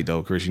dies tonight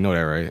though, Chris. You know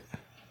that, right?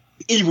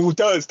 Evil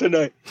does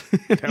tonight.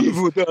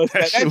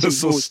 That shit was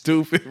so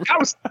stupid. That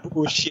was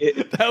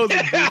bullshit. That was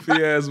a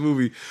goofy ass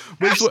movie.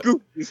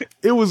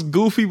 It was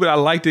goofy, but I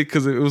liked it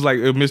because it was like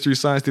a Mystery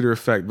Science Theater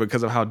effect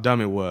because of how dumb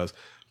it was.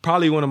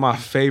 Probably one of my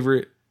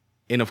favorite,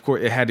 and of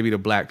course it had to be the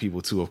black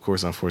people too, of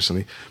course,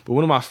 unfortunately. But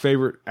one of my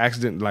favorite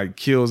accident like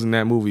kills in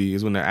that movie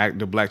is when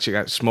the black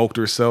chick smoked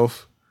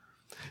herself.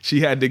 She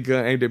had the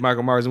gun aimed at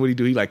Michael Myers, and what did he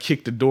do? He like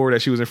kicked the door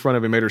that she was in front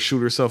of and made her shoot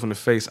herself in the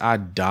face. I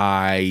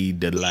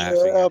died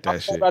laughing at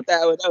that shit. About that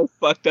was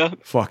fucked up.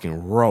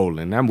 Fucking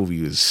rolling. That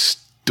movie was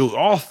stupid.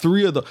 All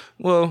 3 of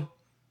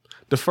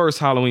the first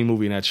Halloween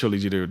movie in that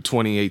trilogy, the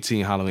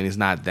 2018 Halloween, is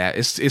not that.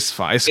 It's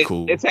fine. It's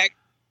cool.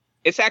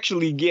 It's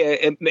actually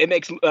it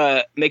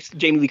makes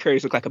Jamie Lee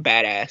Curtis look like a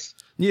badass.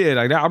 Yeah,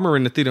 like that. I remember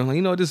in the theater,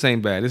 I'm like, this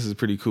ain't bad. This is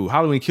pretty cool.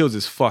 Halloween Kills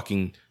is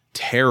fucking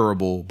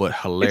terrible, but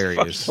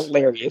hilarious. It's fucking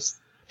hilarious.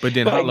 But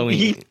then Halloween,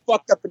 he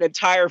fucked up an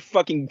entire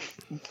fucking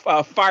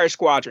fire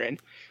squadron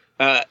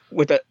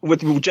with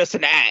just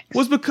an axe.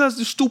 Was because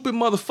the stupid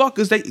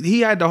motherfuckers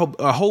he had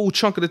a whole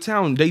chunk of the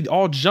town. They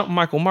all jumped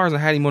Michael Myers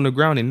and had him on the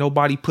ground, and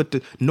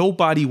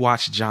nobody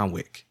watched John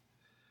Wick.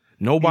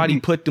 Nobody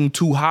put them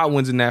 2 hot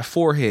ones in that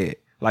forehead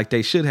like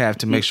they should have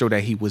to make sure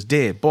that he was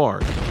dead,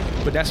 barred.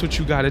 But that's what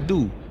you got to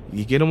do.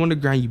 You get them on the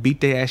ground, you beat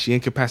their ass, you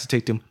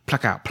incapacitate them,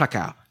 pluck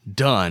out.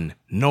 Done.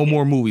 No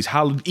more movies.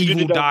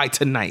 Evil died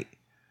tonight.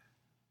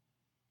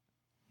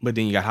 But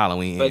then you got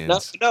Halloween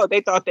Ends. No, they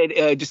thought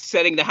that just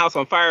setting the house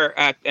on fire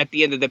at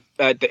the end of the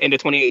end of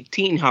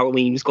 2018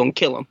 Halloween was going to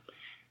kill him.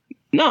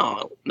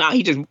 No,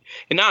 he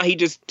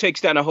just takes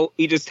down a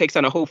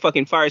whole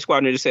fucking fire squad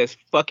and just says,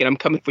 "Fuck it, I'm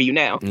coming for you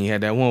now." And he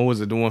had that one.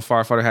 Was it the one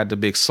firefighter had the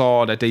big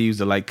saw that they used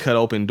to like cut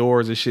open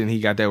doors and shit? And he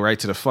got that right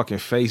to the fucking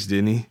face,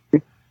 didn't he?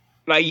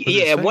 Like,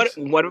 yeah, one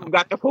of them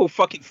got the whole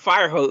fucking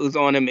fire hose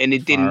on him, and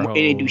it didn't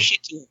do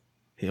shit to him.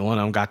 Yeah, one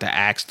of them got the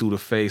axe through the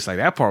face. Like,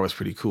 that part was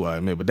pretty cool, I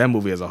admit. But that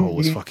movie as a whole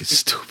was fucking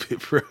stupid,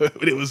 bro.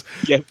 But it was...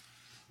 Yeah.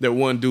 That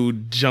one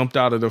dude jumped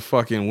out of the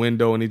fucking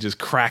window and he just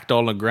cracked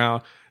on the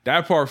ground.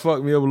 That part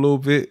fucked me up a little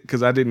bit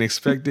because I didn't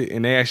expect it.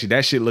 And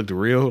that shit looked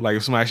real. Like,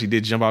 if somebody actually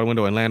did jump out the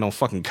window and land on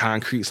fucking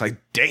concrete, it's like,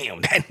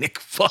 damn, that nigga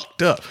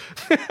fucked up.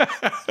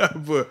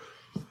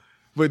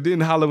 But then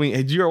Halloween...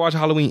 Did you ever watch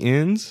Halloween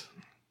Ends?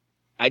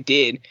 I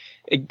did.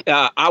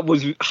 I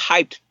was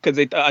hyped because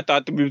I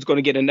thought we was going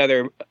to get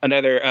another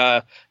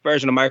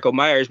version of Michael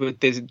Myers with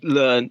this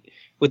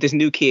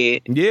new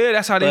kid. Yeah,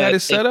 that's how they had it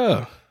set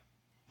up.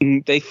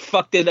 They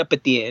fucked it up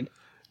at the end.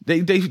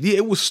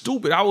 It was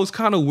stupid. I was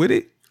kind of with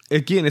it.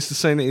 Again, it's the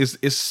same thing.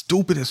 It's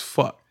stupid as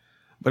fuck.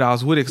 But I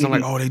was with it because I'm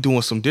like, oh, they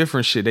doing some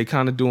different shit. They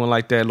kind of doing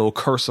like that little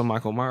Curse of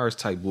Michael Myers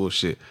type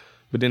bullshit.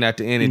 But then at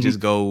the end, it just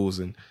goes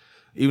and.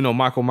 Even though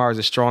Michael Myers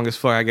is strong as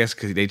fuck, I guess,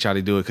 because they try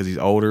to do it because he's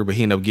older, but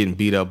he ended up getting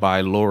beat up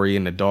by Lori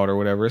and the daughter or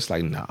whatever. It's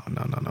like, no.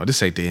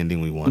 This ain't the ending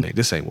we wanted.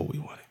 This ain't what we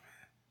wanted,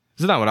 man.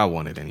 This is not what I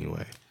wanted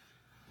anyway.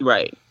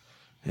 Right.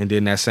 And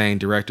then that same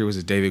director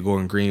was David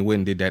Gordon Green, went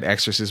and did that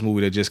Exorcist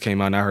movie that just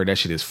came out, and I heard that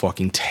shit is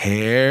fucking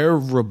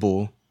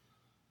terrible.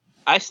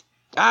 I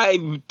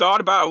thought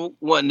about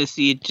wanting to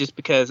see it just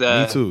because...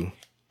 Me too.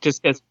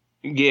 Just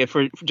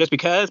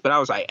because, but I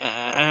was like,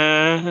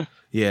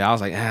 Yeah, I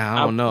was like, I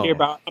don't know. I'm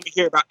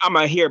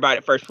gonna hear about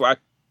it first before I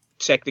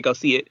check to go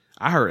see it.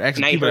 I heard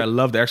actually people that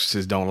love The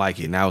Exorcist don't like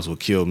it, and that was what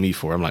killed me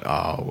for it. I'm like,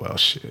 oh well,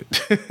 shit.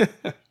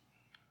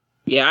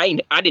 Yeah,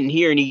 I didn't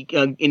hear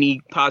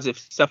any positive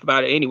stuff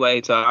about it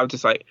anyway, so I was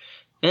just like,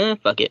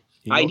 fuck it.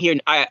 I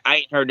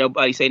ain't heard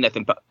nobody say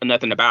nothing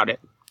about it.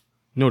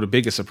 You know, the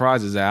biggest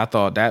surprise is that I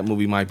thought that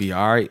movie might be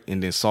all right,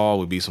 and then Saw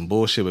would be some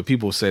bullshit, but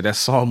people said that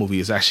Saw movie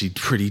is actually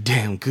pretty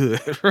damn good.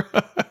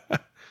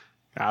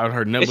 I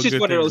heard never. It's just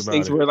one of those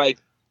things where like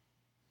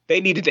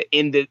they needed to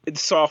end the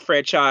Saw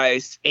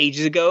franchise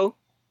ages ago.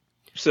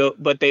 So,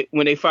 but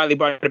when they finally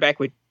brought it back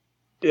with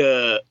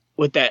that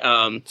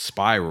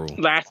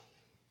last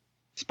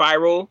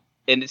Spiral,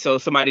 and so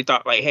somebody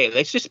thought like, hey,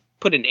 let's just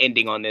put an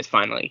ending on this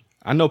finally.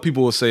 I know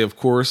people will say, of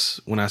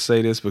course, when I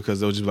say this, because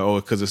they'll just be like, oh,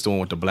 because it's the one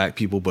with the black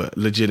people. But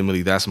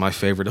legitimately, that's my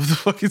favorite of the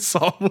fucking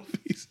Saw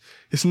movies.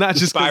 It's not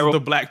just because of the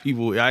black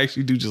people. I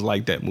actually do just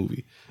like that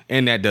movie.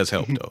 And that does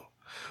help, though.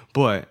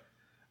 But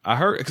I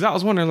heard, because I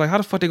was wondering, like, how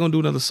the fuck they gonna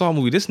do another Saw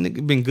movie? This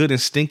nigga been good and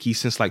stinky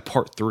since, like,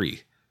 part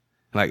 3.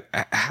 Like,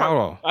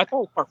 how? I thought it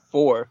was part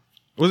 4.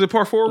 Was it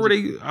part 4 where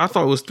they, I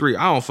thought it was 3.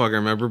 I don't fucking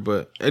remember.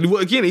 But,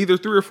 again, either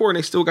 3 or 4, and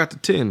they still got the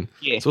 10.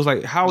 Yeah. So it's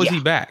like, how is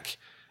he back?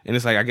 And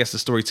it's like, I guess the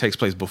story takes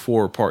place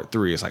before part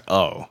 3. It's like,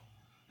 oh,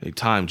 they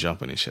time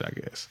jumping and shit, I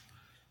guess.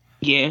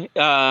 Yeah.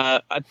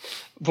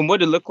 From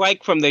what it looked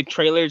like from the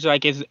trailers,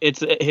 like it's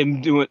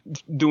him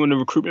doing the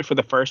recruitment for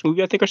the first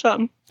movie, I think, or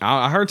something.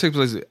 I heard it takes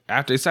place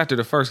after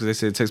the first, because they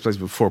said it takes place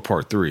before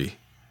part 3.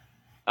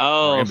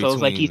 Oh, so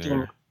it's like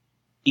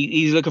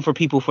he's looking for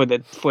people for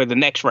the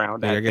next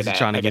round. Yeah, I guess he's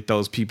trying to get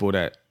those people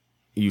that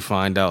you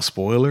find out,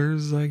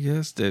 spoilers, I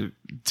guess, that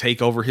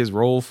take over his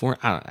role for him.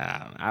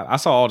 I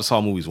saw all the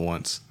Saw movies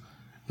once.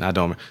 And I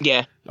don't remember.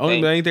 Yeah. The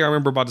only thing I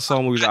remember about the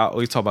Saw movies I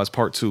always talk about is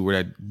part 2,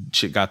 where that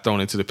shit got thrown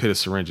into the pit of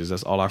syringes.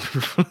 That's all I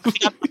remember.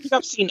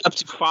 I've seen up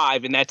to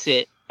 5, and that's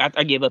it.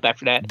 I gave up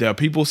after that. The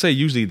people say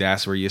usually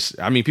that's where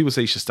people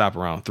say you should stop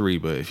around 3,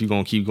 but if you're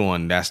going to keep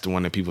going, that's the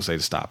one that people say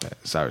to stop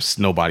at. Sorry,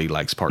 nobody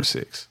likes part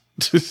 6.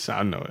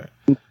 I know that.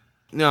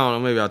 No,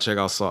 maybe I'll check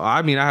out Saw.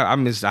 I mean, I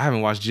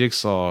haven't watched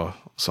Jigsaw,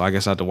 so I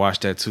guess I have to watch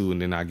that too,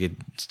 and then I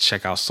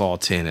check out Saw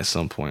 10 at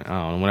some point.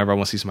 I don't know. Whenever I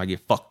want to see somebody get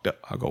fucked up,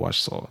 I'll go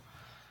watch Saw.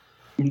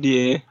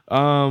 Yeah.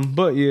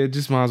 But yeah,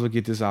 just might as well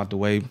get this out the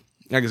way.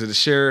 Like I said, the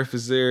sheriff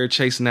is there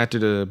chasing after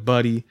the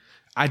buddy.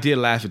 I did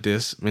laugh at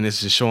this, and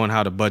it's just showing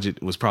how the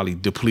budget was probably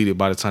depleted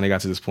by the time they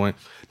got to this point.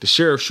 The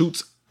sheriff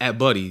shoots at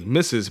Buddy,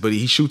 misses, but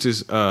he shoots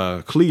his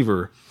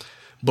cleaver.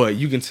 But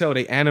you can tell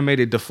they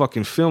animated the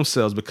fucking film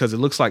cells because it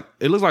looks like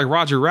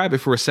Roger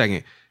Rabbit for a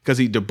second, because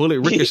the bullet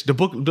ricochet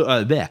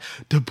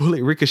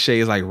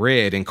is like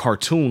red and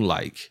cartoon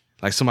like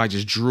somebody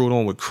just drew it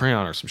on with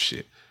crayon or some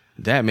shit.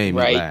 That made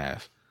me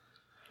laugh.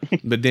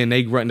 But then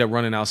they end up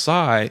running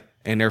outside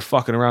and they're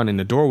fucking around in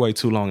the doorway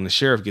too long, and the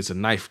sheriff gets a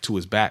knife to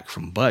his back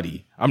from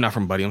Buddy. I'm not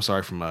from Buddy. I'm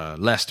sorry, from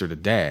Lester, the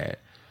dad.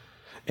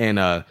 And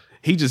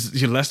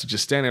Lester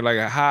just standing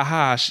there like,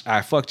 ha,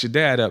 I fucked your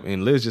dad up.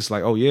 And Liz just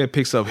like, oh yeah,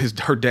 picks up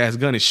her dad's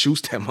gun and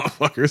shoots that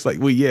motherfucker. It's like,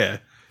 well, yeah,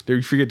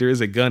 you forget there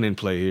is a gun in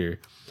play here.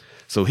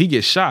 So he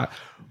gets shot,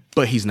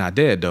 but he's not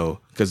dead though,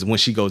 because when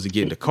she goes to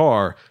get in the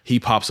car, he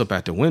pops up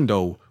at the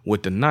window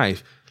with the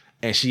knife,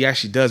 and she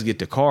actually does get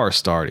the car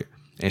started,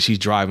 and she's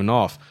driving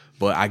off.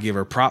 But I give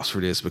her props for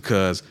this,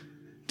 because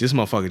this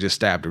motherfucker just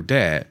stabbed her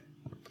dad.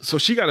 So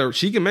she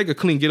can make a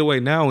clean getaway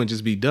now and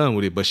just be done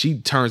with it, but she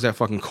turns that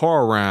fucking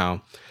car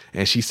around,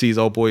 and she sees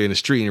old boy in the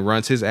street and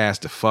runs his ass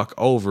the fuck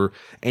over.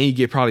 And you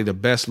get probably the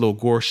best little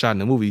gore shot in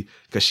the movie,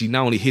 because she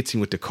not only hits him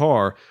with the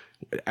car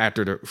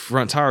after the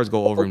front tires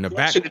go over him, the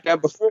back. Should have done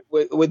before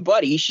with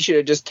Buddy. She should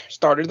have just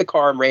started the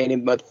car and ran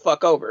him the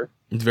fuck over.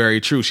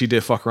 Very true. She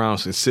did fuck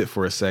around and sit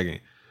for a second,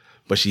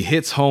 but she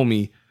hits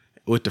homie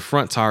with the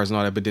front tires and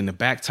all that. But then the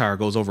back tire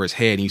goes over his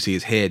head, and you see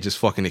his head just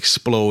fucking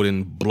explode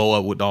and blow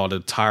up with all the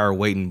tire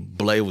weight,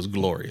 and it was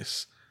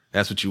glorious.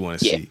 That's what you want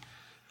to see.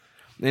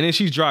 And then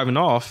she's driving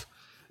off,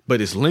 but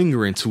it's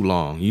lingering too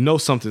long. You know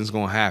something's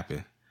gonna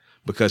happen,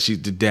 because the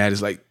dad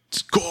is like,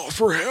 call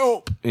for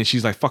help, and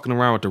she's like fucking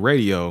around with the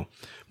radio,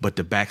 but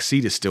the back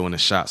seat is still in the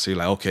shot. So you're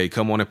like, okay,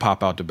 come on and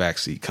pop out the back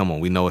seat. Come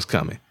on, we know it's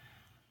coming.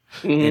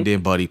 Mm-hmm. And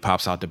then Buddy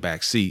pops out the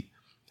back seat,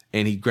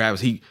 and he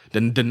grabs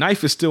the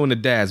knife is still in the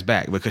dad's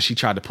back, because she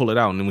tried to pull it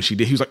out, and then when she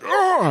did, he was like,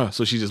 "Ugh!"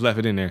 So she just left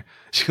it in there.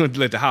 She would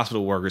let the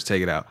hospital workers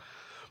take it out.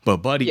 But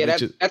Buddy,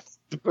 that's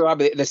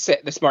probably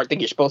the smart thing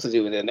you're supposed to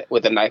do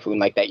with a knife wound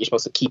like that. You're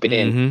supposed to keep it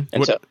in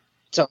until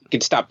it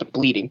can stop the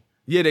bleeding.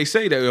 Yeah, they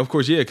say that, of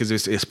course, because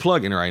it's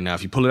plugging right now.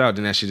 If you pull it out,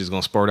 then that shit is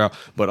going to spurt out.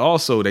 But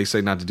also, they say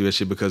not to do that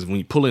shit, because when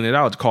you're pulling it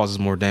out, it causes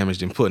more damage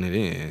than putting it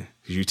in.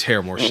 Because you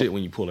tear more shit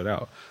when you pull it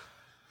out.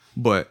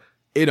 But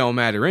it don't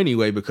matter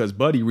anyway, because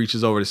Buddy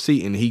reaches over the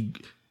seat, and he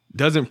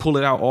doesn't pull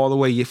it out all the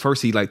way. At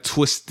first, he like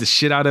twists the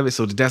shit out of it.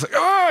 So the dad's like,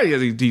 oh,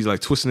 he's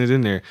like twisting it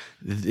in there.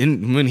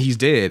 Then when he's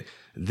dead,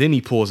 then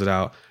he pulls it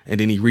out, and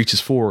then he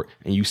reaches forward,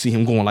 and you see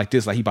him going like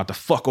this, like he about to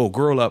fuck old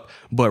girl up.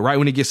 But right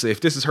when he gets,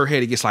 if this is her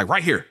head, it gets like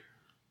right here.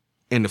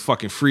 And the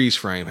fucking freeze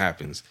frame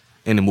happens,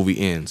 and the movie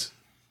ends.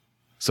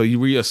 So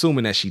you're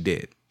assuming that she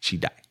dead. She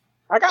died.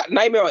 I got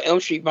Nightmare on Elm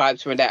Street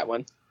vibes from that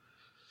one.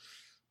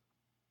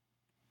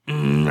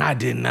 I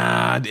did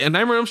not. And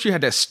Nightmare on Elm Street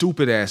had that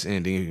stupid ass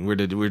ending where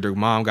the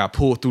mom got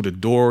pulled through the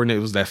door, and it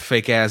was that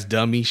fake ass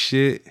dummy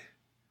shit.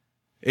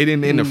 It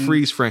didn't end the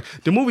freeze frame.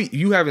 The movie,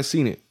 you haven't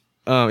seen it.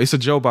 It's a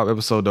Joe Bob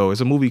episode though. It's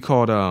a movie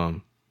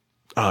called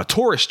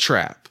Tourist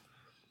Trap.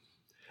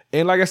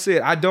 And like I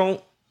said, I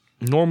don't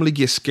normally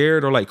get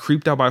scared or like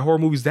creeped out by horror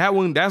movies. That's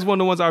one of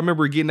the ones I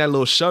remember getting that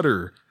little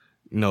shudder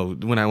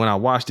when I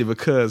watched it,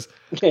 because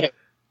I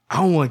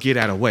don't want to get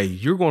out of the way.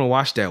 You're going to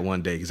watch that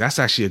one day because that's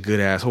actually a good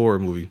ass horror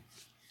movie.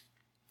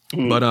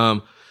 Mm-hmm.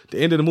 But the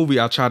end of the movie,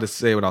 I'll try to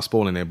say without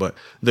spoiling it. But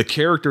the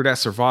character that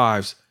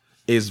survives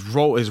is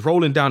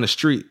rolling down the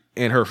street,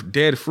 and her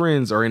dead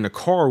friends are in the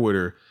car with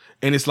her.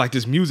 And it's like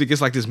this music,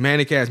 it's like this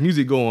manic ass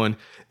music going.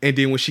 And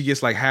then when she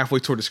gets like halfway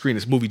toward the screen,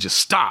 this movie just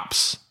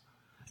stops.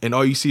 And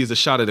all you see is a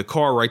shot of the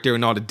car right there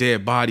and all the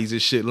dead bodies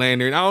and shit laying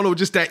there. And I don't know,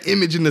 just that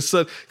image in the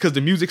sun, because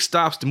the music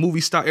stops, the movie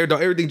stops,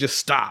 everything just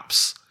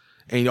stops.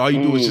 And all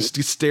you do is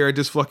just stare at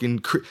this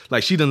fucking,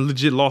 like she done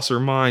legit lost her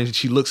mind.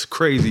 She looks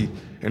crazy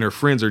and her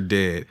friends are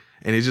dead.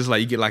 And it's just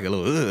like, you get like a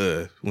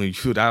little, when you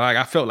feel that. Like,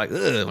 I felt like,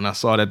 when I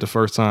saw that the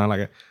first time.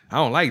 Like, I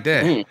don't like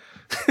that. I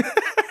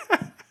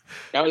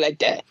don't like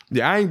that.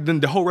 Yeah,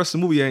 the whole rest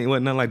of the movie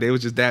wasn't nothing like that. It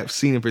was just that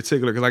scene in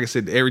particular. Because like I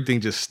said, everything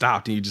just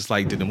stopped and you just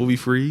like, did the movie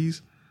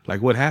freeze?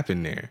 Like, what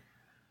happened there?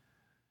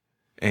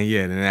 And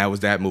yeah, then that was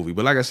that movie.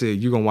 But like I said,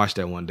 you're going to watch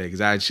that one day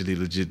because I actually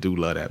legit do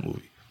love that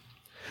movie.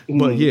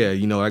 But yeah,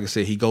 like I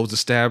said, he goes to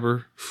stab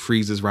her,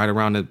 freezes right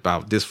around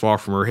about this far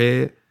from her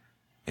head,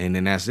 and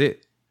then that's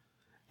it.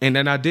 And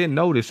then I did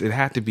notice it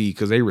had to be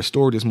because they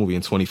restored this movie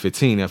in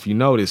 2015. Now, if you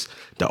notice,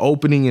 the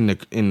opening and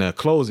the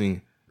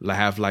closing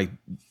have like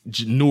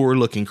newer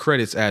looking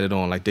credits added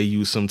on, like they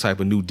use some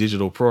type of new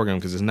digital program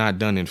because it's not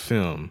done in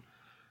film.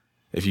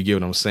 If you get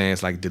what I'm saying,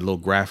 it's like the little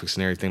graphics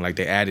and everything. Like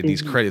they added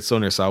these credits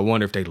on there, so I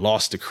wonder if they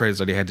lost the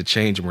credits or they had to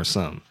change them or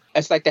something.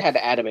 It's like they had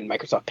to add them in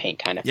Microsoft Paint,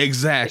 kind of.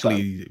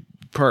 Exactly.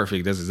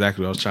 Perfect. That's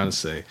exactly what I was trying to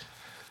say.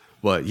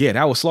 But yeah,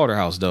 that was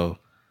Slaughterhouse, though.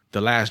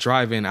 The last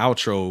drive-in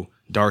outro,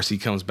 Darcy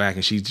comes back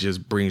and she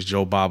just brings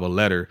Joe Bob a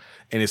letter,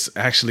 and it's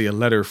actually a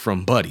letter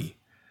from Buddy.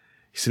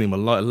 He sent him a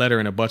letter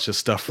and a bunch of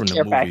stuff from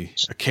the movie.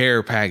 A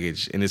care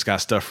package, and it's got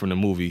stuff from the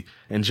movie.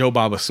 And Joe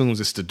Bob assumes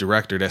it's the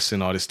director that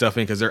sent all this stuff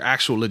in because they're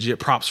actual legit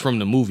props from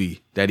the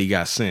movie that he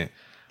got sent.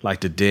 Like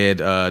the dead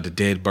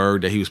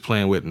bird that he was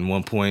playing with in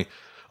one point.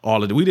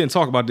 We didn't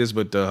talk about this,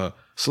 but the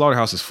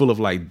Slaughterhouse is full of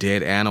like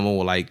dead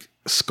animal, like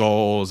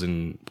skulls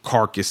and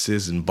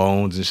carcasses and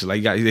bones and shit.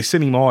 Like they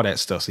sent him all that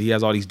stuff, so he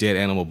has all these dead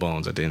animal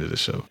bones at the end of the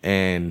show.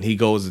 And he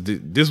goes,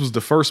 this was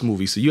the first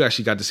movie, so you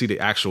actually got to see the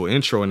actual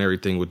intro and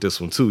everything with this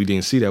one too. You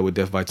didn't see that with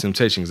Death by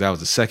Temptation because that was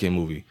the second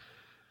movie.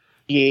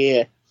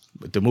 Yeah.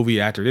 But the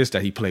movie after this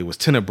that he played was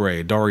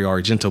Tenebrae, Dario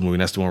Argento movie.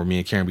 And that's the one where me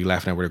and Karen be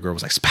laughing at, where the girl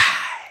was like, "Spy."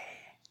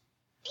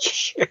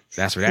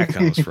 That's where that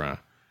comes from.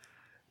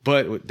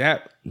 But with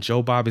that,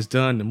 Joe Bob is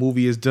done. The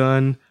movie is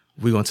done.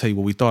 We're gonna tell you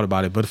what we thought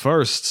about it. But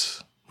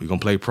first, we're going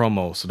to play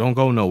promo, so don't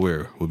go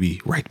nowhere. We'll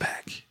be right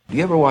back.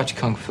 You ever watch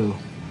Kung Fu?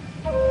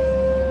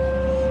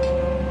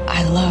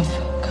 I love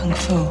Kung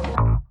Fu.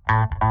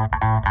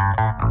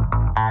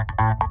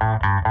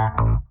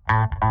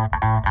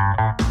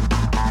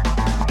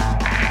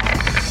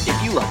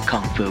 If you love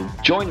Kung Fu,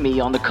 join me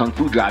on the Kung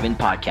Fu Drive-In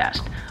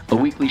podcast, a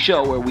weekly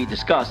show where we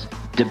discuss,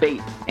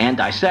 debate, and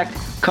dissect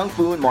Kung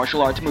Fu and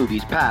martial arts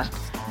movies past,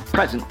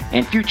 present,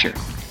 and future.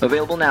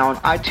 Available now on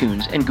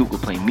iTunes and Google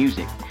Play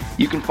Music.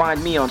 You can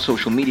find me on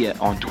social media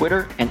on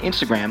Twitter and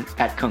Instagram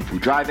at Kung Fu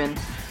Drive-In,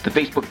 the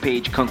Facebook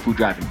page Kung Fu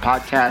Drive-In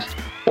Podcast,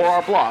 or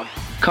our blog,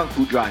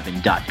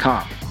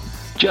 kungfudrivein.com.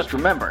 Just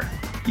remember,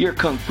 your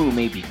Kung Fu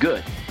may be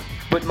good,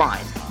 but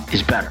mine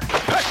is better.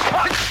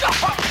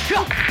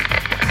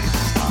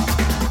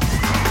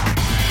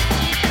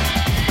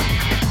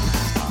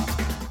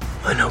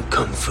 I know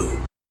Kung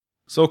Fu.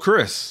 So,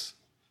 Chris.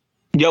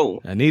 Yo.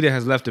 Anita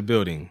has left the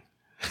building.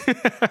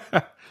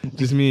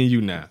 Just me and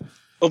you now.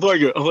 I thought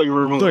you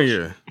were removed.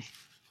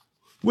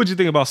 What'd you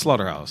think about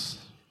Slaughterhouse?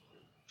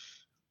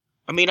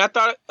 I mean, I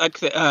thought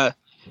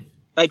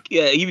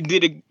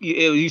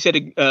you said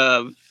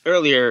it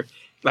earlier,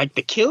 like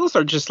the kills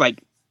are just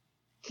like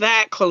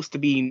that close to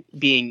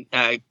being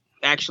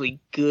actually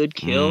good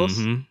kills.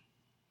 Mm-hmm.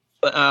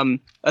 But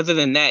other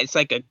than that, it's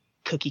like a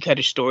cookie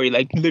cutter story,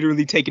 like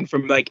literally taken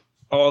from like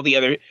all the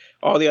other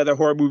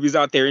horror movies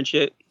out there and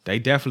shit. They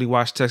definitely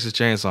watched Texas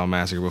Chainsaw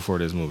Massacre before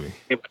this movie.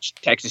 They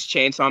watched Texas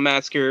Chainsaw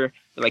Massacre.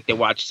 Like they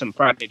watched some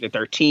Friday the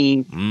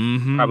 13th.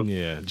 Mm-hmm. Probably.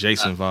 Yeah,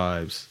 Jason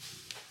vibes.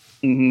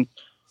 Mm-hmm.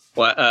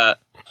 Well,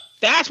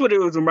 that's what it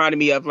was reminding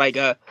me of. Like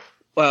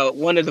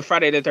one of the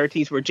Friday the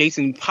 13th where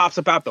Jason pops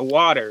up out the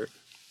water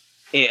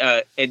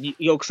and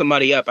yokes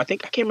somebody up. I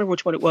can't remember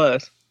which one it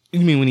was. You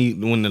mean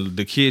when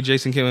the kid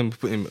Jason came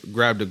and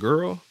grabbed the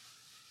girl?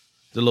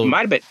 The little. It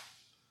might have been.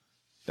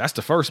 That's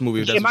the first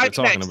movie. That's what you're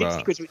talking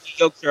about. Because he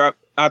yokes her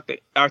up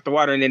out the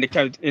water, and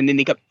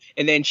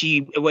then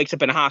she wakes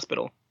up in a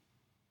hospital.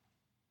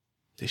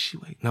 Did she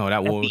wake? No,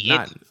 that was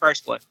not the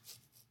first one.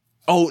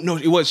 Oh no,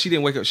 it was. She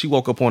didn't wake up. She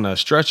woke up on a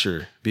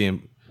stretcher,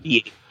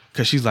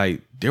 because she's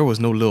like, there was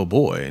no little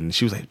boy, and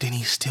she was like, then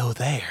he's still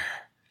there.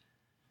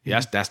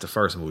 Yeah, that's the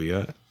first movie.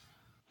 Yeah.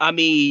 I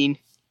mean,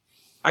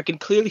 I can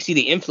clearly see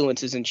the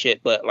influences and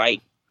shit, but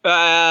like,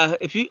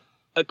 if you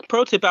a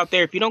pro tip out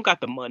there, if you don't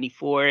got the money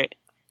for it,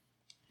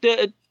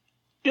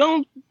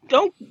 don't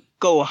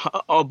go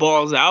all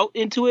balls out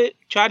into it.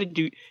 Try to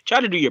do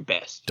your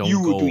best.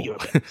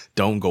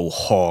 Don't go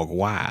hog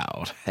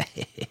wild.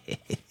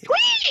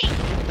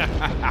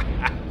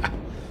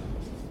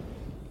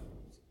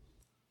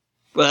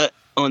 But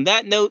on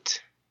that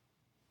note,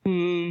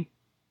 I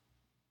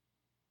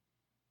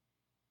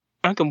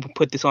can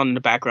put this on in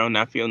the background,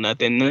 not feel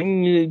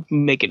nothing.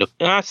 Make it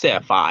I say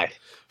a 5.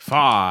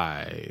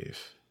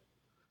 5.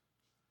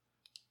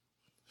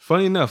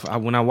 Funny enough,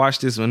 when I watch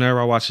this, whenever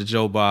I watch a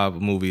Joe Bob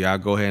movie, I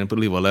go ahead and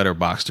leave a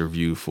letterboxd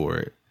review for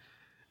it.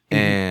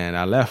 And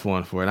I left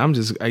one for it. I'm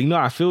just,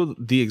 I feel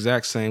the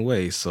exact same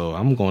way. So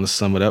I'm going to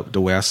sum it up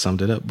the way I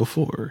summed it up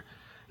before.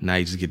 Now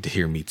you just get to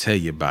hear me tell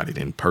you about it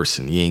in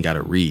person. You ain't got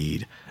to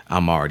read.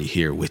 I'm already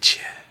here with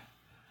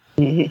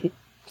you.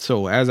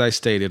 So as I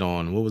stated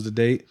on, what was the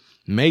date?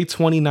 May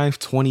 29th,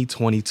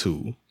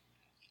 2022.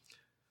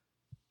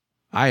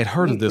 I had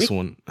heard of this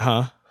one.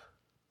 Huh?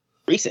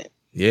 Recent.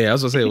 Yeah, I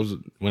was going to say it was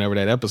whenever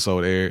that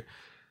episode aired.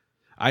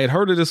 I had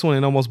heard of this one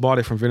and almost bought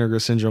it from Vinegar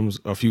Syndrome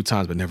a few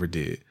times, but never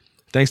did.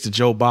 Thanks to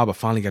Joe Bob, I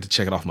finally got to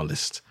check it off my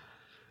list.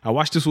 I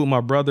watched this with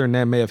my brother, and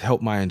that may have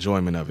helped my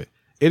enjoyment of it.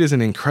 It is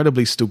an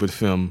incredibly stupid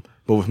film,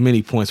 but with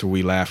many points where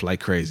we laugh like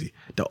crazy.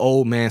 The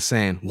old man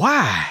saying,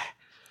 "Why?"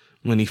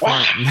 When he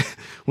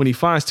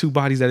finds two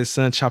bodies that his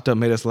son chopped up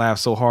made us laugh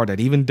so hard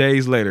that even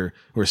days later,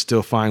 we're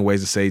still finding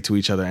ways to say it to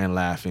each other and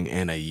laughing.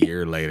 And a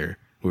year later,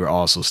 we're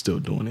also still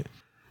doing it.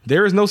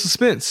 There is no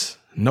suspense,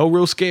 no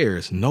real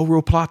scares, no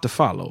real plot to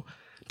follow.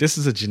 This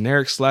is a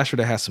generic slasher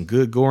that has some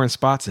good gore and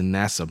spots, and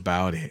that's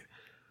about it.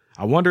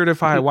 I wondered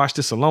if I had watched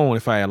this alone,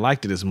 if I had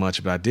liked it as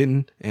much, but I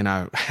didn't, and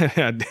I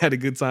had a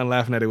good time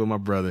laughing at it with my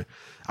brother.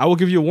 I will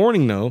give you a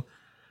warning, though.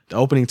 The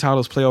opening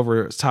titles play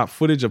over top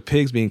footage of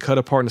pigs being cut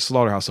apart in the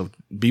slaughterhouse, so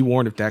be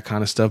warned if that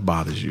kind of stuff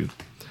bothers you.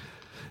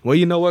 Well,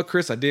 you know what,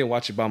 Chris? I did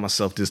watch it by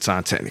myself this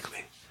time,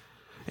 technically.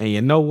 And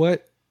you know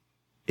what?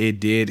 It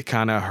did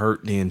kind of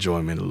hurt the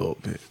enjoyment a little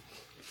bit.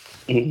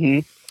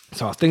 Mm-hmm.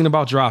 So I was thinking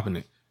about dropping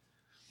it.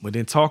 But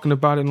then talking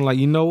about it, I'm like,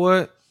 you know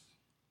what?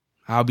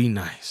 I'll be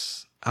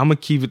nice. I'm going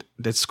to keep it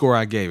that score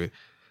I gave it.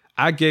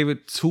 I gave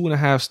it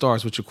 2.5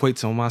 stars, which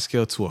equates on my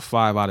scale to a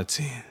 5 out of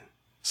 10.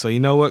 So you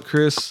know what,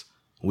 Chris?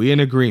 We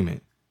in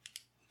agreement.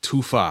 2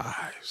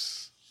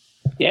 5s.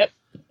 Yep.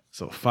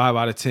 So 5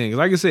 out of 10.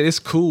 Like I said, it's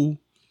cool.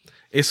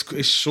 It's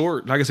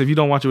short. Like I said, if you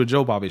don't watch it with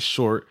Joe Bob, it's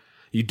short.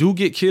 You do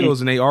get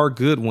kills, and they are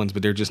good ones,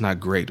 but they're just not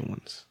great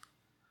ones.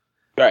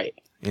 Right.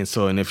 And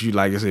so, and if you,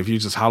 like I said, if you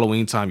just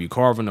Halloween time, you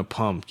carving a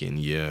pumpkin,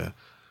 yeah.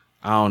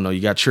 I don't know.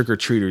 You got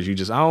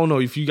trick-or-treaters. I don't know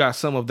if you got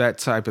some of that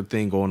type of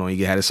thing going on.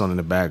 You had this on in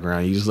the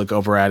background. You just look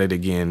over at it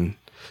again,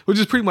 which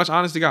is pretty much,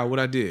 honest to God, what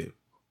I did.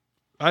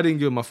 I didn't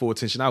give it my full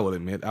attention. I will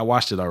admit. I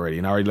watched it already,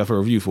 and I already left a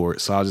review for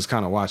it. So I was just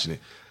kind of watching it.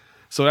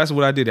 So that's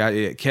what I did.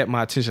 It kept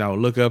my attention. I would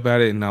look up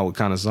at it, and I would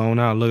kind of zone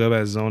out, look up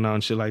at it, zone out,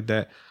 and shit like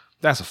that.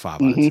 That's a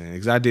 5 out of 10.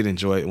 Because I did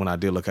enjoy it when I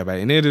did look up at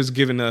it. And it is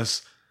giving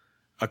us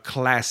a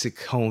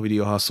classic home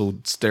video hustle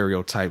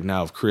stereotype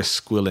now of Chris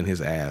squilling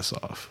his ass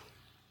off.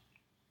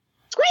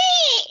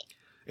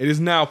 It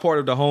is now part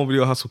of the home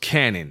video hustle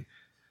canon.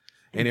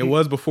 And it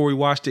was before we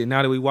watched it.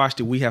 Now that we watched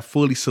it, we have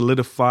fully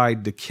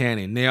solidified the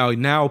canon.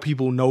 Now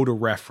people know the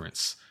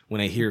reference when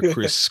they hear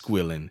Chris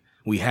squilling.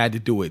 We had to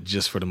do it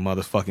just for the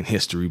motherfucking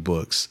history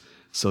books.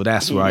 So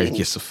that's why it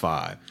gets a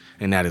 5.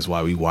 And that is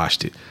why we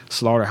watched it.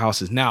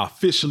 Slaughterhouse is now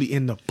officially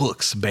in the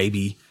books,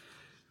 baby.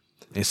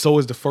 And so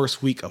is the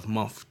first week of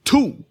month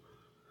 2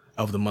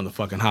 of the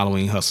motherfucking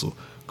Halloween hustle.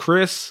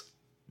 Chris,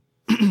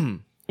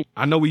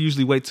 I know we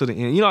usually wait till the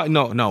end. You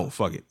know, no,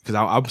 fuck it. Because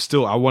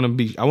I want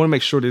to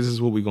make sure this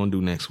is what we're going to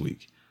do next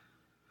week.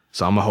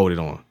 So I'm going to hold it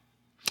on.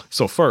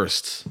 So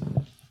first,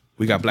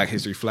 we got Black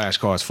History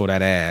flashcards for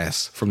that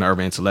ass from the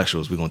Urban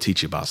Intellectuals. We're going to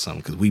teach you about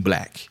something because we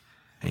black.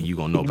 And you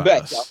going to know about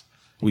us. Y'all.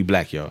 We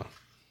black, y'all.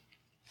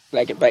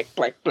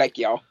 Black,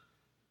 y'all.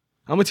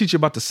 I'm going to teach you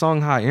about the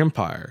Songhai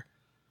Empire.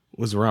 It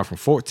was around from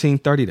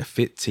 1430 to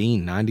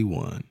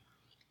 1591.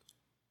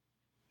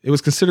 It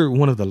was considered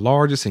one of the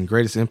largest and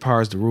greatest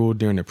empires to rule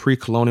during the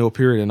pre-colonial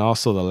period and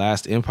also the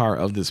last empire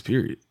of this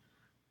period.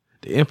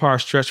 The empire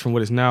stretched from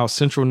what is now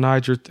central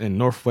Niger and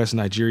northwest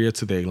Nigeria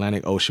to the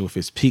Atlantic Ocean with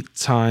its peak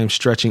time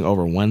stretching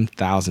over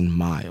 1,000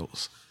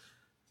 miles.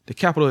 The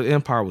capital of the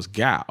empire was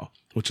Gao,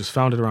 which was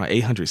founded around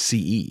 800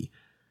 CE.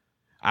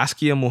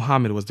 Askia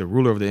Muhammad was the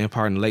ruler of the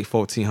empire in the late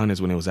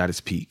 1400s when it was at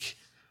its peak.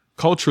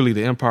 Culturally,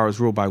 the empire was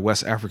ruled by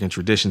West African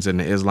traditions and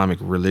the Islamic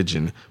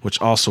religion,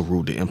 which also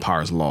ruled the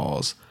empire's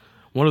laws.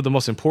 One of the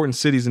most important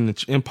cities in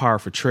the empire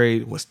for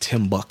trade was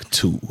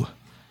Timbuktu. And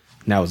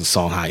that was the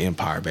Songhai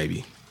Empire,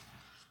 baby.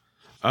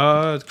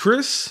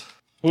 Chris,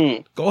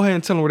 go ahead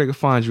and tell them where they can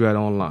find you at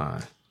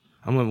online.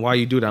 While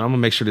you do that, I'm going to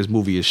make sure this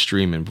movie is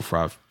streaming before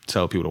I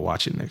tell people to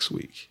watch it next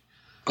week.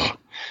 All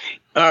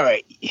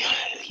right.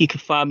 You can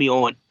find me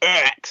on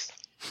X.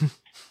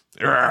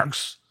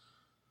 X.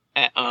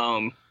 At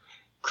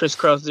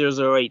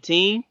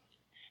ChrisCross0018.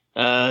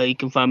 You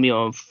can find me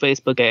on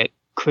Facebook at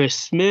Chris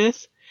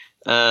Smith.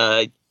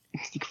 You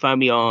can find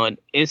me on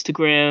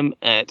Instagram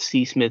at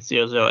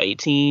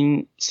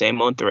csmith0018.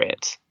 Same on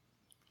Threads.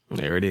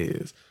 There it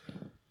is.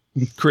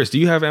 Chris, do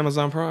you have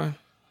Amazon Prime?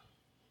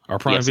 Or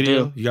Prime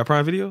Video? You got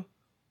Prime Video?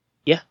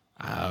 Yeah.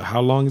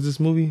 How long is this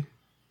movie?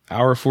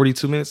 Hour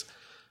 42 minutes.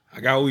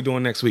 I got what we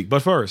doing next week.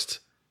 But first,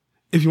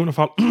 if you want to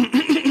follow,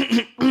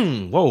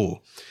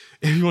 whoa,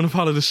 if you want to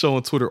follow the show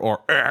on Twitter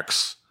or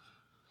X,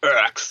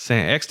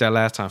 saying X that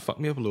last time fucked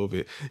me up a little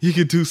bit. You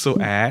can do so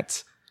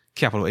at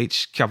capital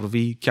H, capital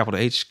V, capital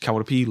H,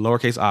 capital P,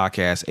 lowercase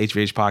Icast,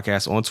 HVH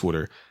Podcast on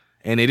Twitter.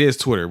 And it is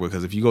Twitter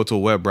because if you go to a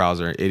web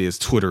browser, it is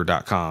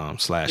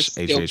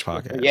twitter.com/HVH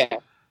Podcast. Yeah.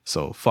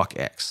 So fuck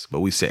X. But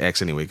we say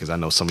X anyway because I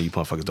know some of you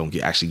motherfuckers don't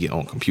actually get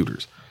on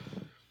computers.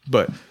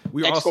 But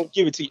we X also won't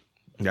give it to you.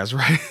 That's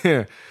right.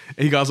 And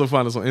you can also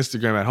find us on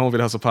Instagram at Home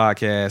Video Hustle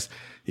Podcast.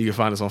 You can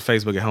find us on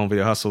Facebook at Home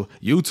Video Hustle,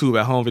 YouTube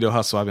at Home Video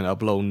Hustle. I've been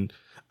uploading.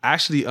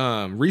 Actually,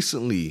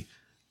 recently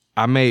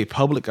I made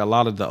public a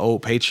lot of the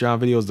old Patreon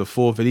videos, the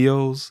full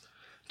videos,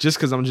 just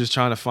because I'm just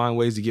trying to find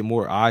ways to get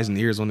more eyes and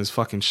ears on this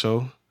fucking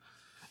show.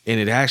 And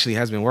it actually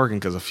has been working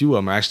because a few of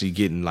them are actually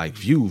getting like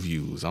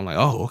views. I'm like,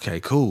 oh, okay,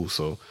 cool.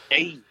 So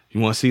you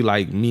want to see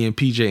like me and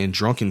PJ and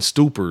drunken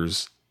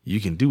stupors,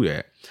 you can do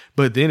that.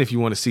 But then if you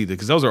want to see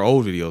because those are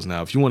old videos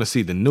now. If you want to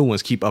see the new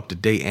ones, keep up to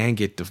date and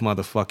get the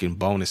motherfucking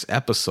bonus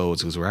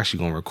episodes because we're actually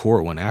going to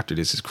record one after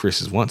this as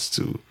Chris wants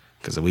to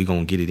because we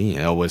going to get it in.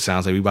 Oh, well, it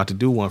sounds like we about to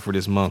do one for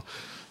this month.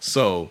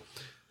 So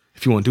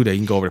if you want to do that, you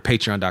can go over to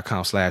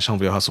patreon.com/Home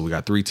Video Hustle. We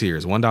got 3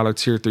 tiers, $1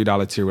 tier,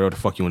 $3 tier, whatever the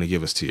fuck you want to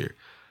give us tier.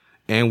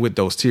 And with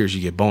those tiers,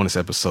 you get bonus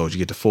episodes. You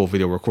get the full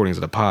video recordings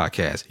of the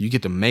podcast. You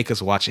get to make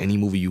us watch any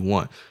movie you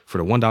want. For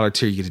the $1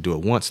 tier, you get to do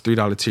it once.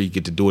 $3 tier, you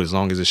get to do it as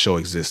long as the show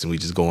exists. And we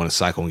just go on a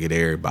cycle and get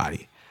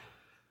everybody.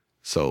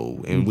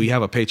 So, and we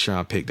have a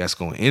Patreon pick that's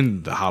going to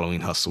end the Halloween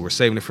hustle. We're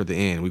saving it for the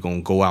end. We're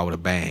going to go out with a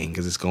bang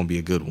because it's going to be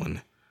a good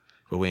one.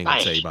 But we ain't going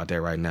to tell you about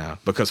that right now.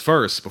 Because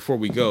first, before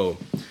we go,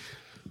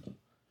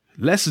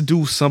 let's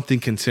do something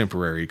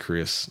contemporary,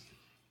 Chris.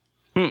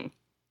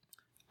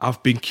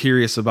 I've been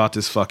curious about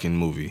this fucking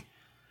movie.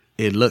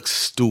 It looks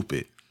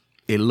stupid.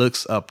 It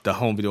looks up the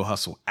Home Video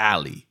Hustle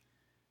alley.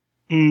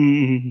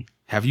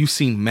 Have you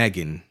seen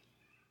Megan?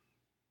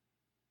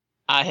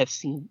 I have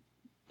seen.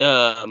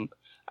 I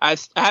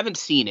haven't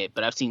seen it,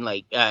 but I've seen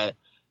I've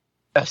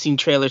seen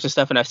trailers and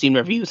stuff, and I've seen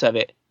reviews of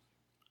it.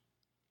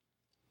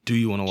 Do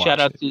you want to watch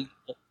it?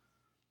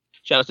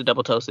 Shout out to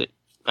Double Toasted.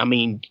 I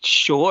mean,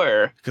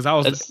 sure.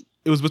 Because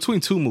it was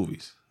between 2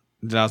 movies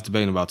that I was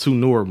debating about, 2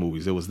 newer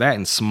movies. It was that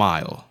and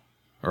Smile,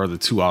 are the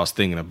 2 I was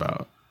thinking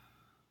about.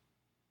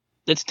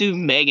 Let's do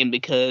Megan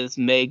because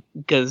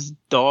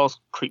dolls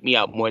creep me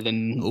out more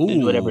than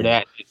whatever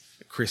that is.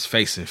 Chris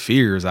facing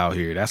fears out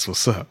here. That's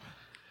what's up.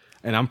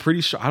 And I'm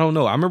pretty sure, I don't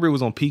know. I remember it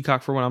was on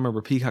Peacock for one. I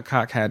remember Peacock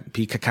had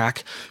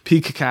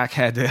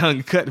the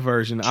uncut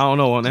version. I don't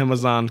know on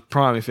Amazon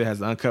Prime if it has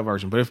the uncut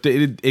version, but if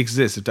it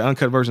exists, if the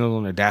uncut version is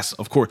on there, that's,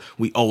 of course,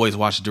 we always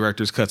watch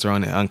director's cuts or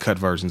on the uncut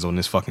versions on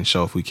this fucking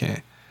show if we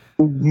can.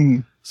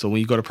 So when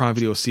you go to Prime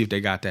Video, see if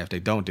they got that. If they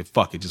don't, then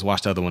fuck it. Just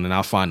watch the other one and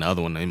I'll find the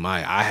other one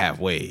I have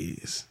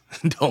ways.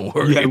 Don't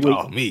worry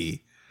about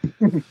me.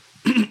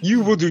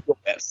 You will do your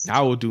best. I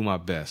will do my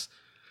best.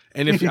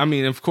 And if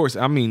of course,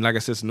 like I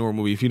said, it's a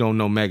normal movie. If you don't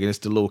know Megan, it's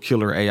the little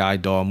killer AI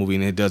doll movie,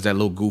 and it does that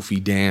little goofy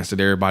dance that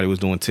everybody was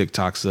doing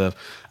TikToks of.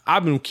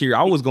 I've been curious.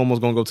 I was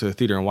almost gonna go to the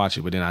theater and watch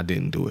it, but then I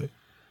didn't do it.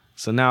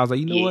 So now I was like,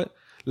 you know what?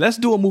 Let's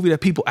do a movie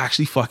that people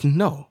actually fucking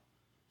know.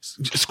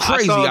 It's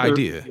crazy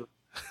idea.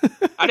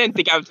 I didn't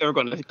think I was ever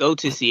going to go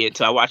to see it,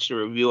 so I watched a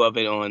review of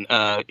it on.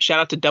 Shout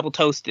out to Double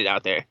Toasted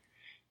out there.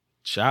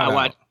 I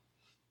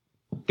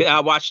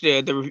watched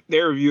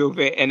their review of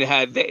it, and it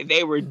had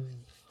they were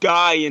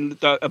dying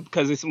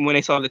because when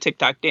they saw the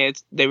TikTok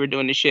dance, they were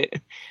doing the shit.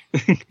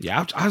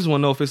 Yeah, I just want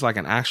to know if it's like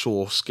an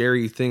actual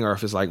scary thing or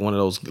if it's like one of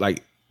those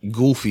like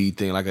goofy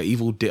thing, like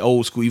an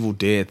old school Evil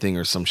Dead thing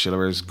or some shit,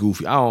 or it's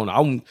goofy. I don't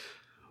know.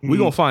 We're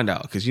gonna find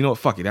out because you know what?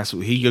 Fuck it. That's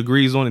what he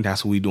agrees on, and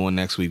that's what we doing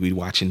next week. We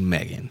watching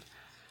Megan.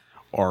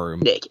 Or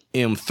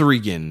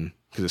M3gan,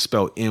 because it's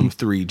spelled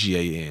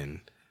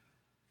M3GAN.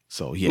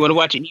 So yeah. You want to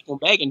watch an evil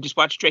Megan? Just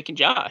watch Drake and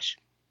Josh.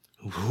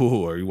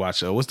 Ooh, or you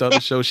watch what's the other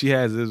show she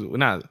has? Is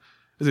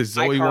it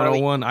Zoe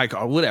 101?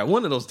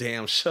 One of those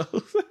damn shows.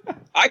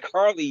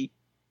 iCarly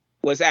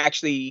was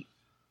actually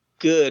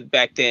good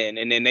back then,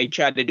 and then they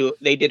tried to do.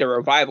 They did a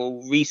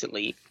revival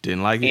recently.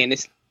 Didn't like it,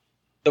 and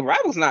the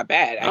revival's not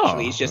bad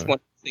actually. It's just one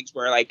of those things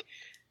where like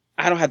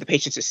I don't have the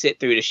patience to sit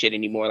through the shit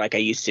anymore like I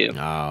used to.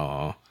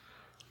 Oh.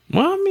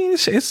 Well, I mean,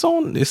 it's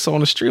on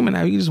the streaming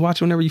now. You just watch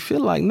it whenever you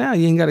feel like. Now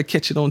you ain't got to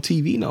catch it on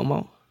TV no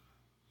more.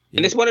 Yeah.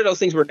 And it's one of those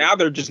things where now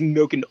they're just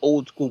milking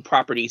old school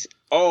properties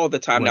all the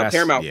time. Well, now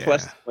Paramount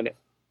Plus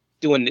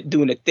doing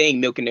the thing,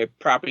 milking their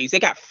properties. They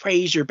got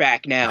Frasier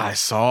back now. I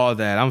saw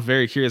that. I'm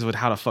very curious with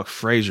how the fuck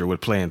Frasier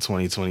would play in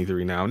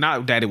 2023 now.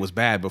 Not that it was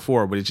bad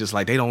before, but it's just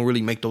like they don't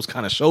really make those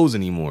kind of shows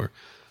anymore.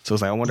 So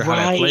it's like I wonder how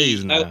that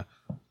plays now.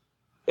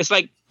 It's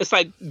like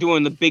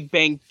doing the Big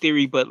Bang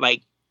Theory, but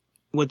like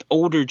with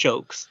older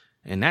jokes.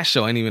 And that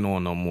show ain't even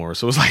on no more.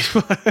 So it's like,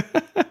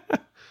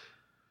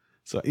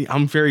 so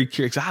I'm very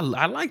curious. I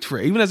liked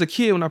Frasier. Even as a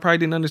kid, when I probably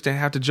didn't understand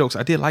half the jokes,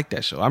 I did like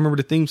that show. I remember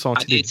the theme song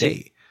to this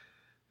day.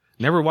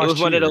 Never watched it. It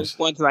was one of those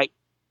ones like,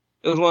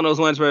 it was one of those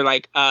ones where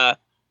like, I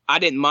I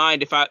didn't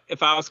mind if I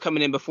was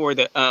coming in before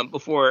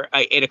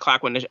 8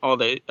 o'clock when all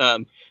the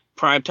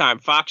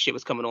primetime Fox shit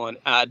was coming on.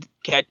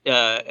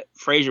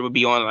 Frasier would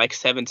be on like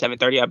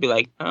 7:30. I'd be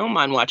like, I don't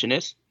mind watching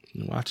this.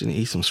 Watching it,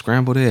 eat some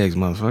scrambled eggs,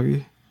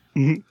 motherfucker.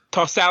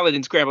 Toss salad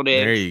and scrambled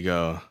eggs. There you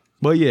go.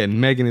 But yeah,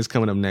 Megan is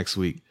coming up next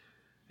week.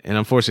 And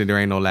unfortunately,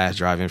 there ain't no last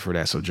drive-in for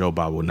that, so Joe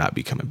Bob will not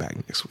be coming back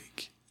next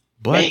week.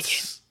 But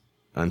Megan.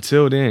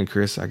 Until then,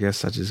 Chris, I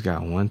guess I just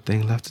got one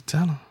thing left to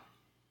tell him.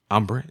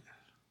 I'm Brent.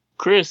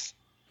 Chris.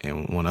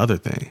 And one other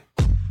thing.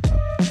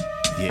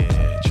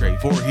 Yeah, Trey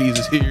Voorhees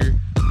is here. Getting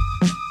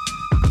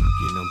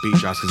them beat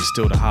drops because it's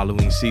still the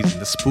Halloween season,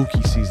 the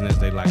spooky season as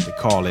they like to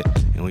call it.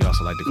 And we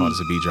also like to call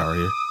this a beat jar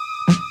here.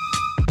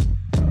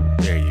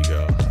 There you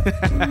go.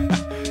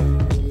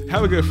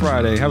 Have a good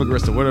Friday. Have a good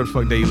rest of whatever the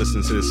fuck day you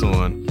listen to this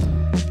on.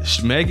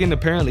 Megan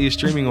apparently is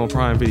streaming on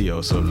Prime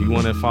Video, so if you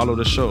want to follow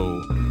the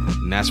show,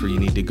 that's where you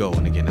need to go.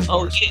 And again,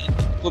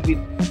 will be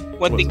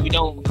one thing we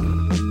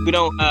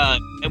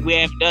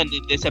haven't done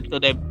this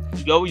episode that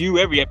you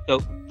every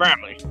episode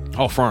firmly.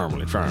 Oh,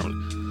 firmly.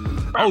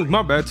 Oh,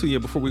 my bad too. Yeah,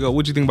 before we go,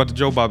 what'd you think about the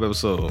Joe Bob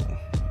episode?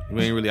 I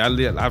mean, really,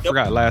 I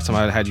forgot last time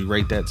I had you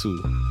rate that too.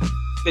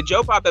 The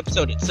Joe Bob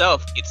episode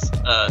itself, it's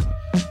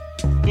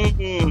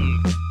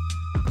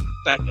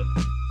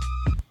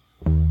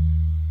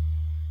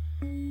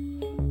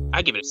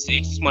I give it a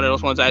 6. It's one of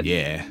those ones I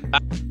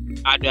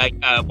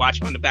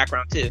watch on the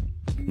background too.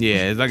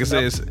 Yeah, like I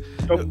said, it's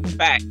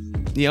back.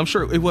 Yeah, I'm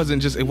sure it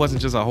wasn't just a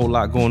whole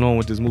lot going on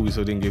with this movie, so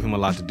it didn't give him a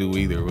lot to do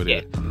either with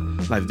it.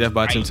 Like the Death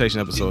by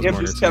Temptation episodes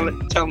more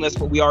telling us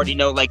what we already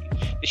know. Like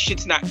the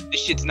shit's not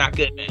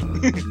good,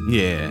 man.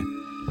 Yeah.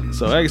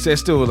 So like I said,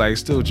 still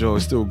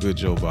good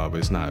Joe Bob, but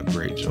it's not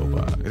great Joe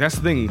Bob. That's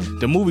the thing.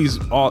 The movies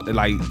all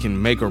like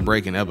can make or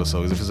break an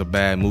episode. If it's a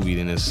bad movie,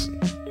 then it's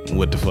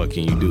what the fuck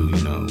can you do,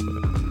 you know?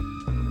 But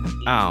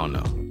I don't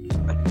know.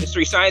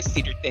 Mystery Science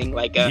Theater thing,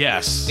 like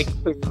yes, they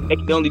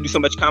can only do so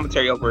much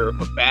commentary over a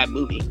bad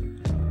movie.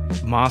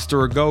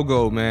 Monster of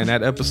Go-Go, man,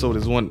 that episode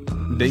is one.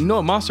 You know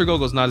what? Monster of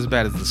Go-Go is not as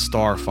bad as the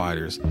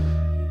Starfighters.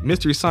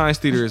 Mystery Science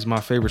Theater is my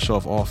favorite show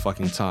of all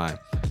fucking time.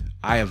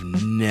 I have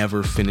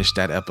never finished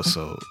that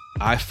episode.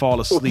 I fall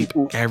asleep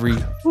every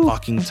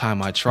fucking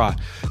time I try.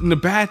 And the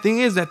bad thing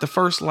is that the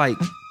first like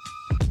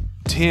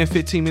 10,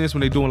 15 minutes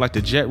when they're doing like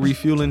the jet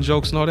refueling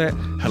jokes and all that,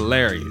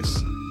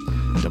 hilarious.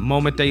 The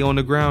moment they on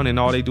the ground and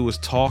all they do is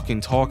talk,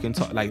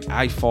 like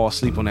I fall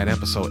asleep on that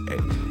episode.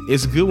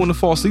 It's good one to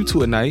fall asleep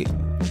to at night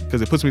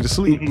because it puts me to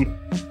sleep.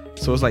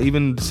 So it's like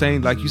even the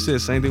same, like you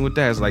said, same thing with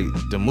that. It's like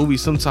the movie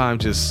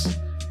sometimes just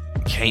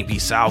can't be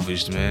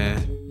salvaged,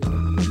 man.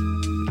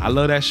 I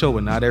love that show,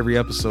 but not every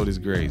episode is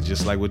great.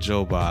 Just like with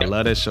Joe Bob, I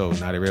love that show.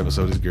 Not every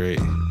episode is great.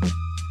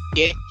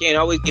 Yeah, can't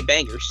always get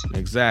bangers.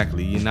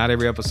 Exactly. Not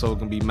every episode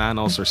can be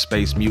Manos or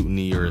Space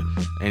Mutiny or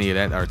any of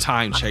that, or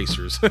Time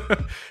Chasers.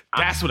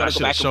 That's what I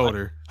should have showed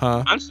her.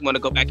 Huh? I just want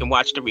to go back and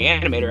watch the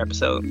Reanimator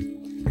episode.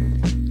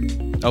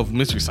 Oh,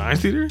 Mystery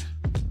Science Theater?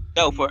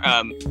 No, for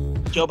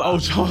Joe Bob. Oh,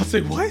 Joe, I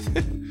say what?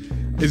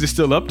 Is it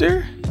still up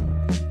there?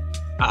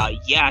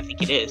 Yeah, I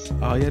think it is.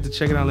 Oh, you have to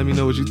check it out. Let me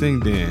know what you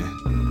think then.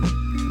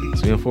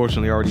 So we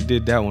unfortunately already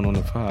did that one on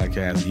the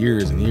podcast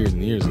years and years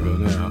and years ago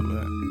now,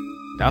 but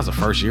that was a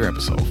first year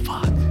episode.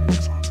 Fuck.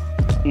 That's a long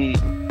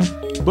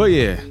time. But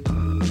yeah,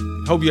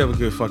 hope you have a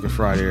good fucking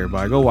Friday,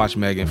 everybody. Go watch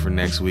Megan for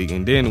next week,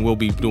 and then we'll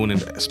be doing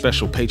a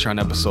special Patreon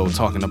episode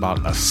talking about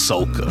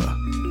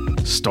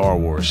Ahsoka, Star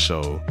Wars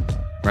show.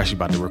 We're actually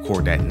about to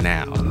record that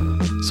now.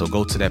 So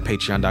go to that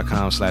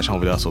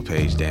patreon.com/HomeWithHustle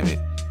page, damn it.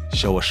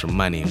 Show us some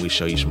money and we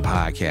show you some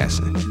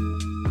podcasting.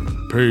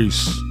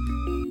 Peace.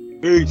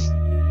 Peace.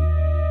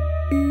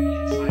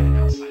 Inside and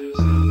outside of his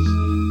house.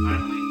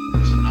 Finally, there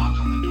was a knock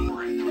on the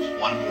door and there was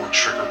one more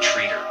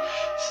trick-or-treater.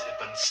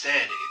 But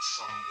instead, it's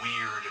some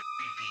weird,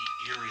 creepy,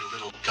 eerie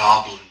little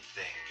goblin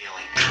thing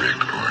yelling, "Trick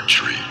or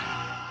treat."